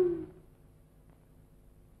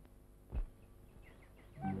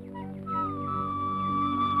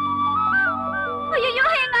 ஐயோ,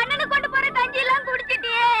 எங்க அண்ணனை கொண்டு போற கஞ்சி எல்லாம்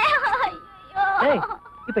குடிச்சிட்டியே. ஏய்,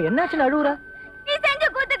 இப்ப என்னாச்சுன்னு அழுவுற? நீ செஞ்ச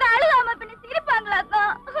கூத்துக்கு அழுகாம பின்ன சிரிப்பாங்களாக்கா?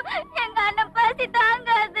 எங்க அண்ணன் பசி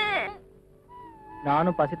தாங்காது.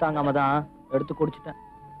 நானும் பசி தாங்காம தான் எடுத்து குடிச்சிட்டேன்.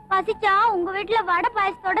 பசிச்சா உங்க வீட்டுல வடை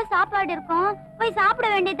பாயசத்தோட சாப்பாடு இருக்கும், போய் சாப்பிட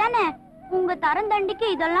வேண்டியதானே. உங்க தரந்தண்டிக்கு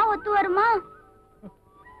இதெல்லாம் ஒத்து வருமா?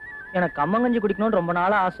 எனக்கு கம்மங்கஞ்சி குடிக்கணும்னு ரொம்ப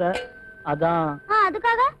நாளா ஆசை, அதான்.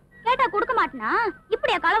 அதுக்காக கேட்டா குடுக்க மாட்டனா?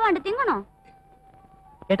 இப்படியா களவாண்டு திங்கணும்?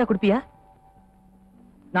 கேட்டா குடுப்பியா?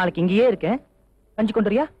 நாளைக்கு இங்கேயே இருக்கேன், கஞ்சி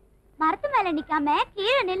கொண்டுறியா? மரத்து மேல நிக்காம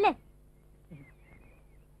கீழே நில்லு.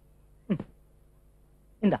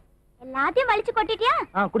 எல்லாத்தையும் வலிச்சு கொட்டிட்டியா?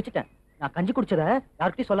 குடிச்சிட்டேன். நான் கஞ்சி குடிச்சத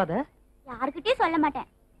யார்கிட்டயும் சொல்லாத. யார்கிட்டயும் சொல்ல மாட்டேன்.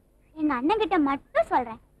 எங்க அண்ணன் கிட்ட மட்டும்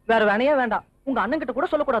சொல்றேன். வேற வேணையே வேண்டாம். உங்க அண்ணன் கிட்ட கூட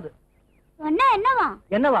சொல்லக்கூடாது. சொன்னா என்னவா?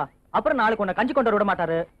 என்னவா? அப்புறம் நாளைக்கு உன்னை கஞ்சி கொண்டு விட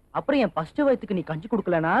மாட்டாரு. அப்புறம் என் ஃபர்ஸ்ட் வயசுக்கு நீ கஞ்சி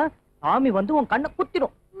குடுக்கலனா சாமி வந்து உன் கண்ணை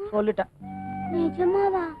குத்திடும். சொல்லிட்டேன்.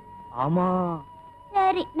 நிஜமாவா? ஆமா.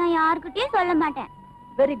 சரி, நான் யார்கிட்டயும் சொல்ல மாட்டேன்.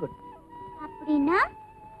 Very good. அப்படின்னா?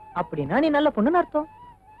 அப்படின்னா நீ நல்ல பொண்ணுன்னு அர்த்தம்.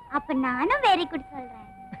 அப்ப நானும் வெரி குட் சொல்றேன்.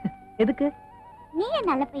 எதுக்கு? நீ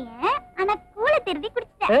நல்ல பையன், ஆனா கூல திருடி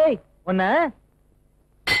குடிச்சிட்ட. ஏய், உன்ன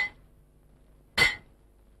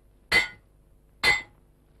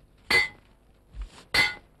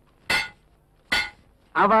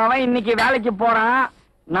அவன் இன்னைக்கு வேலைக்கு போறான்,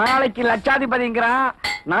 நாளைக்கு லட்சாதிபதிங்கிறான்,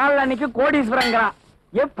 நாளைக்கு கோடீஸ்வரங்கிறான்.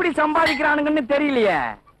 எப்படி சம்பாதிக்கிறானுங்கன்னு தெரியலையே.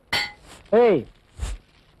 ஏய்,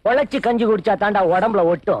 உழைச்சு கஞ்சி குடிச்சா தாண்டா உடம்புல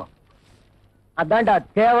ஒட்டும். அதான்டா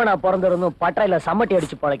தேவனா பிறந்திருந்தும் பட்டையில சம்மட்டி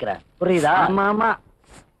அடிச்சு பழைக்கிற. புரியுதா? ஆமா ஆமா.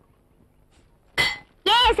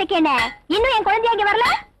 ஏன் செகண்ட் இன்னும் என் குழந்தைய இங்க வரல?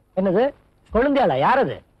 என்னது குழந்தையால?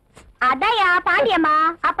 யாரது? அதாயா பாண்டியம்மா.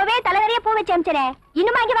 அப்பவே தலைவரைய பூ வச்சு அமிச்சனே,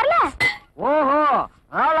 இன்னுமா இங்க வரல? ஓஹோ,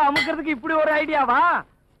 ஆளை அமுக்கிறதுக்கு இப்படி ஒரு ஐடியாவா?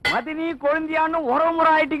 மதினி குழந்தையான்னு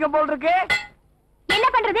உறவுமுறை ஆயிட்டீங்க போல் இருக்கு. என்ன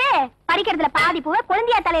பண்றது? பறிக்கிறதுல பாதி பூவை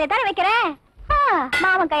குழந்தையா தலையில தானே வைக்கிறேன்.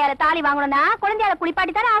 மாமன் கையால தாலி வாங்கணும்னா குழந்தையால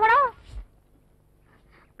குளிப்பாட்டி தானே ஆகணும்.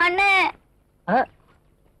 அண்ணே,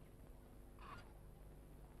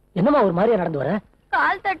 என்னமா ஒரு மாதிரியா நடந்து வர?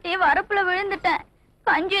 கால் தட்டி வரப்புல விழுந்துட்டேன்.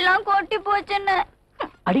 கஞ்சி எல்லாம் கொட்டி போச்சுன்னு.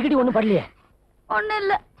 அடிக்கடி ஒண்ணும் பண்ணலையே? ஒண்ணு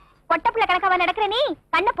இல்ல. பொட்டப்புல கணக்காவ நடக்கிற நீ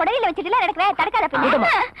கண்ண புடவையில வச்சுட்டு நடக்கிற. தடுக்காத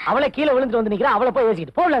பின்ன. அவளை கீழே விழுந்துட்டு வந்து நிக்கிற. அவளை போய்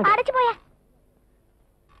யோசிக்கிட்டு போல. அடைச்சு போய.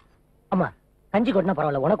 அம்மா, கஞ்சி கொட்டினா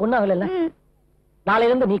பரவாயில்ல, உனக்கு ஒண்ணும் ஆகல.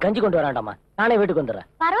 நாளையில இருந்து நீ கஞ்சி கொண்டு வராண்டாமா, நானே வீட்டுக்கு வந்துடுறேன்.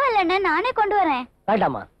 பரவாயில்ல, நானே கொண்டு வரேன்.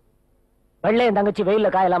 வேண்டாமா, வெள்ளை என் தங்கச்சி வெயில்ல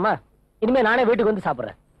காயலாமா? இனிமே நானே வீட்டுக்கு வந்து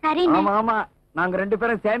சாப்பிடுறேன். சரி. ஆமா ஆமா, நாங்க 2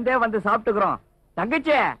 பேரும் சேர்ந்தே வந்து சாப்பிட்டுக்கிறோம்.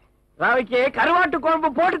 தங்கச்சி, ராவிக்கு கருவாட்டு குழம்பு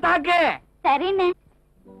போட்டு தாக்கு. சரின்னு.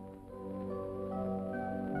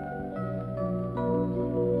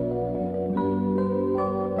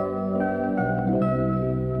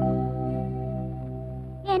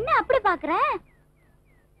 என்ன அப்படி பாக்குற?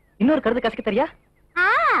 இன்னொரு கருத்து கசக்க தெரியா?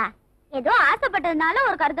 ஏதோ ஆசைப்பட்டதுனால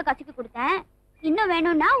ஒரு கருத்தை கசக்கி கொடுத்தேன். இன்னும்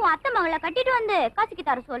வேணும்னா உன் அத்தை மகளை கட்டிட்டு வந்து கசக்கி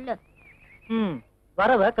தர சொல்லு.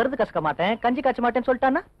 வரவ கருத்து கசக்க மாட்டேன், கஞ்சி காய்ச்ச மாட்டேன்னு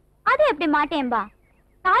சொல்லிட்டானா? அது எப்படி மாட்டேன்பா?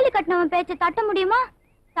 தாலி கட்டினவன் பேச்ச தட்ட முடியுமா?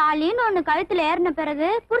 தாலின்னு ஒண்ணு கழுத்துல ஏறின பிறகு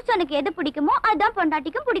புருஷனுக்கு எது பிடிக்குமோ அதுதான்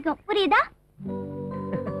பொண்டாட்டிக்கும் பிடிக்கும். புரியுதா?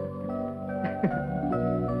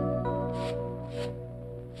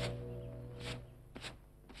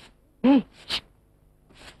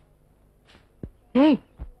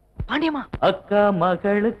 பாண்டியம்மா, அக்கா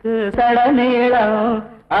மகளுக்கு சடநீளம்,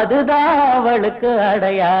 அதுதான் அவளுக்கு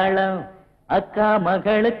அடையாளம். அக்கா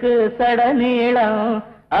மகளுக்கு சடநீளம்,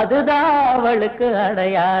 அதுதான் அவளுக்கு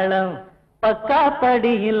அடையாளம்.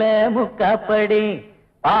 பக்காப்படியில முக்காப்படி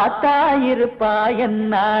பார்த்தா இருப்பா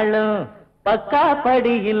என்னாலும்.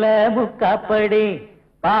 பக்காப்படியில முக்காப்படி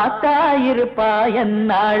பார்த்தா இருப்பா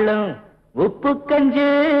என்னாலும். உப்பு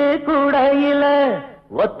கஞ்சு கூடையில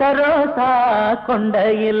ஒத்த ரோசா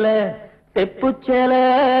கொண்டையில செப்புச்சல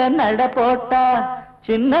நட போட்டா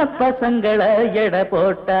சின்ன பசங்களை எடை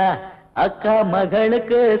போட்டா. அக்கா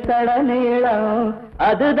மகளுக்கு சடநீளம்,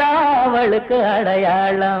 அதுதான் அவளுக்கு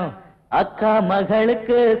அடையாளம். அக்கா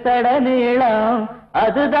மகளுக்கு சடநீளம்,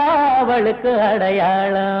 அதுதான் அவளுக்கு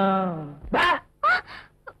அடையாளம்.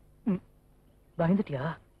 பயந்துட்டியா?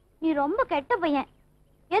 நீ ரொம்ப கெட்ட பையன்.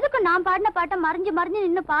 எதுக்கு நான் பாடின பாட்டை மறைஞ்சு மறைஞ்சு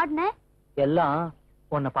நின்னு பாடின? எல்லாம்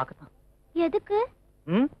உன்னை பார்க்கத்தான். எதுக்கு?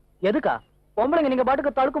 எதுக்கா? பொம்பளைங்க நீங்க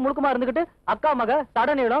பாட்டுக்கு தடுக்கு முழுக்கமா இருந்துகிட்டு அக்கா மக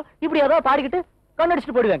சடநீளம் இப்படி ஏதோ பாடிக்கிட்டு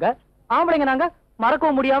கண்ணடிச்சுட்டு போயிடுவாங்க. ஆம்பளைங்க நாங்க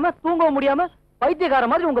மறக்கவும் முடியாம தூங்கவும் முடியாம பைத்தியக்கார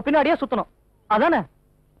மாதிரி உங்க பின்னாடியே சுத்தணும். அதானே?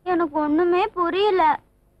 எனக்கு ஒண்ணுமே புரியல.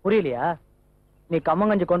 புரியலையா? நீ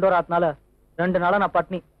கம்மங்கஞ்சி கொண்டு வராதனால 2 நாளா நான்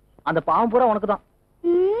பட்னி. அந்த பாவம் பூரா உனக்கு தான்.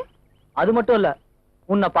 அது மட்டும் இல்ல,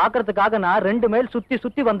 உன்னை பாக்குறதுக்காக நான் 2 மைல் சுத்தி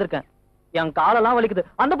சுத்தி வந்திருக்கேன். என் காலெல்லாம் வலிக்குது.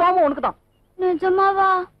 அந்த பாவம் உனக்கு தான். நிஜமாவா?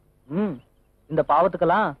 இந்த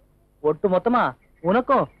பாவத்துக்கெல்லாம் ஒட்டு மொத்தமா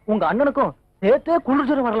உனக்கும் உங்க அண்ணனுக்கும் சேர்த்தே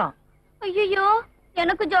குளிர்ஜரம் வரலாம். ஐயோ,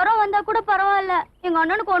 எனக்கு ஜுரம் வந்தா கூட பரவாயில்ல, எங்க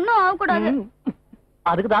அண்ணனுக்கு ஒண்ணும் ஆகக்கூடாது.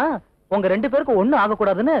 அதுக்குதான் உங்க 2 பேருக்கு ஒண்ணும்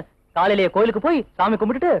ஆகக்கூடாதுன்னு காலையிலேயே கோயிலுக்கு போய் சாமி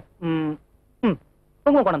கும்பிட்டுட்டு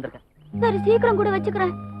குங்குமம் கொண்டு வந்திருக்கேன். சரி, சீக்கிரம் கூட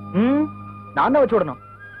வச்சுக்கிறேன். நான் தான் வச்சு விடணும்.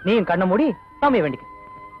 நீ கண்ணை மூடி சாமியை வேண்டிக்க.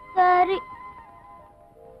 சரி.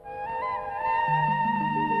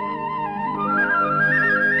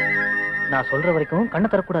 நான் சொல்ற வரைக்கும் கண்ணை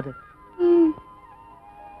தரக்கூடாது.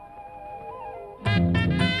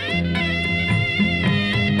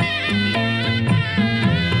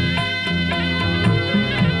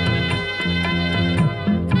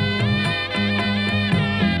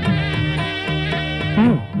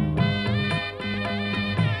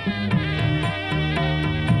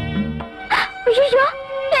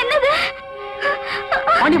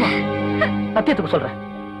 சத்தியத்துக்கு சொல்றேன்,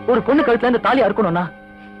 ஒரு பொண்ணு கழுத்துல இருந்து தாலி அறுக்கணும்னா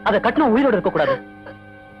அதை கட்டணும் உயிரோட இருக்க கூடாது.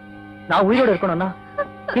 நான் உயிரோட இருக்கணும்னா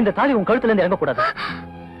இந்த தாலி உன் கழுத்துல இருந்து இறங்க கூடாது.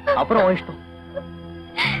 அப்புறம் உன் இஷ்டம்.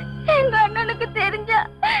 எங்க அண்ணனுக்கு தெரிஞ்சா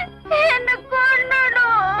என்ன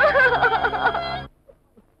கொன்னணும்.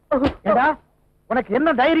 உனக்கு என்ன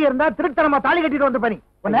தைரியம் இருந்தா திருத்தனமா தாலி கட்டிட்டு வந்து பண்ணி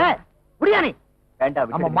உன்ன புரியா? நீ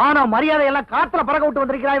நம்ம மான மரியாதை எல்லாம் காத்துல பறக்க விட்டு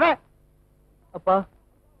வந்திருக்கிறாய். அப்பா,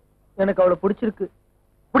 எனக்கு அவளை பிடிச்சிருக்கு.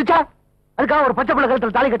 பிடிச்சா அதுக்காக ஒரு பச்சை பிள்ளை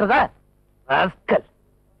கழுத்துல தாலி கட்டுறதா?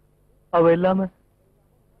 அவ இல்லாம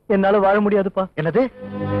என்னால வாழ முடியாதுப்பா. என்னது?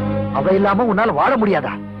 அவ இல்லாம உன்னால வாழ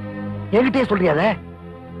முடியாதா? என்கிட்டயே சொல்றியாத?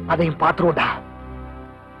 அதையும் பாத்துருவோண்டா.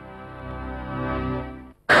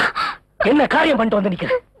 என்ன காரியம் பண்ணிட்டு வந்து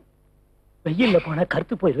நிக்கிற? வெயில்ல போனா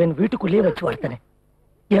கருத்து போயிருவேன், வீட்டுக்குள்ளேயே வச்சு வளர்த்தனே.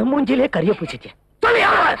 என் மூஞ்சிலே கரிய பூச்சிச்சேன்.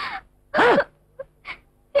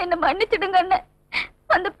 என்ன மன்னிச்சிடுங்க அண்ணன்.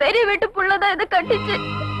 அந்த பெரிய வீட்டு புள்ளதான் இதை கட்டிச்சு.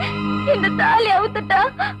 இந்த தாலி அவுத்துட்டா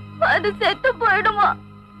அது செத்து போயிடுமா?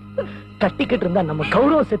 கட்டிக்கிட்டு இருந்தா நம்ம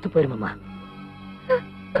கௌரவம் செத்து போயிருமாமா.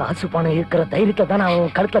 காசு பணம் இருக்கிற தைரியத்தை தான்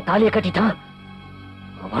அவன் கழுத்துல தாலியை கட்டிட்டான்.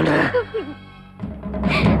 அவன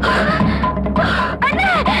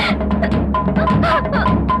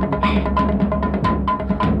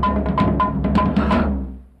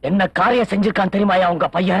என்ன காரியம் செஞ்சிருக்கான் தெரியுமாயா உங்க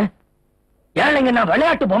பையன்? ஏழைங்க நான்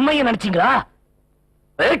விளையாட்டு பொம்மையை நினைச்சீங்களா?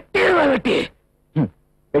 வெட்டி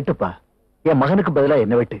வெட்டுப்பா. என் மகனுக்கு பதிலா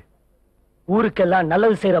என்ன வெட்டு. ஊருக்கெல்லாம்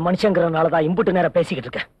நல்லது செய்யற மனுஷங்கிறதுனாலதான் இம்புட்டு நேரம் பேசிக்கிட்டு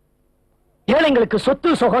இருக்கேன். ஏழைங்களுக்கு சொத்து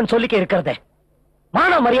சொகம் சொல்லிக்க இருக்கிறதே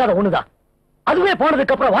மான மரியாதை ஒண்ணுதான். அதுவே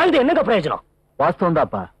போனதுக்கு அப்புறம் வாழ்ந்து என்னங்க பிரயோஜனம்? வாஸ்தவம்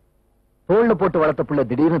தான்ப்பா. தோல்ல போட்டு வளர்த்த புள்ள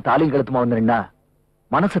திடீர்னு தாலியும் கழுத்துமா வந்துருந்தா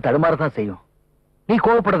மனசு தடுமாறதான் செய்யும். நீ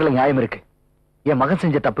கோவப்படுறதுல நியாயம் இருக்கு. என் மகன்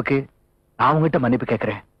செஞ்ச தப்புக்கு நான் உங்ககிட்ட மன்னிப்பு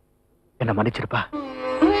கேட்கிறேன். என்ன மன்னிச்சிருப்பா.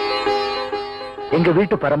 எங்க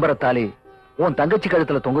வீட்டு பரம்பரை தாலி உன் தங்கச்சி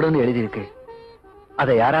கழுத்துல தொங்குடுன்னு எழுதி இருக்கு.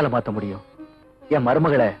 அதை யாரால மாத்த முடியும்? என்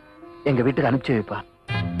மருமகளை எங்க வீட்டுக்கு அனுப்பிச்சு வைப்பா.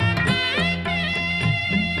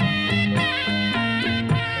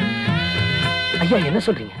 ஐயா என்ன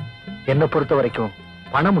சொல்றீங்க? என்ன பொறுத்த வரைக்கும்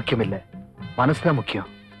பணம் முக்கியம் இல்ல, மனசுதான் முக்கியம்.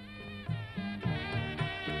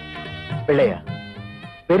 பிள்ளையா,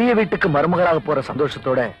 பெரிய வீட்டுக்கு மருமகளாக போற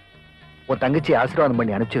சந்தோஷத்தோட உன் தங்கச்சி ஆசீர்வாதம்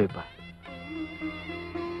பண்ணி அனுப்பிச்சு வைப்பா.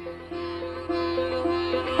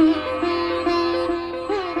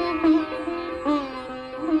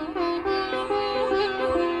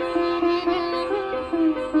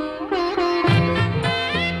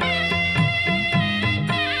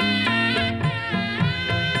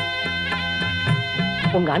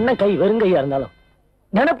 உங்க அண்ணன் கை வெறுங்கையா இருந்தாலும்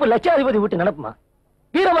நினப்பு லட்சாதிபதி வீட்டு நினப்புமா.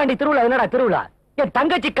 வீரவாண்டி திருவிழா என்னடா திருவிழா? என்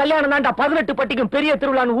தங்கச்சி கல்யாணம் தாண்டா 18 பட்டிக்கும் பெரிய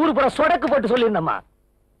திருவிழான்னு ஊரு புற சொடக்கு போட்டு சொல்லியிருந்தம்மா.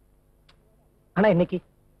 ஆனா இன்னைக்கு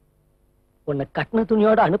உன்னை கட்டின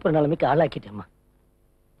துணியோட அனுப்புற நிலைமைக்கு ஆளாக்கிட்டேம்மா.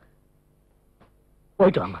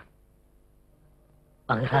 போயிட்டு வாமா,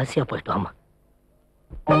 அது ராசியா போயிட்டு வாமா.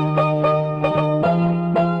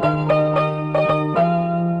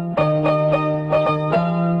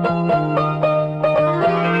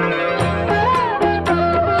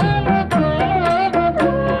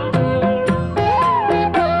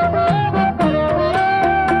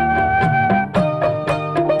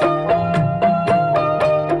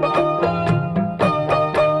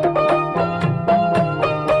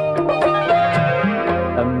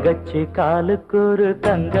 காலுக்கு ஒரு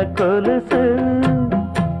தங்க கொலுசு,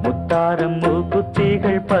 முத்தாரம்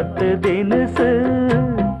மூக்குத்திகள் 10 தினுசு.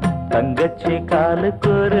 தங்கச்சி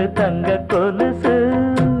காலுக்கு ஒரு தங்க கொலுசு,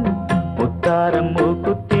 முத்தாரம்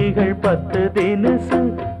மூக்குத்திகள் 10 தினுசு.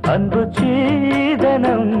 அன்பு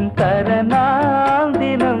சீதனம் தரநாள்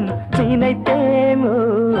தினம் நினைத்தேனோ.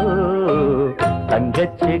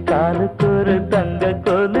 தங்கச்சி காலுக்கு ஒரு தங்க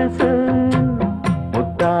கொலுசு,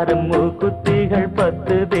 முத்தாரம் மூக்குத்திகள்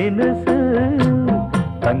 10 தினுசு.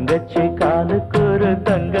 தங்கச்சி காலுக்கு ஒரு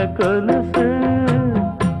தங்க கொலுசு,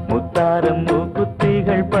 முத்தாரம்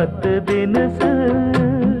மூக்குத்திகள் 10 தினுசு.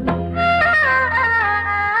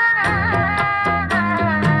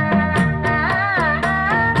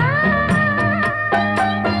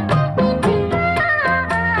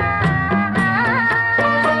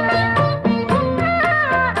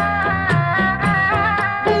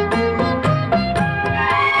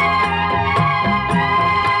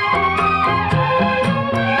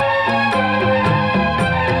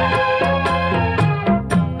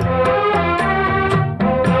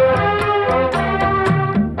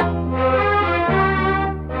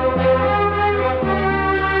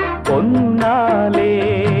 பொன்னாலே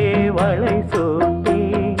வளை சூட்டி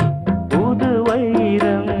புது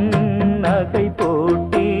வைரம் நகை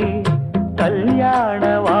போட்டி கல்யாண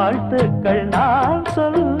வாழ்த்துக்கள் நான்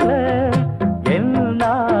சொல்ல என்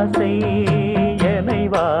ஆசை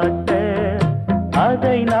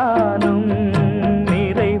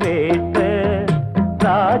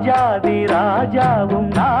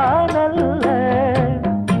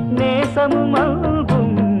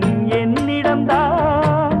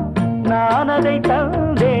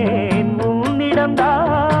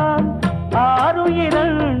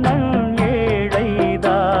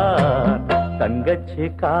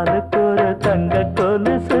தங்கச்சி காலுக்கு ஒரு தங்க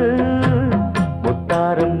கொலுசு,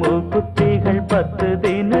 முத்தாரம் மூக்குத்திகள் 10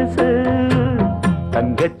 தினசு.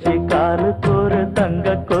 தங்கச்சி காலுக்கு ஒரு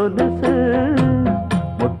தங்க கொலுசு,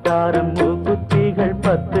 முத்தாரம் மூக்குத்திகள்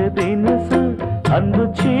 10 தினசு. அன்பு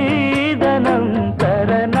சீதனம் தர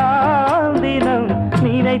நாள் தினம்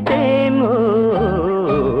நினைத்தேன்.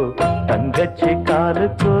 தங்கச்சி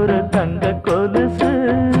காலுக்கு ஒரு தங்க கொலுசு,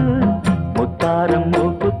 முத்தாரம்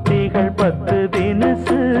மூக்குத்திகள் 10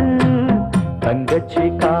 தினசு. தங்கச்சி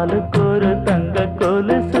காலுக்கு ஒரு தங்க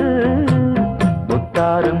கொலுசு,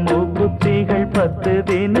 முத்தாரம் மூக்குத்திகள் 10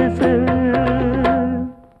 தினசு.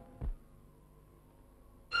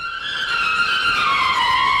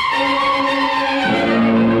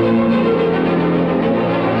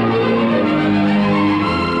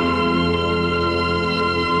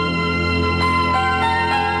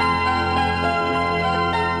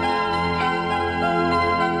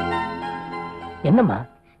 என்னம்மா?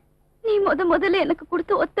 நீ முதல்ல எனக்கு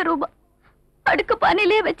கொடுத்த 1 ரூபாய் அடுக்கு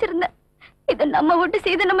பானையிலே வச்சிருந்த. இத நம்ம விட்டு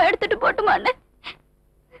செய்து நம்ம எடுத்துட்டு போட்டுமான்னு.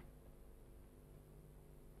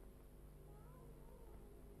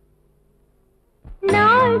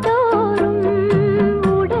 நாள்தோறும்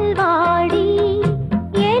உடல் வாடி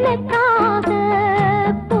எனக்காக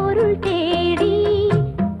பொருள் தேடி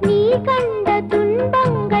நீ கண்ட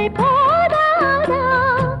துன்பங்கள் போதாதா,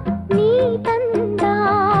 நீ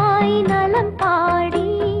தந்தாய் நலம் பாடி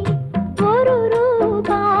 1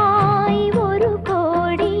 ரூபாய் 1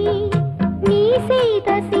 கோடி நீ செய்த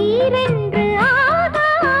சீரென்று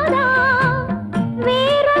ஆகாதா.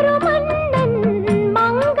 வேறொரு மன்னன்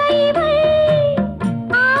மங்கைவள்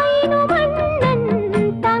ஆயினும் மன்னன்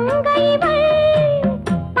தங்கைவள்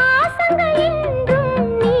பாசங்கள் என்றும்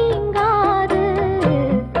நீங்காது.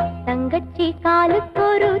 தங்கச்சி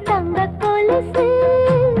காலுக்கொரு தங்க கொலுசு,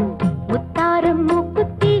 முத்தாரம்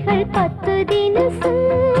மூக்குத்திகள் 10 தினசு.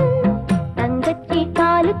 தங்கச்சி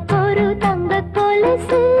காலுக்கொரு தங்க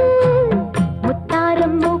கொலுசு,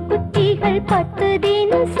 முத்தாரம் மூக்குத்திகள் 10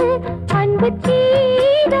 தினசு. அன்பு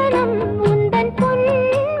சீதனம் உந்தன்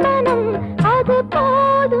பொன்மனம் அது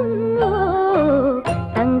போதும்.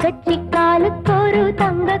 தங்கச்சி காலுக்கொரு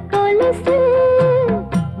தங்க கொலுசு,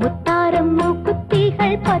 முத்தாரம்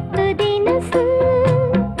மூக்குத்திகள் 10 தினசு.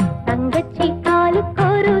 தங்கச்சி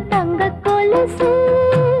காலுக்கொரு தங்க கொலுசு,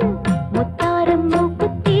 முத்தாரம்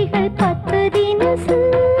மூக்குத்திகள் 10 தினசு.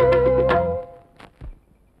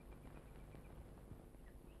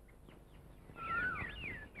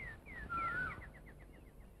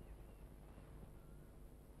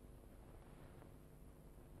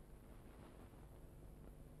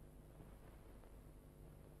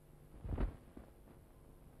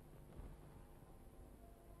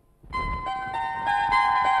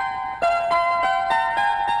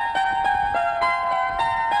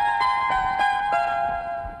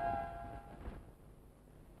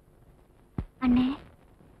 அண்ணே,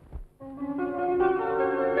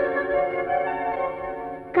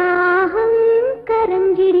 காகம்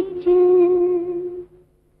கரஞ்சிடுச்சு,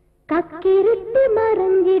 கக்கிருட்டு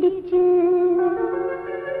மறைஞ்சிடுச்சு,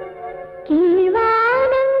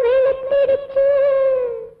 கீழ்வானம் வெளுத்திடுச்சு,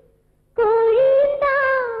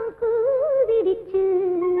 கோழிதான் கூவிடுச்சு.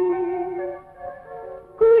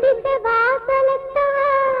 குடிச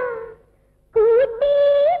வாசலத்தான் கூட்டி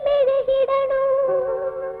மெழுகிடணும்,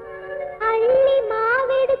 அள்ளி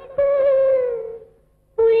மாவெடுத்து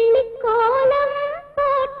புள்ளி கோலம்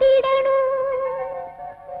போட்டிடணும்.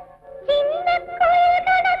 சின்ன கோயில்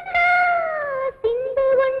கணக்கா சிந்து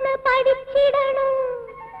ஒண்ணு படிச்சிடணும்.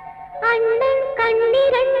 அண்ணன்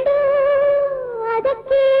கண்ணிரண்டு அத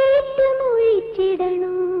கேட்டு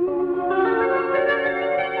முழிச்சிடணும்.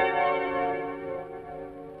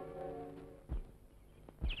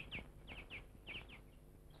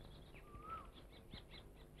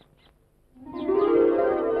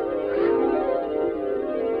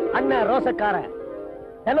 அண்ணன் ரோசக்கார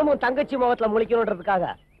தினமும் தங்கச்சி முகத்துல முழிக்கணும்ன்றதுக்காக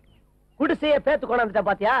குடிசைய பேத்து கொண்டாந்துட்ட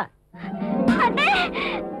பாத்தியா? அண்ணே,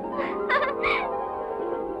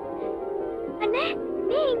 அண்ணே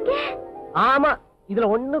நீ இங்க? ஆமா, இதுல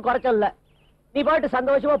ஒண்ணும் குறைச்சல் இல்ல. நீ பாட்டு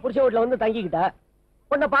சந்தோஷமா புருஷ வீட்டுல வந்து தங்கிக்கிட்ட.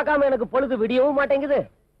 உன்னை பார்க்காம எனக்கு பொழுது விடியவும் மாட்டேங்குது,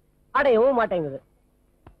 அடையவும் மாட்டேங்குது.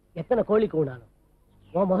 எத்தனை கோழி கூடாலும்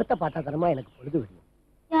உன் முகத்தை பார்த்தா தரமா எனக்கு பொழுது விடியும்.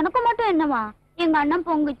 எனக்கு மட்டும் என்னமா, எங்க அண்ணன்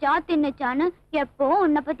பொங்குச்சா தின்னுச்சான்னு எப்போ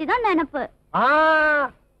உன்னை பத்தி தான் நினைப்பு.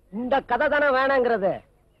 இந்த கதை தானே வேணாங்கிறது.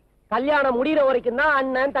 கல்யாணம் முடிகிற வரைக்கும் தான்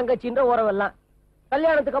அண்ணன் தங்கச்சின்ற உறவெல்லாம்.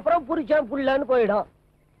 கல்யாணத்துக்கு அப்புறம் புரிச்சேன் புள்ளன்னு போயிடும்.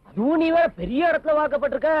 அதுவும் நீ வேற பெரிய இடத்துல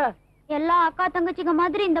வாக்கப்பட்டிருக்க. எல்லா அக்கா தங்கச்சிங்க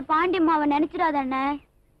மாதிரி இந்த பாண்டியம்மாவை நினைச்சிடாத அண்ணே.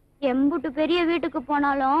 எம்புட்டு பெரிய வீட்டுக்கு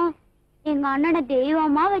போனாலும் எங்க அண்ணனை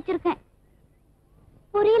தெய்வமா வச்சிருக்கேன்.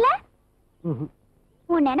 புரியல?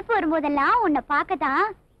 உன் நினைப்பு வரும்போதெல்லாம் உன்னை பார்க்கதான்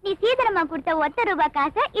நீ சீதனமா கொடுத்த ₹1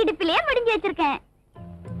 காசை இடுப்பிலேயே முடிஞ்சு வச்சிருக்கேன்.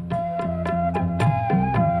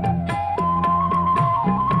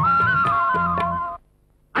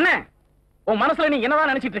 அண்ணே, உன் மனசுல நீ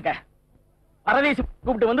என்னதான் நினைச்சிட்டு இருக்க? பரதேசி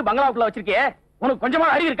கூப்பிட்டு வந்து பங்களாவுக்குள்ள வச்சிருக்கே, உனக்கு கொஞ்சமா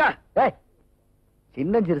அறிவு இருக்கா?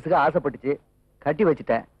 சின்ன சிறுசுக்கு ஆசைப்பட்டுச்சு, கட்டி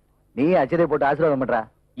வச்சுட்டேன். நீ அச்சதை போட்டு ஆசீர்வாதம் பண்ற.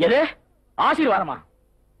 எது ஆசீர்வாதமா?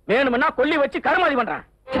 வேணும்னா கொல்லி வச்சு கருமாதி பண்றேன்.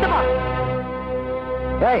 சித்தப்பா,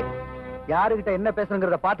 யாருகிட்ட என்ன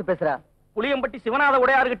பேசுறங்கிறத பார்த்து பேசுற. புளியம்பட்டி சிவநாத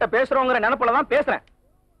உடையார்கிட்ட பேசுறோங்கிற நினைப்புலதான் பேசுறேன்.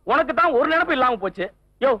 உனக்கு தான் ஒரு நினைப்பு இல்லாம போச்சு.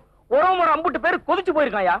 யோ, ஒரு அம்புட்டு பேரு கொதிச்சு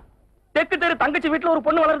போயிருக்காயா. தெற்கு தெரு தங்கச்சி வீட்டுல ஒரு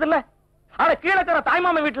பொண்ணு வளருது இல்ல, ஆனா கீழக்கிற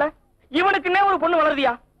தாய்மாம வீட்டுல இவனுக்குன்னே ஒரு பொண்ணு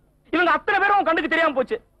வளருதியா. இவங்க அத்தனை பேரும் உன் கண்ணுக்கு தெரியாம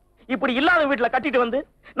போச்சு. இப்படி இல்லாத வீட்டுல கட்டிட்டு வந்து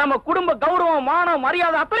நம்ம குடும்ப கௌரவம், மானம்,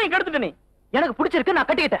 மரியாதை அத்தனையும் கெடுத்துட்டு. நீ எனக்கு பிடிச்சிருக்கு, நான்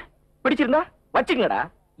கட்டிக்கிட்டேன். பிடிச்சிருந்தா வச்சுக்கங்கடா.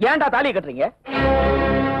 ஏன்டா தாலியை கட்டுறீங்க?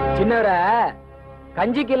 சின்னவர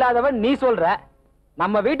கஞ்சிக்கு இல்லாதவன் நீ சொல்ற.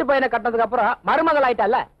 நம்ம வீட்டு பையனை கட்டினதுக்கு அப்புறம் மருமகள்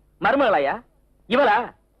ஆயிட்டால. மருமகளாயா இவளா?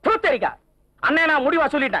 தூத்தரிக்கா. அண்ணே, நான் முடிவா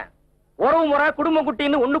சொல்லிட்டேன். உறவு முறை குடும்ப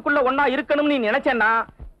குட்டின்னு ஒண்ணுக்குள்ள ஒன்னா இருக்கணும்னு நீ நினைச்சேன்னா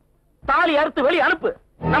தாலி அறுத்து வெளியே அனுப்பு.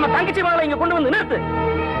 நம்ம தங்கச்சி மகளை இங்க கொண்டு வந்து நிறுத்து.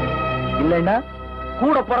 இல்லைன்னா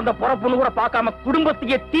கூட பிறந்த பொறப்புன்னு கூட பார்க்காம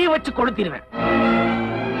குடும்பத்தையே தீ வச்சு கொளுத்திடுவேன்.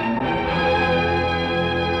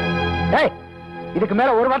 இதுக்கு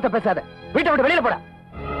மேல ஒரு வார்த்தை பேசாத. வீட்டை விட்டு வெளியில போற.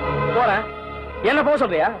 போறேன். என்ன போக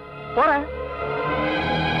சொல்றியா? போறேன்.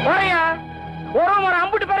 போறையா? ஒரு முறை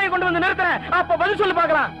அம்புட்டு பேரையை கொண்டு வந்து நிறுத்துறேன். அப்ப பதில் சொல்லி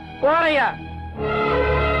பார்க்கலாம். போறையா?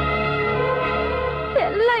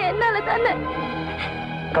 எல்லாம் என்னால தானே.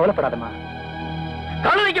 கவலைப்படாதம்மா.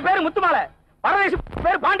 கழுதைக்கு பேரு முத்துமாலை, பரதேசி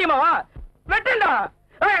பேரு பாண்டியமாவா? வெட்டுண்டா.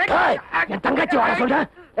 என் தங்கச்சி வாழ சொல்ற.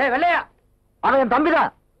 வெள்ளையா, அவன் என்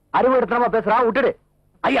தம்பிதான். அறிவு எடுத்தனமா பேசுறான், விட்டுடு.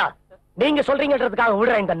 ஐயா, நீங்க சொல்றீங்கன்றதுக்காக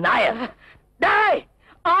விடுறேன் இந்த நாய. டேய்,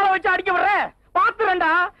 ஆளை வச்சு அடிக்க விடுறேன். பாத்துறேன்டா.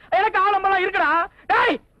 எனக்கு ஆளம்பெல்லாம் இருக்குடா.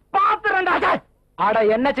 டேய், பாத்துறேன்டா. ஆட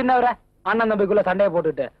என்ன சின்னவர, அண்ணன் தம்பிக்குள்ள சண்டையை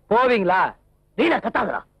போட்டுட்டு போவீங்களா? நீனா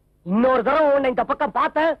கத்தாதடா. இன்னொரு தடவை உன்னை இந்த பக்கம்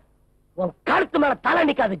பார்த்த உன் கழுத்து மேல தலை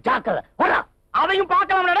நிக்காது. ஜாக்கிரதை. போடா. அதையும்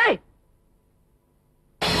பார்க்கலாம்டா. டேய்,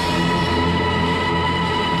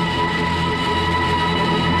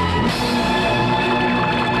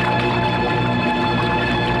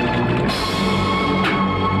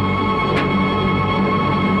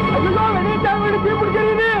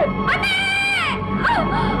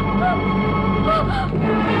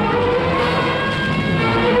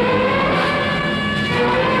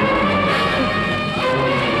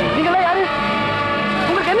 நீங்களா யாரு?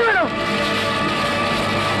 உங்களுக்கு என்ன வேணும்?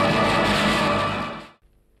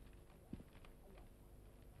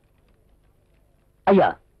 ஐயா,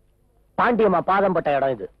 பாண்டியம்மா பாதம் பட்ட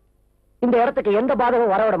இடம் இது. இந்த இடத்துக்கு எந்த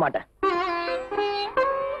பாதமும் வரவிட மாட்டேன்.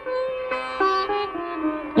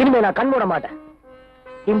 இனிமே நான் கண் மூட மாட்டேன்.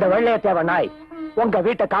 இந்த வெள்ளைய தேவ நாய் உங்க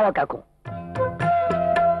வீட்டை காவ காக்கும்.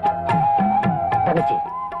 தங்கச்சி,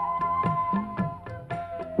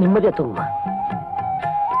 நிம்மதியா தூங்குமா.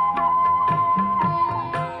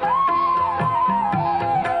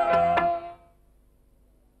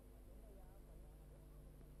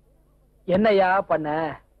 என்னையா பண்ண?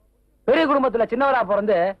 பெரிய குடும்பத்துல சின்னவரா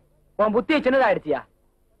பிறந்து உன் புத்திய சின்னதாயிடுச்சியா?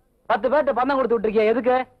 10 பேர்ட்ட பந்தம் கொடுத்து விட்டுருக்கிய.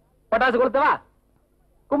 எதுக்கு? பட்டாசு கொடுத்தவா?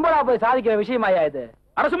 கும்பலா போய் சாதிக்கிற விஷயமாயா இது?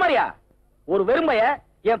 அரசுமாரியா, ஒரு வெறுமைய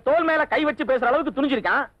என் தோல் மேல கை வச்சு பேசுற அளவுக்கு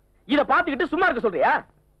துணிஞ்சிருக்கான். இத பாத்துக்கிட்டு சும்மா இருக்க சொல்றியா?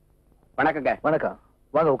 வணக்கங்க. வணக்கம்.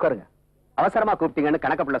 வாங்க உட்காருங்க. அவசரமா கூப்பிட்டீங்கன்னு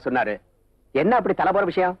கணக்க பிள்ளை சொன்னாரு. என்ன அப்படி தலைபோற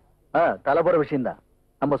விஷயம்? தலைபோற விஷயம் தான்.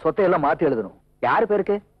 நம்ம சொத்தை எல்லாம் மாத்தி எழுதணும். யாரு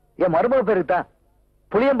பேருக்கு? என் மருமக பேருக்கு தான்.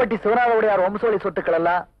 புளியம்பட்டி சிவநாதவுடைய வம்சோலி சொத்துக்கள்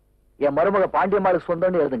எல்லாம் என் மருமக பாண்டியம்மாளுக்கு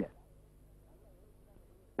சொந்தம்னு எழுதுங்க.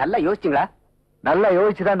 நல்லா யோசிச்சுங்களா? நல்லா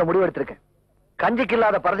யோசிச்சுதான் இந்த முடிவு எடுத்திருக்கேன். கஞ்சிக்கு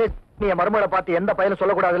இல்லாத பரதேசி என் மருமகளை பார்த்து எந்த பையனும்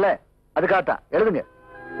சொல்லக்கூடாதுல்ல, அதுக்காகத்தான் எழுதுங்க.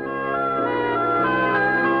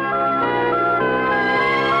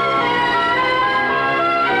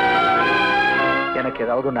 எனக்கு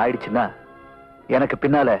ஏதாவது ஒண்ணு ஆயிடுச்சுன்னா எனக்கு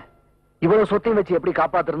பின்னால இவ்வளவு சொத்தையும் வச்சு எப்படி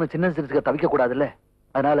காப்பாத்துறதுன்னு சின்ன சிறுசுக்கு தவிக்க கூடாதுல்ல.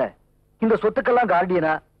 அதனால இந்த சொத்துக்கெல்லாம்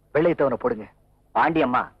கார்டியனா வெள்ளையத்தவனை போடுங்க.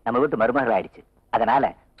 பாண்டியம்மா நம்ம வீட்டு மருமகள் ஆயிடுச்சு. அதனால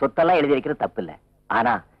சொத்தெல்லாம் எழுதி வைக்கிறது தப்பு இல்ல.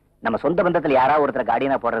 ஆனா நம்ம சொந்த பந்தத்துல யாராவது ஒருத்தர்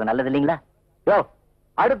கார்டியனா போடுறது நல்லது இல்லீங்களா? யோ,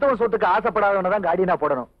 அடுத்தவன் சொத்துக்கு ஆசைப்படாதவனதான் கார்டியனா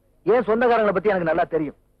போடணும். ஏன் சொந்தக்காரங்களை பத்தி எனக்கு நல்லா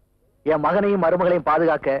தெரியும். என் மகனையும் மருமகளையும்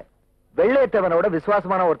பாதுகாக்க வெள்ளையத்தவனோட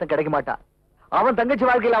விசுவாசமான ஒருத்தன் கிடைக்க மாட்டான். அவன் தங்கச்சி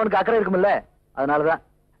வாழ்க்கையில் அவனுக்கு அக்கறை இருக்கும்ல. அதனாலதான்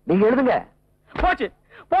நீங்க எழுதுங்க. போச்சு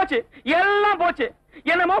போச்சு, எல்லாம் போச்சு.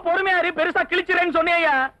 என்னமோ பொறுமையாரு பெருசா கிழிச்சிரேன்னு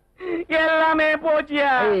சொன்னியா, எல்லாமே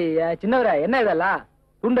போச்சியா. சின்னவர என்ன இதெல்லாம்?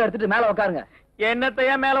 துண்டை எடுத்துட்டு மேல உட்காருங்க.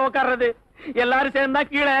 என்னத்தையா மேல உட்கார்றது? எல்லாரும் சேர்ந்தா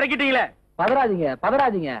கீழே இறக்கிட்டீங்களே. பதறாதீங்க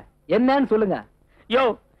பதறாதீங்க. என்னன்னு சொல்லுங்க. யோ,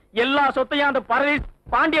 எல்லா சொத்தையும் அந்த பரதேசி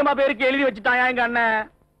பாண்டியம்மா பேருக்கு எழுதி வச்சுட்டாயா எங்க அண்ணன்.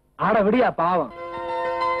 ஆட விடியா பாவம்.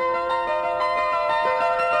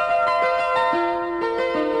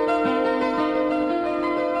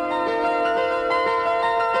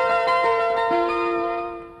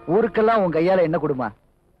 ஊருக்கெல்லாம் உன் கையால என்ன கொடுமா?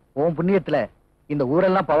 உன் புண்ணியத்துல இந்த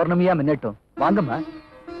ஊரெல்லாம் பௌர்ணமியா மின்னட்டும். வாங்கம்மா.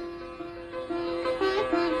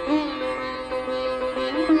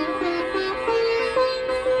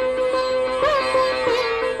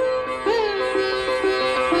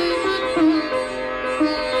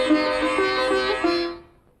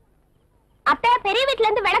 அத்தை, பெரிய வீட்டுல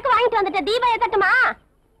இருந்து விளக்கு வாங்கிட்டு வந்துட்டு தீபம் ஏத்தட்டுமா?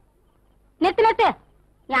 நிறுத்து.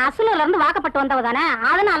 என் அசலூர்ல இருந்து வாக்கப்பட்டு வந்தவ தானே,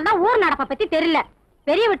 அதனாலதான் ஊர் நடப்ப பத்தி தெரியல.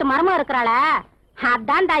 பெரிய வீட்டு மருமக இருக்கிறாள,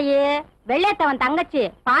 அதான் தாயி வெள்ளையத்தவன் தங்கச்சி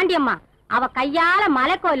பாண்டியம்மா. அவ கையால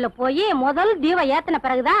மலை கோயில்ல போய் முதல் தீபம் ஏத்தின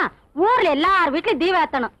பிறகுதான் ஊர்ல எல்லார் வீட்லயும் தீபம்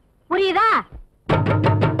ஏத்தணும். புரியுதா?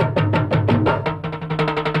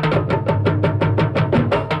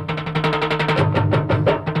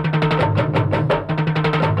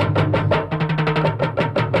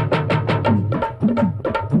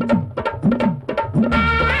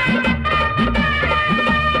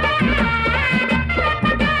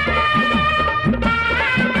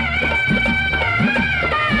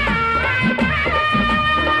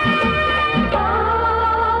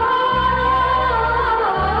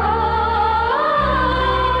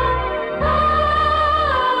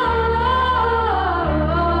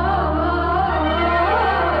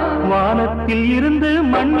 வானத்தில் இருந்து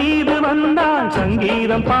மண் மீது வந்தால்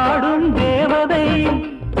சங்கீதம் பாடும் தேவதை,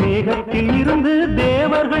 மேகத்தில் இருந்து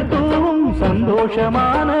தேவர்கள் தூவும்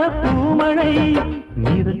சந்தோஷமான பூமழை.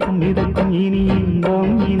 மிதக்கும் மிதக்கும் இனி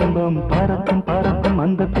இன்பம் இன்பம், பறக்கும் பறக்கும்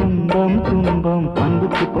அந்த துன்பம் துன்பம்.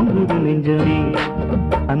 அன்புக்கு பொங்குது நெஞ்சமே,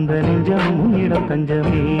 அந்த நெஞ்சம் உன்னிடம்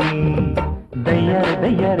தஞ்சமே. தையாரே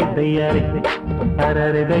தையாரே தையாரே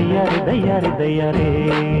அரரே தையாரே தையாரே தையாரே.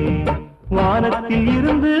 வானத்தில்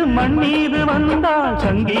இருந்து மண் மீது வந்தால்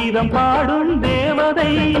சங்கீதம் பாடும்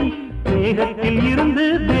தேவதை, மேகத்தில் இருந்து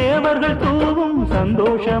தேவர்கள் தூவும்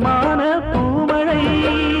சந்தோஷமான பூமழை.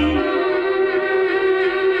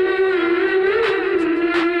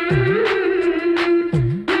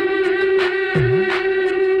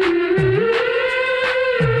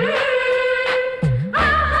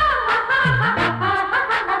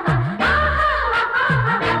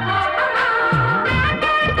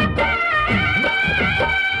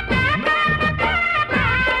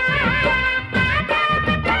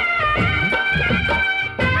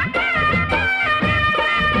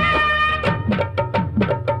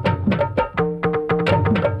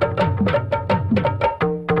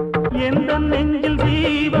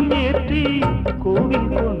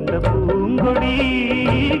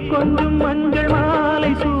 கொஞ்சம் மஞ்சள் மாலை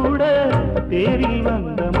சூட தேரில்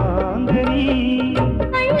வந்த மாங்கனி.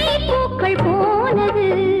 பன்னீர் பூக்கள் போனது,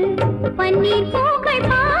 பன்னீர் பூக்கள்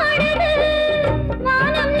பாடுது,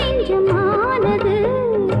 வானம் நெஞ்சமானது,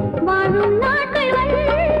 வாழும் நாட்கள்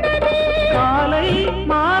வந்தது. காலை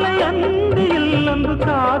மாலை அந்தியில் அன்று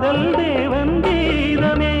காதல் தேவன்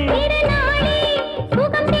கீதமே.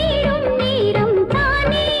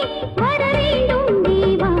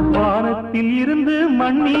 வானத்தில் இருந்து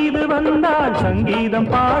மண் மீது வந்தால் சங்கீதம்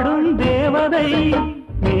பாடும் தேவதை,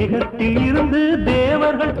 மேகத்தில் இருந்து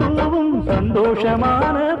தேவர்கள் தூவும்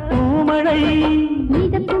சந்தோஷமான பூமழை.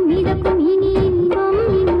 மிதக்கும் மிதக்கும் இனி இன்பம்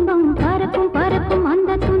இன்பம், பறக்கும் பறக்கும்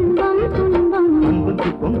அந்த துன்பம் துன்பம். அன்புக்கு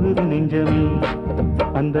பொங்குது நெஞ்சமே,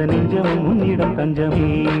 அந்த நெஞ்சம் உன்னிடம்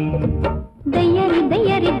தஞ்சமே. தையரி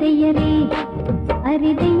தையரி தையரே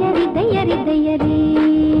அரி தையரி தையரி தையரே.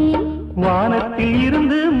 வானத்தில்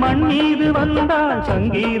இருந்து மண் மீது வந்தால்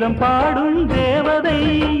சங்கீதம் பாடும் தேவதை,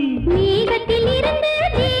 மேகத்தில் இருந்து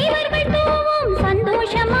தேவர்கள் தூவும்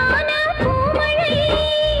சந்தோஷமான பூமழை.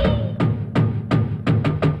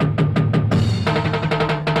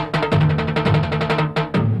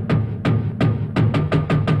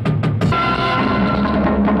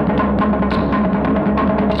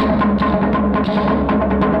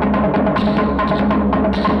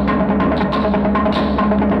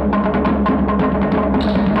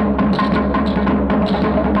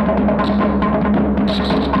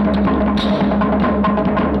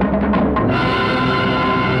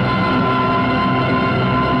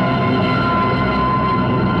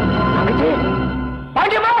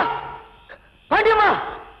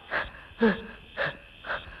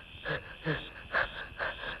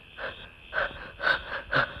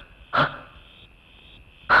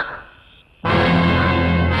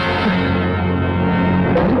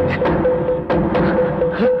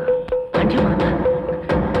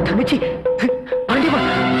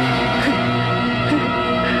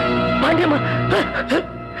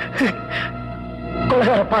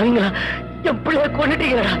 பாருங்களா என் பிள்ளைய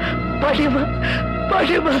கொண்டுட்டீங்களா பாட்டியம்மா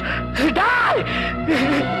பாட்டியம்மா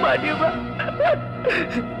பாட்டியம்மா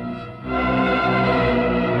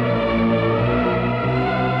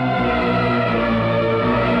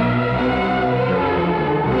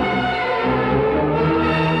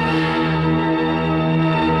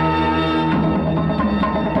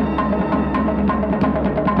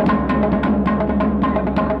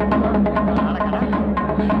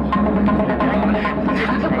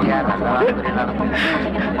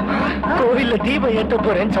கோவில்ல தீபம் ஏற்ற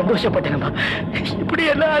போறேன்னு சந்தோஷப்பட்டேன். இப்படி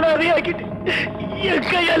எல்லாம் அனாதையாக்கிட்டு என்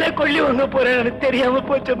கையால கொள்ளி வாங்க போறேன்னு தெரியாம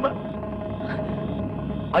போச்சம்மா.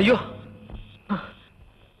 ஐயோ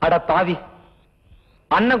அட பாவி,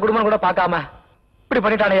 அண்ணன் குடும்பம் கூட பார்க்காம இப்படி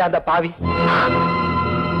பண்ணிட்டானே அந்த பாவி.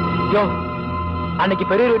 யோ அன்னைக்கு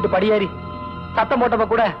பெரிய வீட்டு படியேறி சத்தம் போட்டப்ப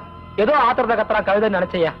கூட ஏதோ ஆத்திரத்தை கத்துறான் கழுதைன்னு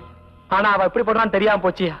நினைச்சையா. ஆனா அவ இப்படி பண்ணான்னு தெரியாம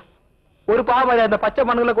போச்சியா. ஒரு பாவம் அந்த பச்சை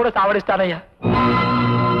மண்ணுல கூட சாவடிச்சிட்டானையா.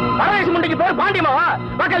 பரவேசி முண்டைக்கு பேர் பாண்டியமாவா?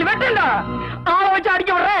 மக்கள் வெட்டண்டா, ஆளை வச்சு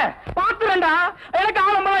அடிக்க விடுறேன். பாத்துறேன்டா, எனக்கு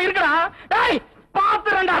ஆழமெல்லாம் இருக்கடா. டேய்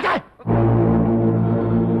பாத்துறேன்டா.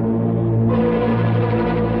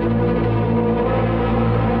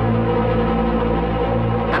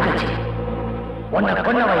 உன்னை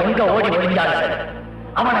கொன்னவன் எங்க ஓடி ஒளிஞ்சாலும் சரி,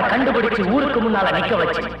 அவனை கண்டுபிடிச்சு ஊருக்கு முன்னால நிக்க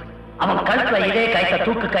வச்சு அவன் கழுத்துல இதே கைத்த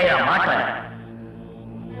தூக்கு கயிறா மாட்டான்.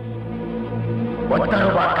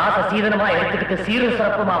 ₹1 காசை சீதனமா எடுத்துக்கிட்டு சீரும்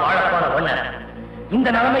சிறப்புமா வாழப்போன ஒண்ண இந்த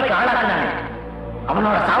நிலைமைக்கு ஆளாக்குனாங்க.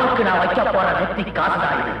 அவனோட சாவுக்கு நான் வைக்க போற நெத்தி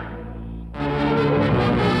காசுதான் இது.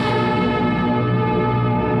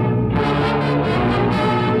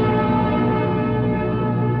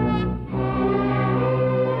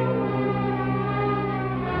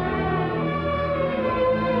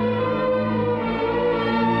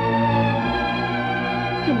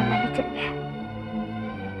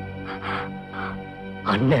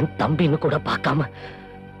 அண்ணன் தம்பின்னு கூட பார்க்காம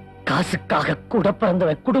காசுக்காக கூட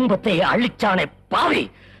பிறந்தவன் குடும்பத்தை அழிச்சானே பாவி,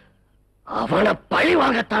 அவனை பழி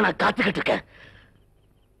வாங்கத்தான் நான் காத்துக்கிட்டு இருக்கேன்.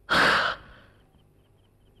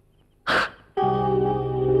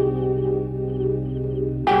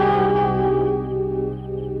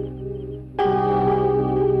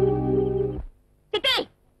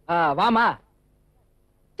 வாமா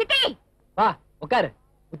சித்தி, வா உட்காரு.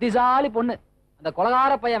 புத்திசாலி பொண்ணு. அந்த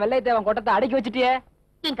கொலகார பையன் வெள்ளையத்தேவன் கொட்டத்தை அடக்கி வச்சுட்டியே.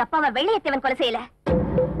 எங்க அப்பாவை வெள்ளையத்தேவன் கொலை செய்யல.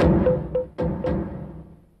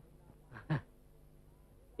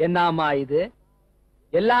 என்னம்மா இது?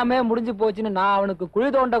 எல்லாமே முடிஞ்சு போச்சுன்னு நான் அவனுக்கு குழி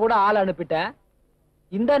தோண்ட கூட ஆள் அனுப்பிட்டேன்.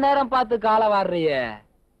 இந்த நேரம் பார்த்து கால வாடுறிய.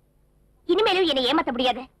 இனிமேலும் என்னை ஏமாத்த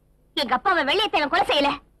முடியாது. எங்க அப்பாவை வெள்ளையத்தேவன் கொலை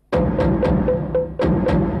செய்யல.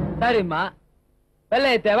 சரிம்மா,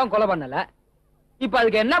 வெள்ளையத்தேவன் கொலை பண்ணல. இப்ப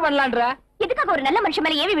அதுக்கு என்ன பண்ணலான்ற? எதுக்காக ஒரு நல்ல மனுஷன்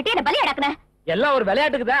மேல ஏவி விட்டு என்ன பலி அடக்குன? எல்லாம் ஒரு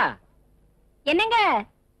விளையாட்டுக்குதான். என்னங்க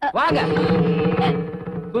வாங்க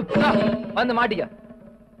சுத்தா வந்து மாட்டிக்க.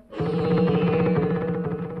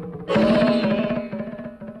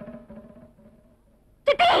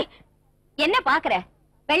 என்ன பாக்குற?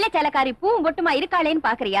 வெள்ளச்சாலக்காரி பூவும் பொட்டுமா இருக்காளேன்னு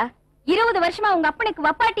பாக்குறியா? 20 வருஷமா உங்க அப்பனுக்கு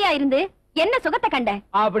வப்பாட்டியா இருந்து என்ன சுகத்தை கண்ட?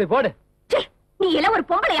 அப்படி போடு. நீ எல்லாம் ஒரு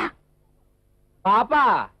பொம்பளையா? பாப்பா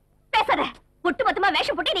பேசாத. ஒட்டு மொத்தமா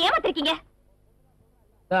வேஷம் போட்டு நீ ஏமாத்திருக்கீங்க.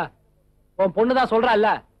 உன் பொண்ணுதான் சொல்றா இல்ல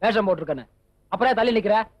வேஷம் போட்டிருக்கன்னு. அப்புறம் தள்ளி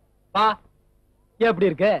நிக்கிற? பா எப்படி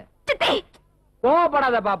இருக்கு?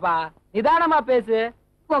 கோவப்படாத பாப்பா, நிதானமா பேசு.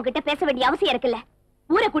 உன்கிட்ட பேச வேண்டிய அவசியம் இருக்குல்ல.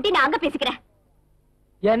 ஊரை கூட்டி நான் அங்க பேசிக்கிறேன்.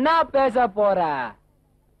 என்ன பேச போற?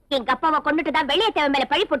 எங்க அப்பாவை கொண்டுட்டுதான் வெள்ளையத்தேவன் மேல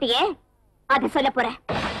பழி போட்டியே, அத சொல்ல போறேன்.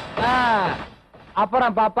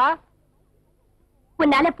 அப்புறம் பாப்பா,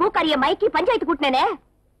 உன்னால பூக்காரிய மைக்கி பஞ்சாயத்து கூட்டினே,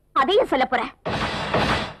 அதையும் சொல்ல போறேன்.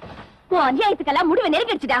 உன் அநியாயத்துக்கெல்லாம் முடிவு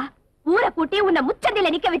நெருங்கிடுச்சுடா. ஊரை கூட்டி உன்னை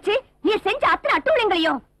முச்சந்தையில நிக்க வச்சு நீ செஞ்ச அத்தனை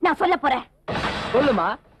அட்டூழியங்களையும் நான் சொல்ல போறேன். சொல்லுமா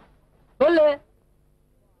சொல்லு.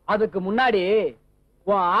 அதுக்கு முன்னாடி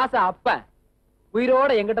உன் ஆசை அப்ப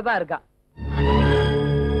உயிரோட எங்கிட்ட தான் இருக்கா.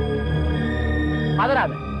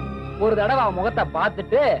 அதனால ஒரு தடவை அவன் முகத்தை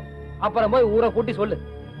பார்த்துட்டு அப்புறம் போய் ஊரை கூட்டி சொல்லு.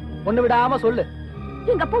 ஒண்ணு விடாம சொல்லு.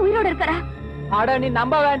 எங்க அப்பா உயிரோட இருக்காரா? அட நீ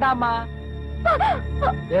நம்ப வேண்டாமா,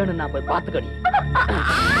 வேணும் நான் போய் பார்த்துக்கடி.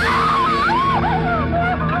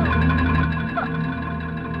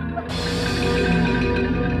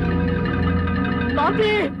 பாட்டி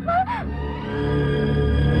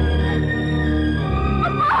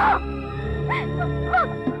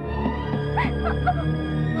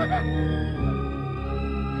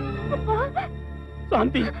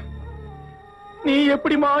சாந்தி, நீ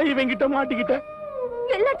எப்படிமா இவங்கிட்ட மாட்டிக்கிட்ட?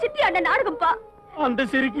 எல்லாம் சித்தி அண்ணன் நாடகம்பா. அந்த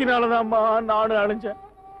சிரிக்கினாலதான்மா நானும் அழிஞ்சேன்.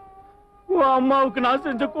 உன் அம்மாவுக்கு நான்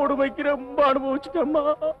செஞ்ச கொடுமைக்கு ரொம்ப அனுபவிச்சுட்டேம்மா,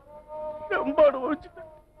 ரொம்ப அனுபவிச்சுட்டேன்.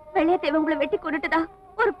 வெள்ளையத்தேவன் உங்களை வெட்டி கொண்டுட்டுதான்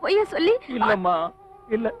ஒரு பொய்ய சொல்லி. இல்லம்மா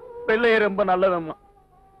இல்ல, வெள்ளைய ரொம்ப நல்லதம்மா.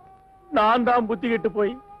 நான் தான் புத்தி கெட்டு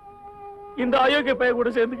போய் இந்த அயோக்கிய பைய கூட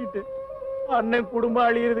சேர்ந்துக்கிட்டு அண்ணன் குடும்பம்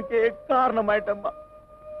அழியறதுக்கே காரணமாயிட்டம்மா.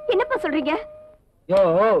 என்னப்பா சொல்றீங்க? யோ,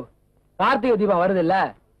 கார்த்திகை தீபம் வருது இல்ல,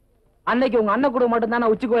 அன்னைக்கு உங்க அண்ணன் குடும்பம் மட்டும்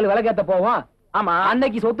தானே உச்சி கோயில் விளக்கேத்த போவோம். ஆமா,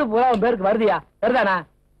 அன்னைக்கு சொத்து பூரா உன் பேருக்கு வருதியா? வருதானா?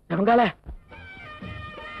 செவங்கால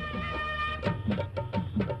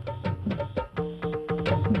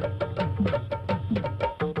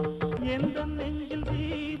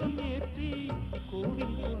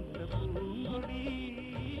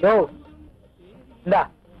யோ, இந்தா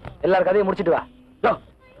எல்லாரும் கதையை முடிச்சிட்டு வா. யோ,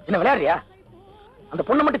 என்ன விளையாடுறியா? அந்த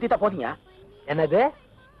பொண்ணை மட்டும் தீத்தா போதீங்க. என்னது?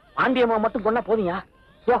 பாண்டியம்மா மட்டும் கொண்டா போதீங்க.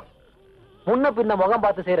 யோ, முன்ன பின்ன முகம்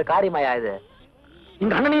பார்த்து செய்யற காரியமாயா இது?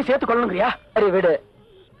 இந்த அண்ணனையும் சேர்த்து கொள்ளணுங்கிறியா? சரி விடு,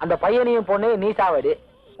 அந்த பையனையும் பொண்ணையும் நீ சாவடி,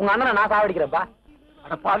 உங்க அண்ணனை நான் சாவடிக்கிறேன்ப்பா.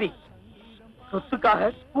 அட பாவி,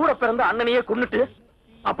 சொத்துக்காக கூட பிறந்த அண்ணனையே கொன்னுட்டு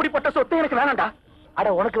அப்படிப்பட்ட சொத்தை எனக்கு வேணாண்டா. அட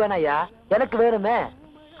உனக்கு வேணாயா, எனக்கு வேணுமே.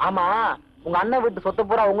 ஆமா, உங்க அண்ணன் வீட்டு சொத்தை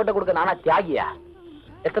பூரா உங்ககிட்ட கொடுக்க நானா தியாகியா?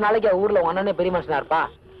 எத்தனை நாளைக்கு ஊர்ல உங்க அண்ணனே பெரிய மனுஷனா இருப்பா?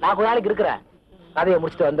 நான் கொஞ்ச நாளைக்கு இருக்கிறேன், கதையை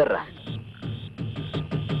முடிச்சுட்டு வந்துடுறேன்.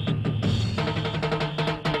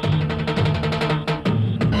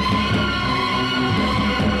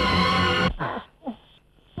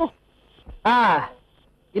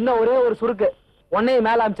 இன்னும் ஒரே ஒரு சுருக்கு, உன்னையும்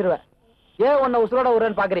மேல அமைச்சிருவேன். ஏன் உன்னை உசுரோட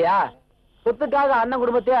விடுறேன்னு பாக்குறியா? சொத்துக்காக அண்ணன்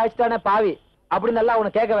குடும்பத்தையே அழிச்சிட்டானே பாவி அப்படின்னு எல்லாம்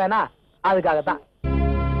உனக்கு கேட்க வேணாம், அதுக்காகத்தான்.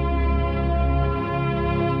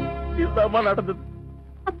 இதுதான் நடந்தது.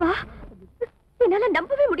 அப்பா, என்னால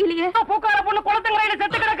நம்பவே முடியலையே. பூக்கார பொண்ணு குளத்துங்கரையில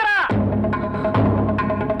செத்து கிடக்குறா.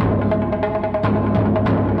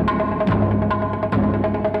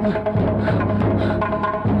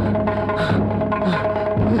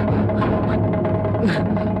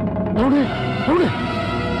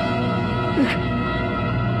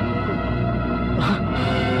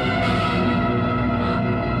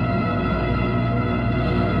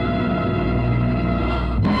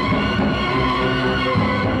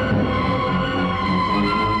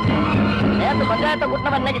 பஞ்சாயத்தை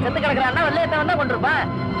கூட்டினவன் இன்னைக்கு செத்து கிடக்குறான்னா வெள்ளையத்தவன் தான் கொண்டிருப்பான்.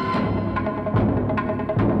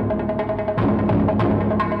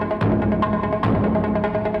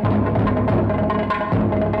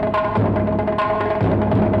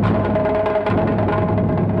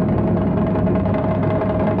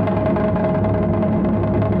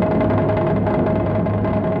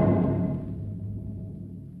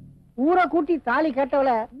 ஊரை கூட்டி தாலி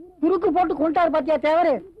கேட்டவள துருக்கு போட்டு கொண்டாரு பாத்தியா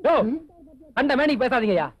தேவரு? அந்த மேனிக்கு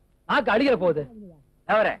பேசாதீங்கய்யா, நாக்கு அடிக்கிற போகுது.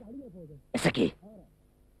 தவிர இசக்கி,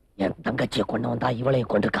 என் தங்கச்சியை கொண்டவன் தான் இவளையும்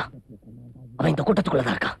கொண்டிருக்கான். அவன் இந்த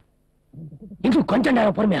கூட்டத்துக்குள்ளதான் இருக்கான். இன்னும் கொஞ்ச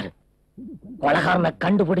நேரம் பொறுமையாரு. கொலகாரனை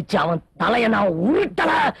கண்டுபிடிச்சு அவன் தலைய நான்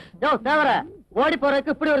உருட்டல. தேவர ஓடி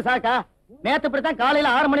போறதுக்கு இப்படி ஒரு சாக்கா? நேத்து இப்படித்தான்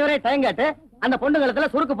காலையில 6 மணி வரை டைம் கேட்டு அந்த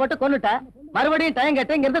பொண்ணுங்களத்துல சுருக்கு போட்டு கொன்னுட்ட. மறுபடியும் டைம்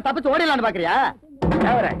கேட்டு இங்க இருந்து தப்பிச்சு ஓடிடலான்னு பாக்குறியா?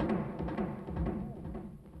 தவிர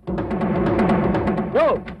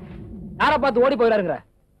யார பார்த்து ஓடி போயிடாருங்கிற?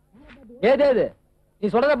 ஏதேது நீ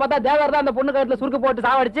சொல்றத பார்த்தா தேவர் தான் அந்த பொண்ணு கழுத்துல சுருக்கு போட்டு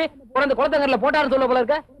சாவடிச்சு குழந்தை குளத்தங்கரில போட்டாருன்னு சொல்ல போல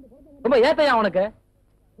இருக்க. ரொம்ப ஏத்தையா உனக்கு?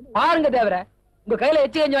 பாருங்க தேவர, உங்க கையில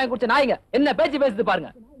எச்சி கஞ்சி வாங்கி குடிச்ச நாய்ங்க என்ன பேச்சு பேசுது பாருங்க.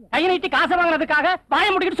 கை நீட்டி காசை வாங்குறதுக்காக வாய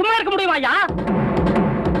முடிக்கிட்டு சும்மா இருக்க முடியுமா ஐயா?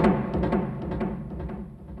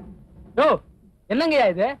 யோ, என்னங்கய்யா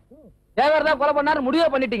இது? தேவர் தான் கொலை பண்ணாரு முடிவே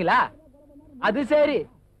பண்ணிட்டீங்களா? அது சரி,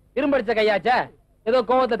 இரும்படிச்ச கையாச்சே, ஏதோ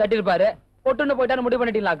கோவத்தை தட்டிருப்பாரு, பொட்டுன்னு போயிட்டாரு முடிவு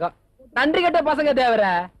பண்ணிட்டீங்களாக்கோ. நன்றி கெட்ட பசங்க தேவர.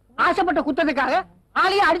 ஆசைப்பட்ட குத்தத்துக்காக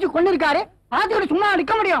ஆளையே அடிச்சு கொண்டு இருக்காரு. பாத்துக்கிட்டு சும்மா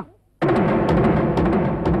நிக்க முடியும்?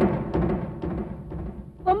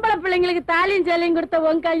 பொம்பளை பிள்ளைங்களுக்கு தாலியும் சேலையும் கொடுத்த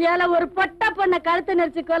உன் கையால ஒரு பொட்ட பொண்ணை கழுத்து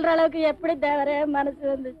நெரிச்சு கொல்ற அளவுக்கு எப்படி தேவரே மனசு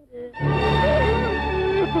வந்துச்சு?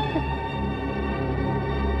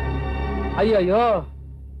 ஐயோ,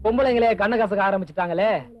 பொம்பளைங்களே கண்ண கசக்க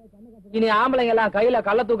ஆரம்பிச்சுட்டாங்களே. இனி ஆம்பளைங்க எல்லாம் கையில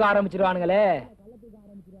கள்ள தூக்க ஆரம்பிச்சிருவானுங்களே.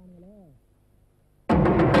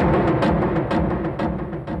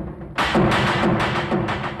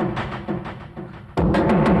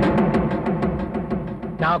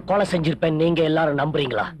 நான் கொலை செஞ்சிருப்பேன், நீங்க எல்லாரும்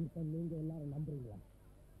நம்புறீங்களா?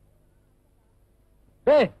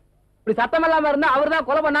 இப்படி சத்தம் இல்லாம இருந்தா அவர்தான்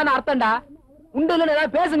கொலை பண்ணான்னு அர்த்தம்டா. உண்டு இல்லன்னு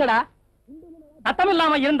ஏதாவது பேசுங்கடா. சத்தம்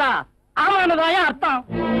இல்லாம இருந்தா ஆமானதாயா அர்த்தம்.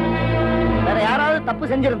 வேற யாராவது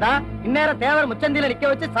தப்பு செஞ்சிருந்தா இந்நேரம் தேவர் முச்சந்தில நிக்க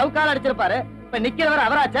வச்சு சவுக்கால அடிச்சிருப்பாரு. இப்ப நிக்கிறவர்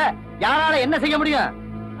அவராச்ச, யாரால என்ன செய்ய முடியும்?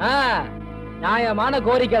 நியாயமான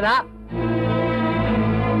கோரிக்கை தான்.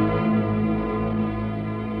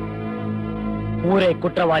 ஊரே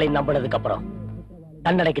குற்றவாளி நம்பினதுக்கு அப்புறம்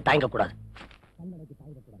தண்டனைக்கு தயங்க கூடாது.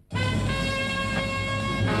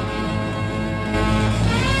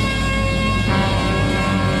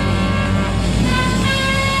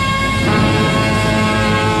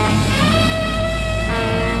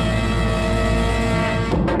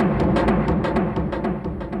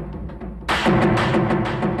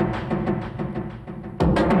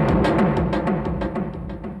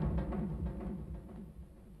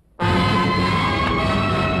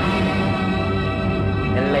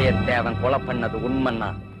 பண்ணது உண்மைன்னா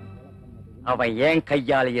அவன் ஏன்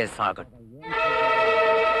கையாலேயே சாகட்டும்.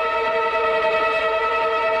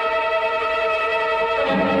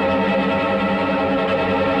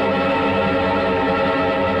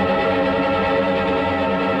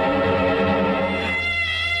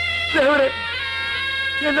 தேவரே,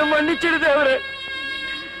 என்ன மன்னிச்சிடு தேவரே.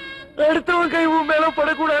 அடுத்தவன் கை உன் மேல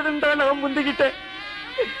படக்கூடாதுன்னு தான் நான் முந்திக்கிட்டேன்.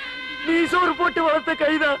 நீ சோறு போட்டு வளர்த்த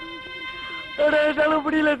கைதான். என்னால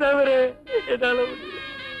முடியல தேவரே, என்னால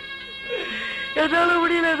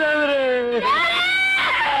முடியல தேவரே.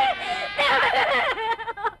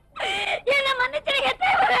 என்ன மன்னிச்சிடுங்க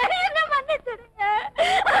தேவரே, என்ன மன்னிச்சிடுங்க.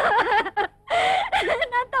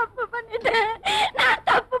 நான் தப்பு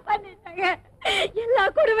பண்ணிட்டேங்க. எல்லா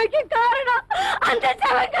கொடுமைக்கும் காரணம் அந்த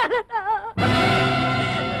செவங்காலதான்.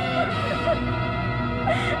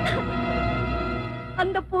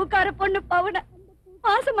 அந்த பூக்கார பொண்ணு பவுன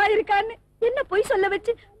மாசமா இருக்கான்னு என்ன போய் சொல்ல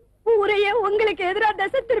வச்சு ஊரையே உங்களுக்கு எதிராக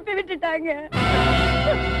தசை திருப்பி விட்டுட்டாங்க.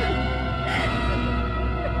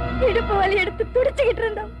 இடுப்பு வலி எடுத்து துடிச்சுக்கிட்டு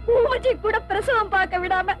இருந்த பூமச்சி கூட பிரசவம் பார்க்க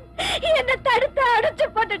விடாம என்ன தடுத்து அடைச்சு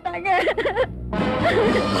போட்டுட்டாங்க.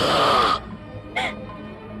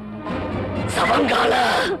 சவங்காலா,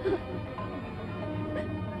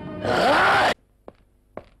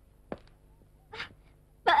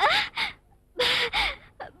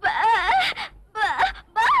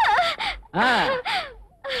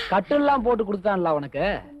 கட்டெல்லாம் போட்டு கொடுத்தான்ல உனக்கு.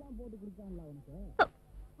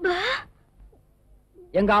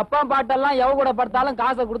 எங்க அப்பா பாட்டெல்லாம் எவ கூட படுத்தாலும்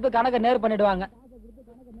காசை கொடுத்து கணக்க நேர் பண்ணிடுவாங்க.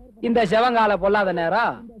 இந்த செவங்கால பொல்லாத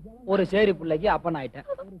நேரம் ஒரு சேரி பிள்ளைக்கு அப்பன் ஆயிட்டேன்.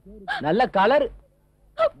 நல்ல கலர்.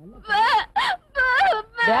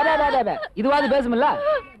 இதுவாது பேசுமில்ல.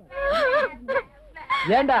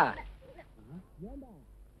 ஏண்டா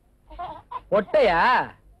ஒட்டையா?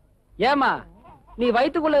 ஏமா நீ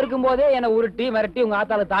வயிற்றுக்குள்ள இருக்கும் போதே என்ன உருட்டி மிரட்டி உங்க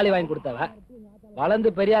ஆத்தால தாலி வாங்கி கொடுத்தவ. வளர்ந்து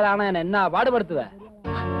பெரியாள் ஆனா என்ன என்ன பாடுபடுத்துவ.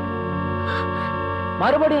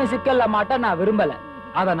 மறுபடியும் சிக்கல்ல மாட்ட நான் விரும்பல.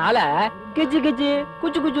 அதனால கிச்சு கிச்சு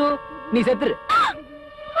குச்சு குச்சு நீ செத்துரு.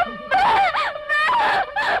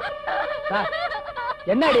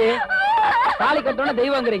 என்னடி தாலி கட்டோன்னு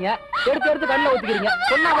தெய்வங்கிறீங்க, எடுத்து எடுத்து கண்ணில் ஊத்திக்கிறீங்க,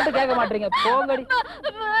 சொன்னா மட்டும் கேட்க மாட்டீங்க. போங்கடி.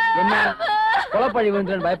 என்ன கொலைப்பழி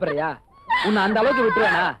விழுந்துன்னு பயப்படுறியா? உன்னை அந்த அளவுக்கு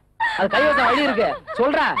விட்டுருவேனா? அது கைவசம் வழி இருக்கு,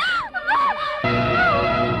 சொல்றேன்.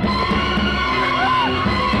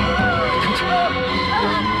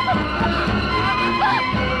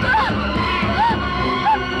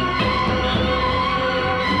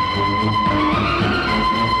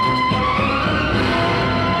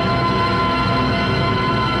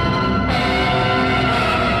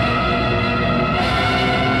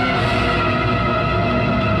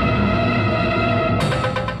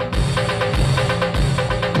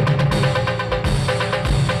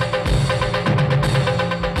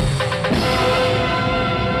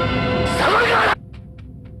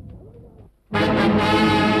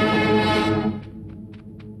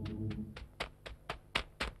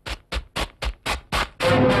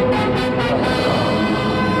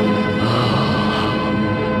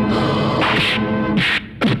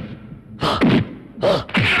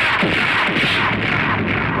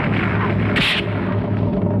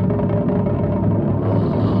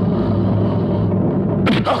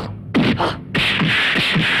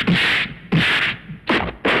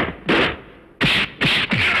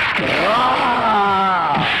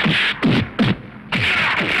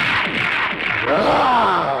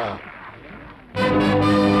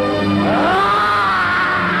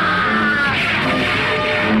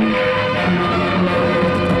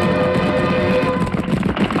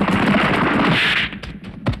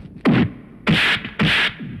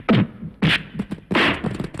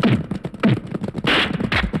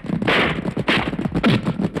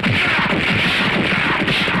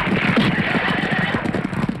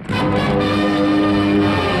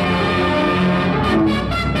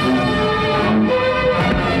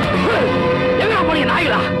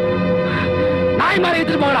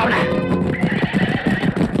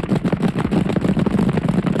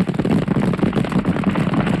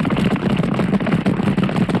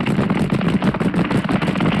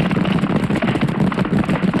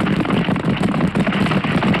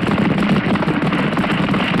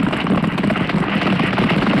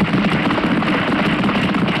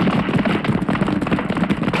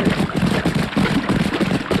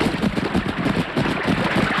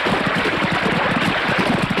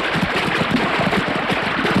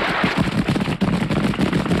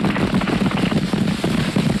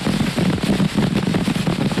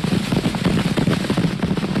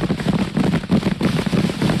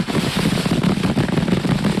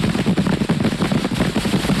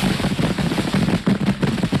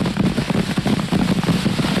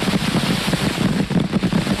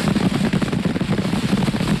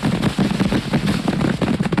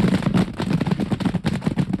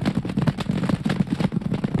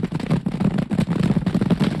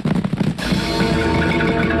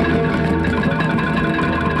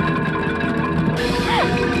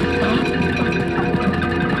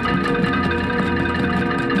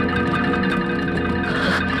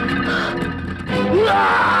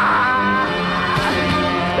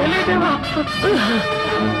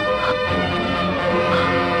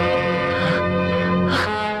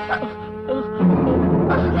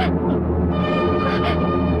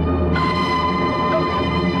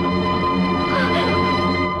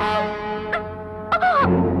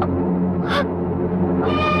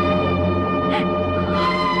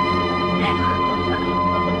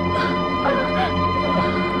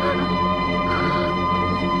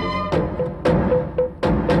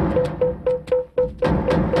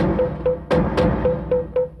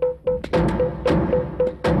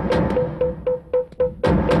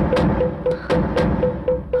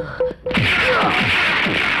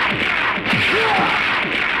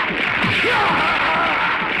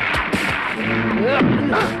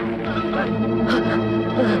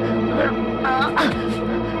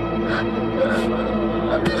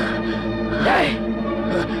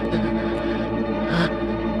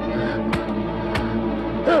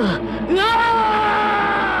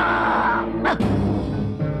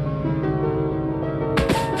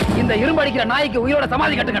 இந்த இரும்பு அடிக்கிற நாய்க்கு உயிரோட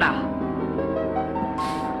சமாதி கட்டுங்கடா.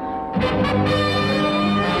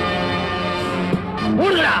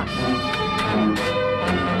 மூடுங்கடா.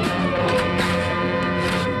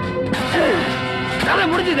 கதை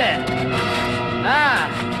முடிஞ்சது.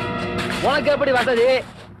 உனக்கு எப்படி வசதி?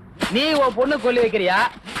 நீ உன் பொண்ணு கொல்லி வைக்கிறியா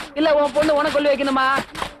இல்ல உன் பொண்ணு உனக்கு கொல்லி வைக்கணுமா?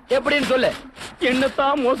 எப்படின்னு சொல்லு.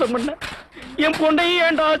 என்னத்தான் மோசம் பண்ண? என் பொண்ணையும்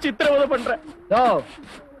ஏன்டா சித்திரவதை பண்ற? ஓ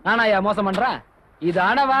நானா மோசம் பண்றேன்? இது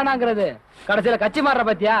ஆனா வேணாங்கிறது கடைசியில கட்சி மாறுற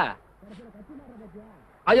பத்தியா?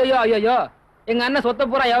 ஐயோ ஐயோ, எங்க அண்ணன் சொத்த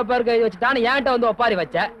பூரா எவப்பாருக்கு வச்சுட்டான்னு என்கிட்ட வந்து ஒப்பாரி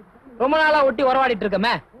வச்ச. ரொம்ப நாளா ஒட்டி உறவாடிட்டு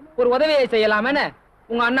இருக்கமே, ஒரு உதவியை செய்யலாமேன்னு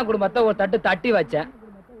உங்க அண்ணன் குடும்பத்தை ஒரு தட்டு தட்டி வச்சேன்.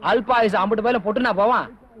 அல்பாயுசு 50 பேர்ல போட்டு நான் போவான்.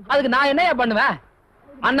 அதுக்கு நான் என்னையா பண்ணுவேன்?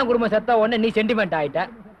 அண்ணன் குடும்பம் செத்த உடனே நீ சென்டிமெண்ட் ஆயிட்ட.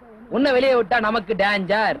 உன்னை வெளியே விட்டா நமக்கு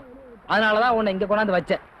டேஞ்சர். அதனாலதான் உன்னை இங்க கொண்டாந்து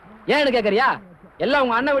வச்சேன். ஏன்னு கேக்குறியா? எல்லாம்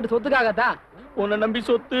உங்க அண்ணன் வீட்டு சொத்துக்காகத்தான். உன்னை நம்பி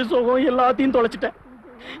சொத்து சுகம் எல்லாத்தையும் தொலைச்சிட்டேன்.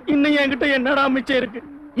 இன்னும் என்கிட்ட என்னடா மிச்சம் இருக்கு?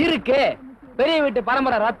 இருக்கு பெரிய வீட்டு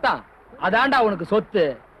பரம்பரை ரத்தம். அதாண்டா உனக்கு சொத்து.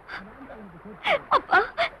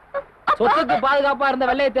 சொத்துக்கு பாதுகாப்பா இருந்த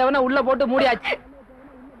வெள்ளையத்தேவனை உள்ள போட்டு மூடியாச்சு.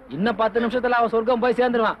 இன்னும் 10 நிமிஷத்துல அவன் சொர்க்கம் போய்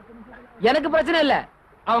சேர்ந்துருவான். எனக்கு பிரச்சனை இல்ல.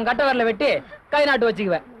 அவன் கட்ட வரல வெட்டி கை நாட்டு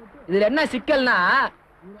வச்சுக்குவேன். இதுல என்ன சிக்கல்னா,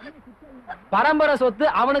 பரம்பரை சொத்து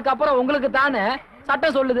அவனுக்கு அப்புறம் உங்களுக்கு தானே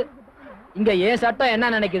சட்டம் சொல்லுது. இங்க ஏன் சட்டம்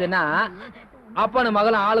என்ன நினைக்குதுன்னா, அப்பனு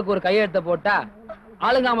மகளும் ஆளுக்கு ஒரு கையெழுத்த போட்டா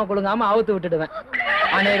ஆளுங்காம குழுங்காம அவுத்து விட்டுடுவேன்.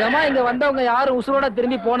 அநேகமா இங்க வந்தவங்க யாரும் உசுரோட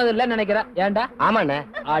திரும்பி போனது இல்லைன்னு நினைக்கிறேன். ஏண்டா? ஆமாண்ணே.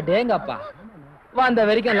 அடேங்கப்பா, வந்த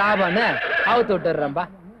வரைக்கும் லாபம்னு அவுத்து விட்டுறேன்பா.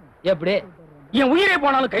 எப்படி? என் உயிரே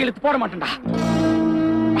போனாலும் கையெழுத்து போட மாட்டேன்டா.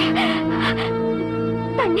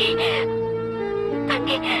 தண்ணி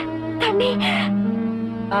தண்ணி தண்ணி.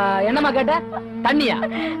 என்னம்மா கேட்ட? தண்ணியா?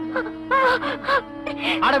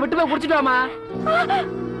 அட விட்டு போய் குடிச்சிட்டோமா?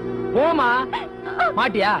 போமா.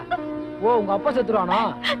 மாட்டியா? ஓ உங்க அப்பா செத்துருவானோ?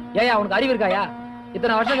 ஏயா உனக்கு அறிவு இருக்காயா?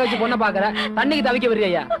 இத்தனை வருஷம் கழிச்சு பொண்ணை பாக்குற, தண்ணிக்கு தவிக்க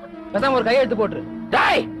வர்றியா? பேசாம ஒரு கையெழுத்து போட்டுரு.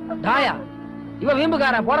 டாய் டாயா, இவன்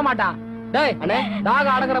வீம்புக்காரன் போட மாட்டான். டேய் அண்ணே,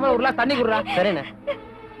 தாக அடங்குற மாதிரி ஒரு கிளாஸ் தண்ணி குடுறா. சரிண்ணே.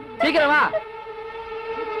 சீக்கிரம் வா.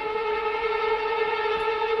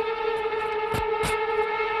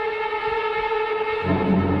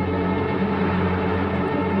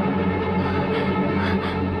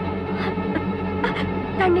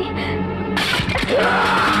 தண்ணி.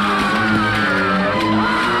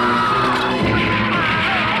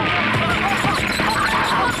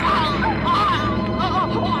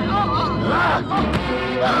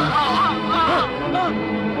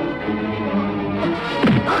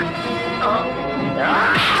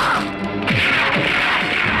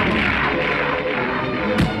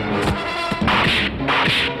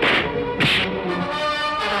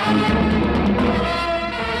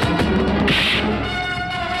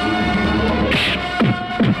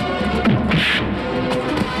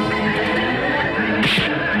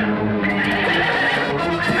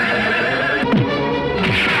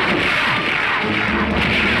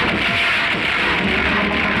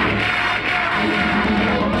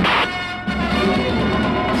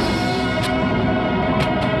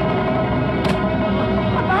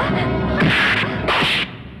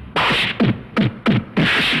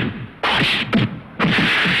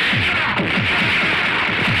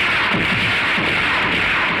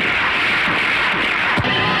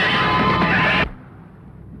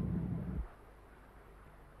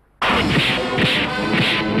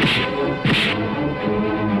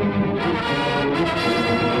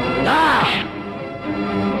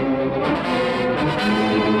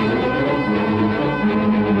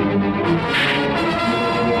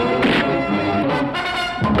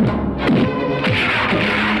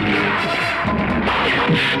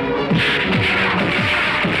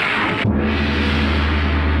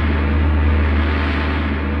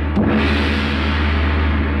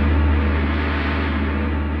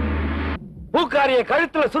 பூக்காரிய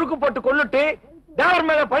கழுத்துல சுருக்கு போட்டு கொல்லுட்டு தேவர்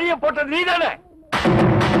மேல பழிய போட்டது நீதானே?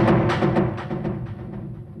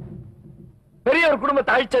 பெரிய ஒரு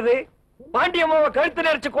குடும்பத்தை அழிச்சது, பாண்டியம்மாவை கழுத்து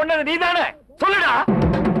நெரிச்சு கொண்டது நீதானே? சொல்லுடா.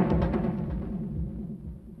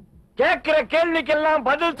 கேட்கிற கேள்விக்கெல்லாம்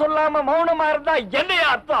பதில் சொல்லாம மௌனமா இருந்தா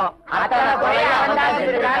என்னைய அர்த்தம்?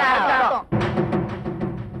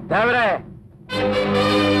 தேவரே,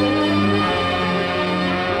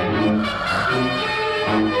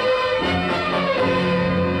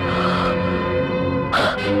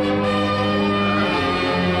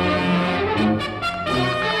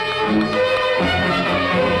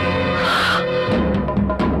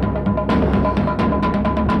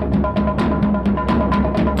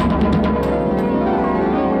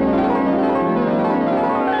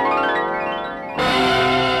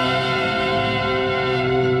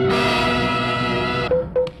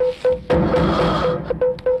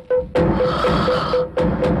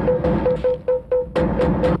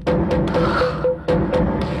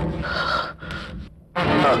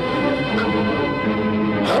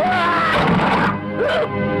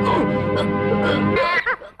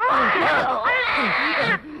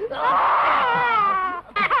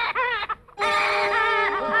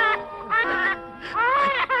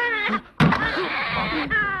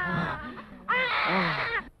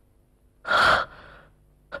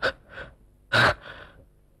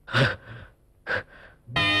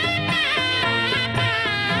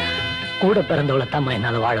 கூட பிறந்தவளை தாம்மா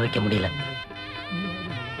என்னால வாழ வைக்க முடியல.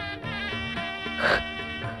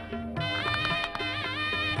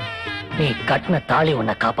 நீ கட்டின தாலி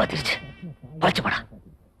உன்னை காப்பாத்திருச்சு. பச்சைப்படா.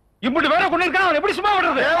 இப்படி வேற கொண்டு இருக்கான், அவன் எப்படி சும்மா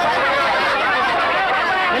விடுறது?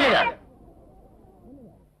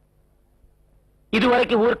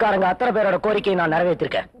 இதுவரைக்கும் ஊர்க்காரங்க அத்தனை பேரோட கோரிக்கையை நான்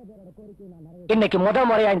நிறைவேற்றிருக்கேன். இன்னைக்கு முதல்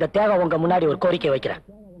முறையா இந்த தேவை உங்க முன்னாடி ஒரு கோரிக்கை வைக்கிறேன்.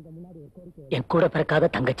 என் கூட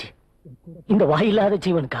பிறக்காத தங்கச்சி, இந்த வாயில்லாத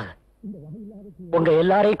ஜீவனுக்காக உங்க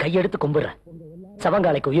எல்லாரையும் கையெடுத்து கும்பிடுறேன்.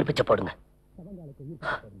 செவங்காலைக்கு உயிர் பிச்சை போடுங்க.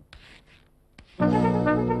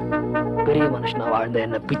 பெரிய மனுஷனா வாழ்ந்த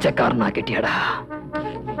என்ன பிச்சைக்காரனா கேட்டியாடா?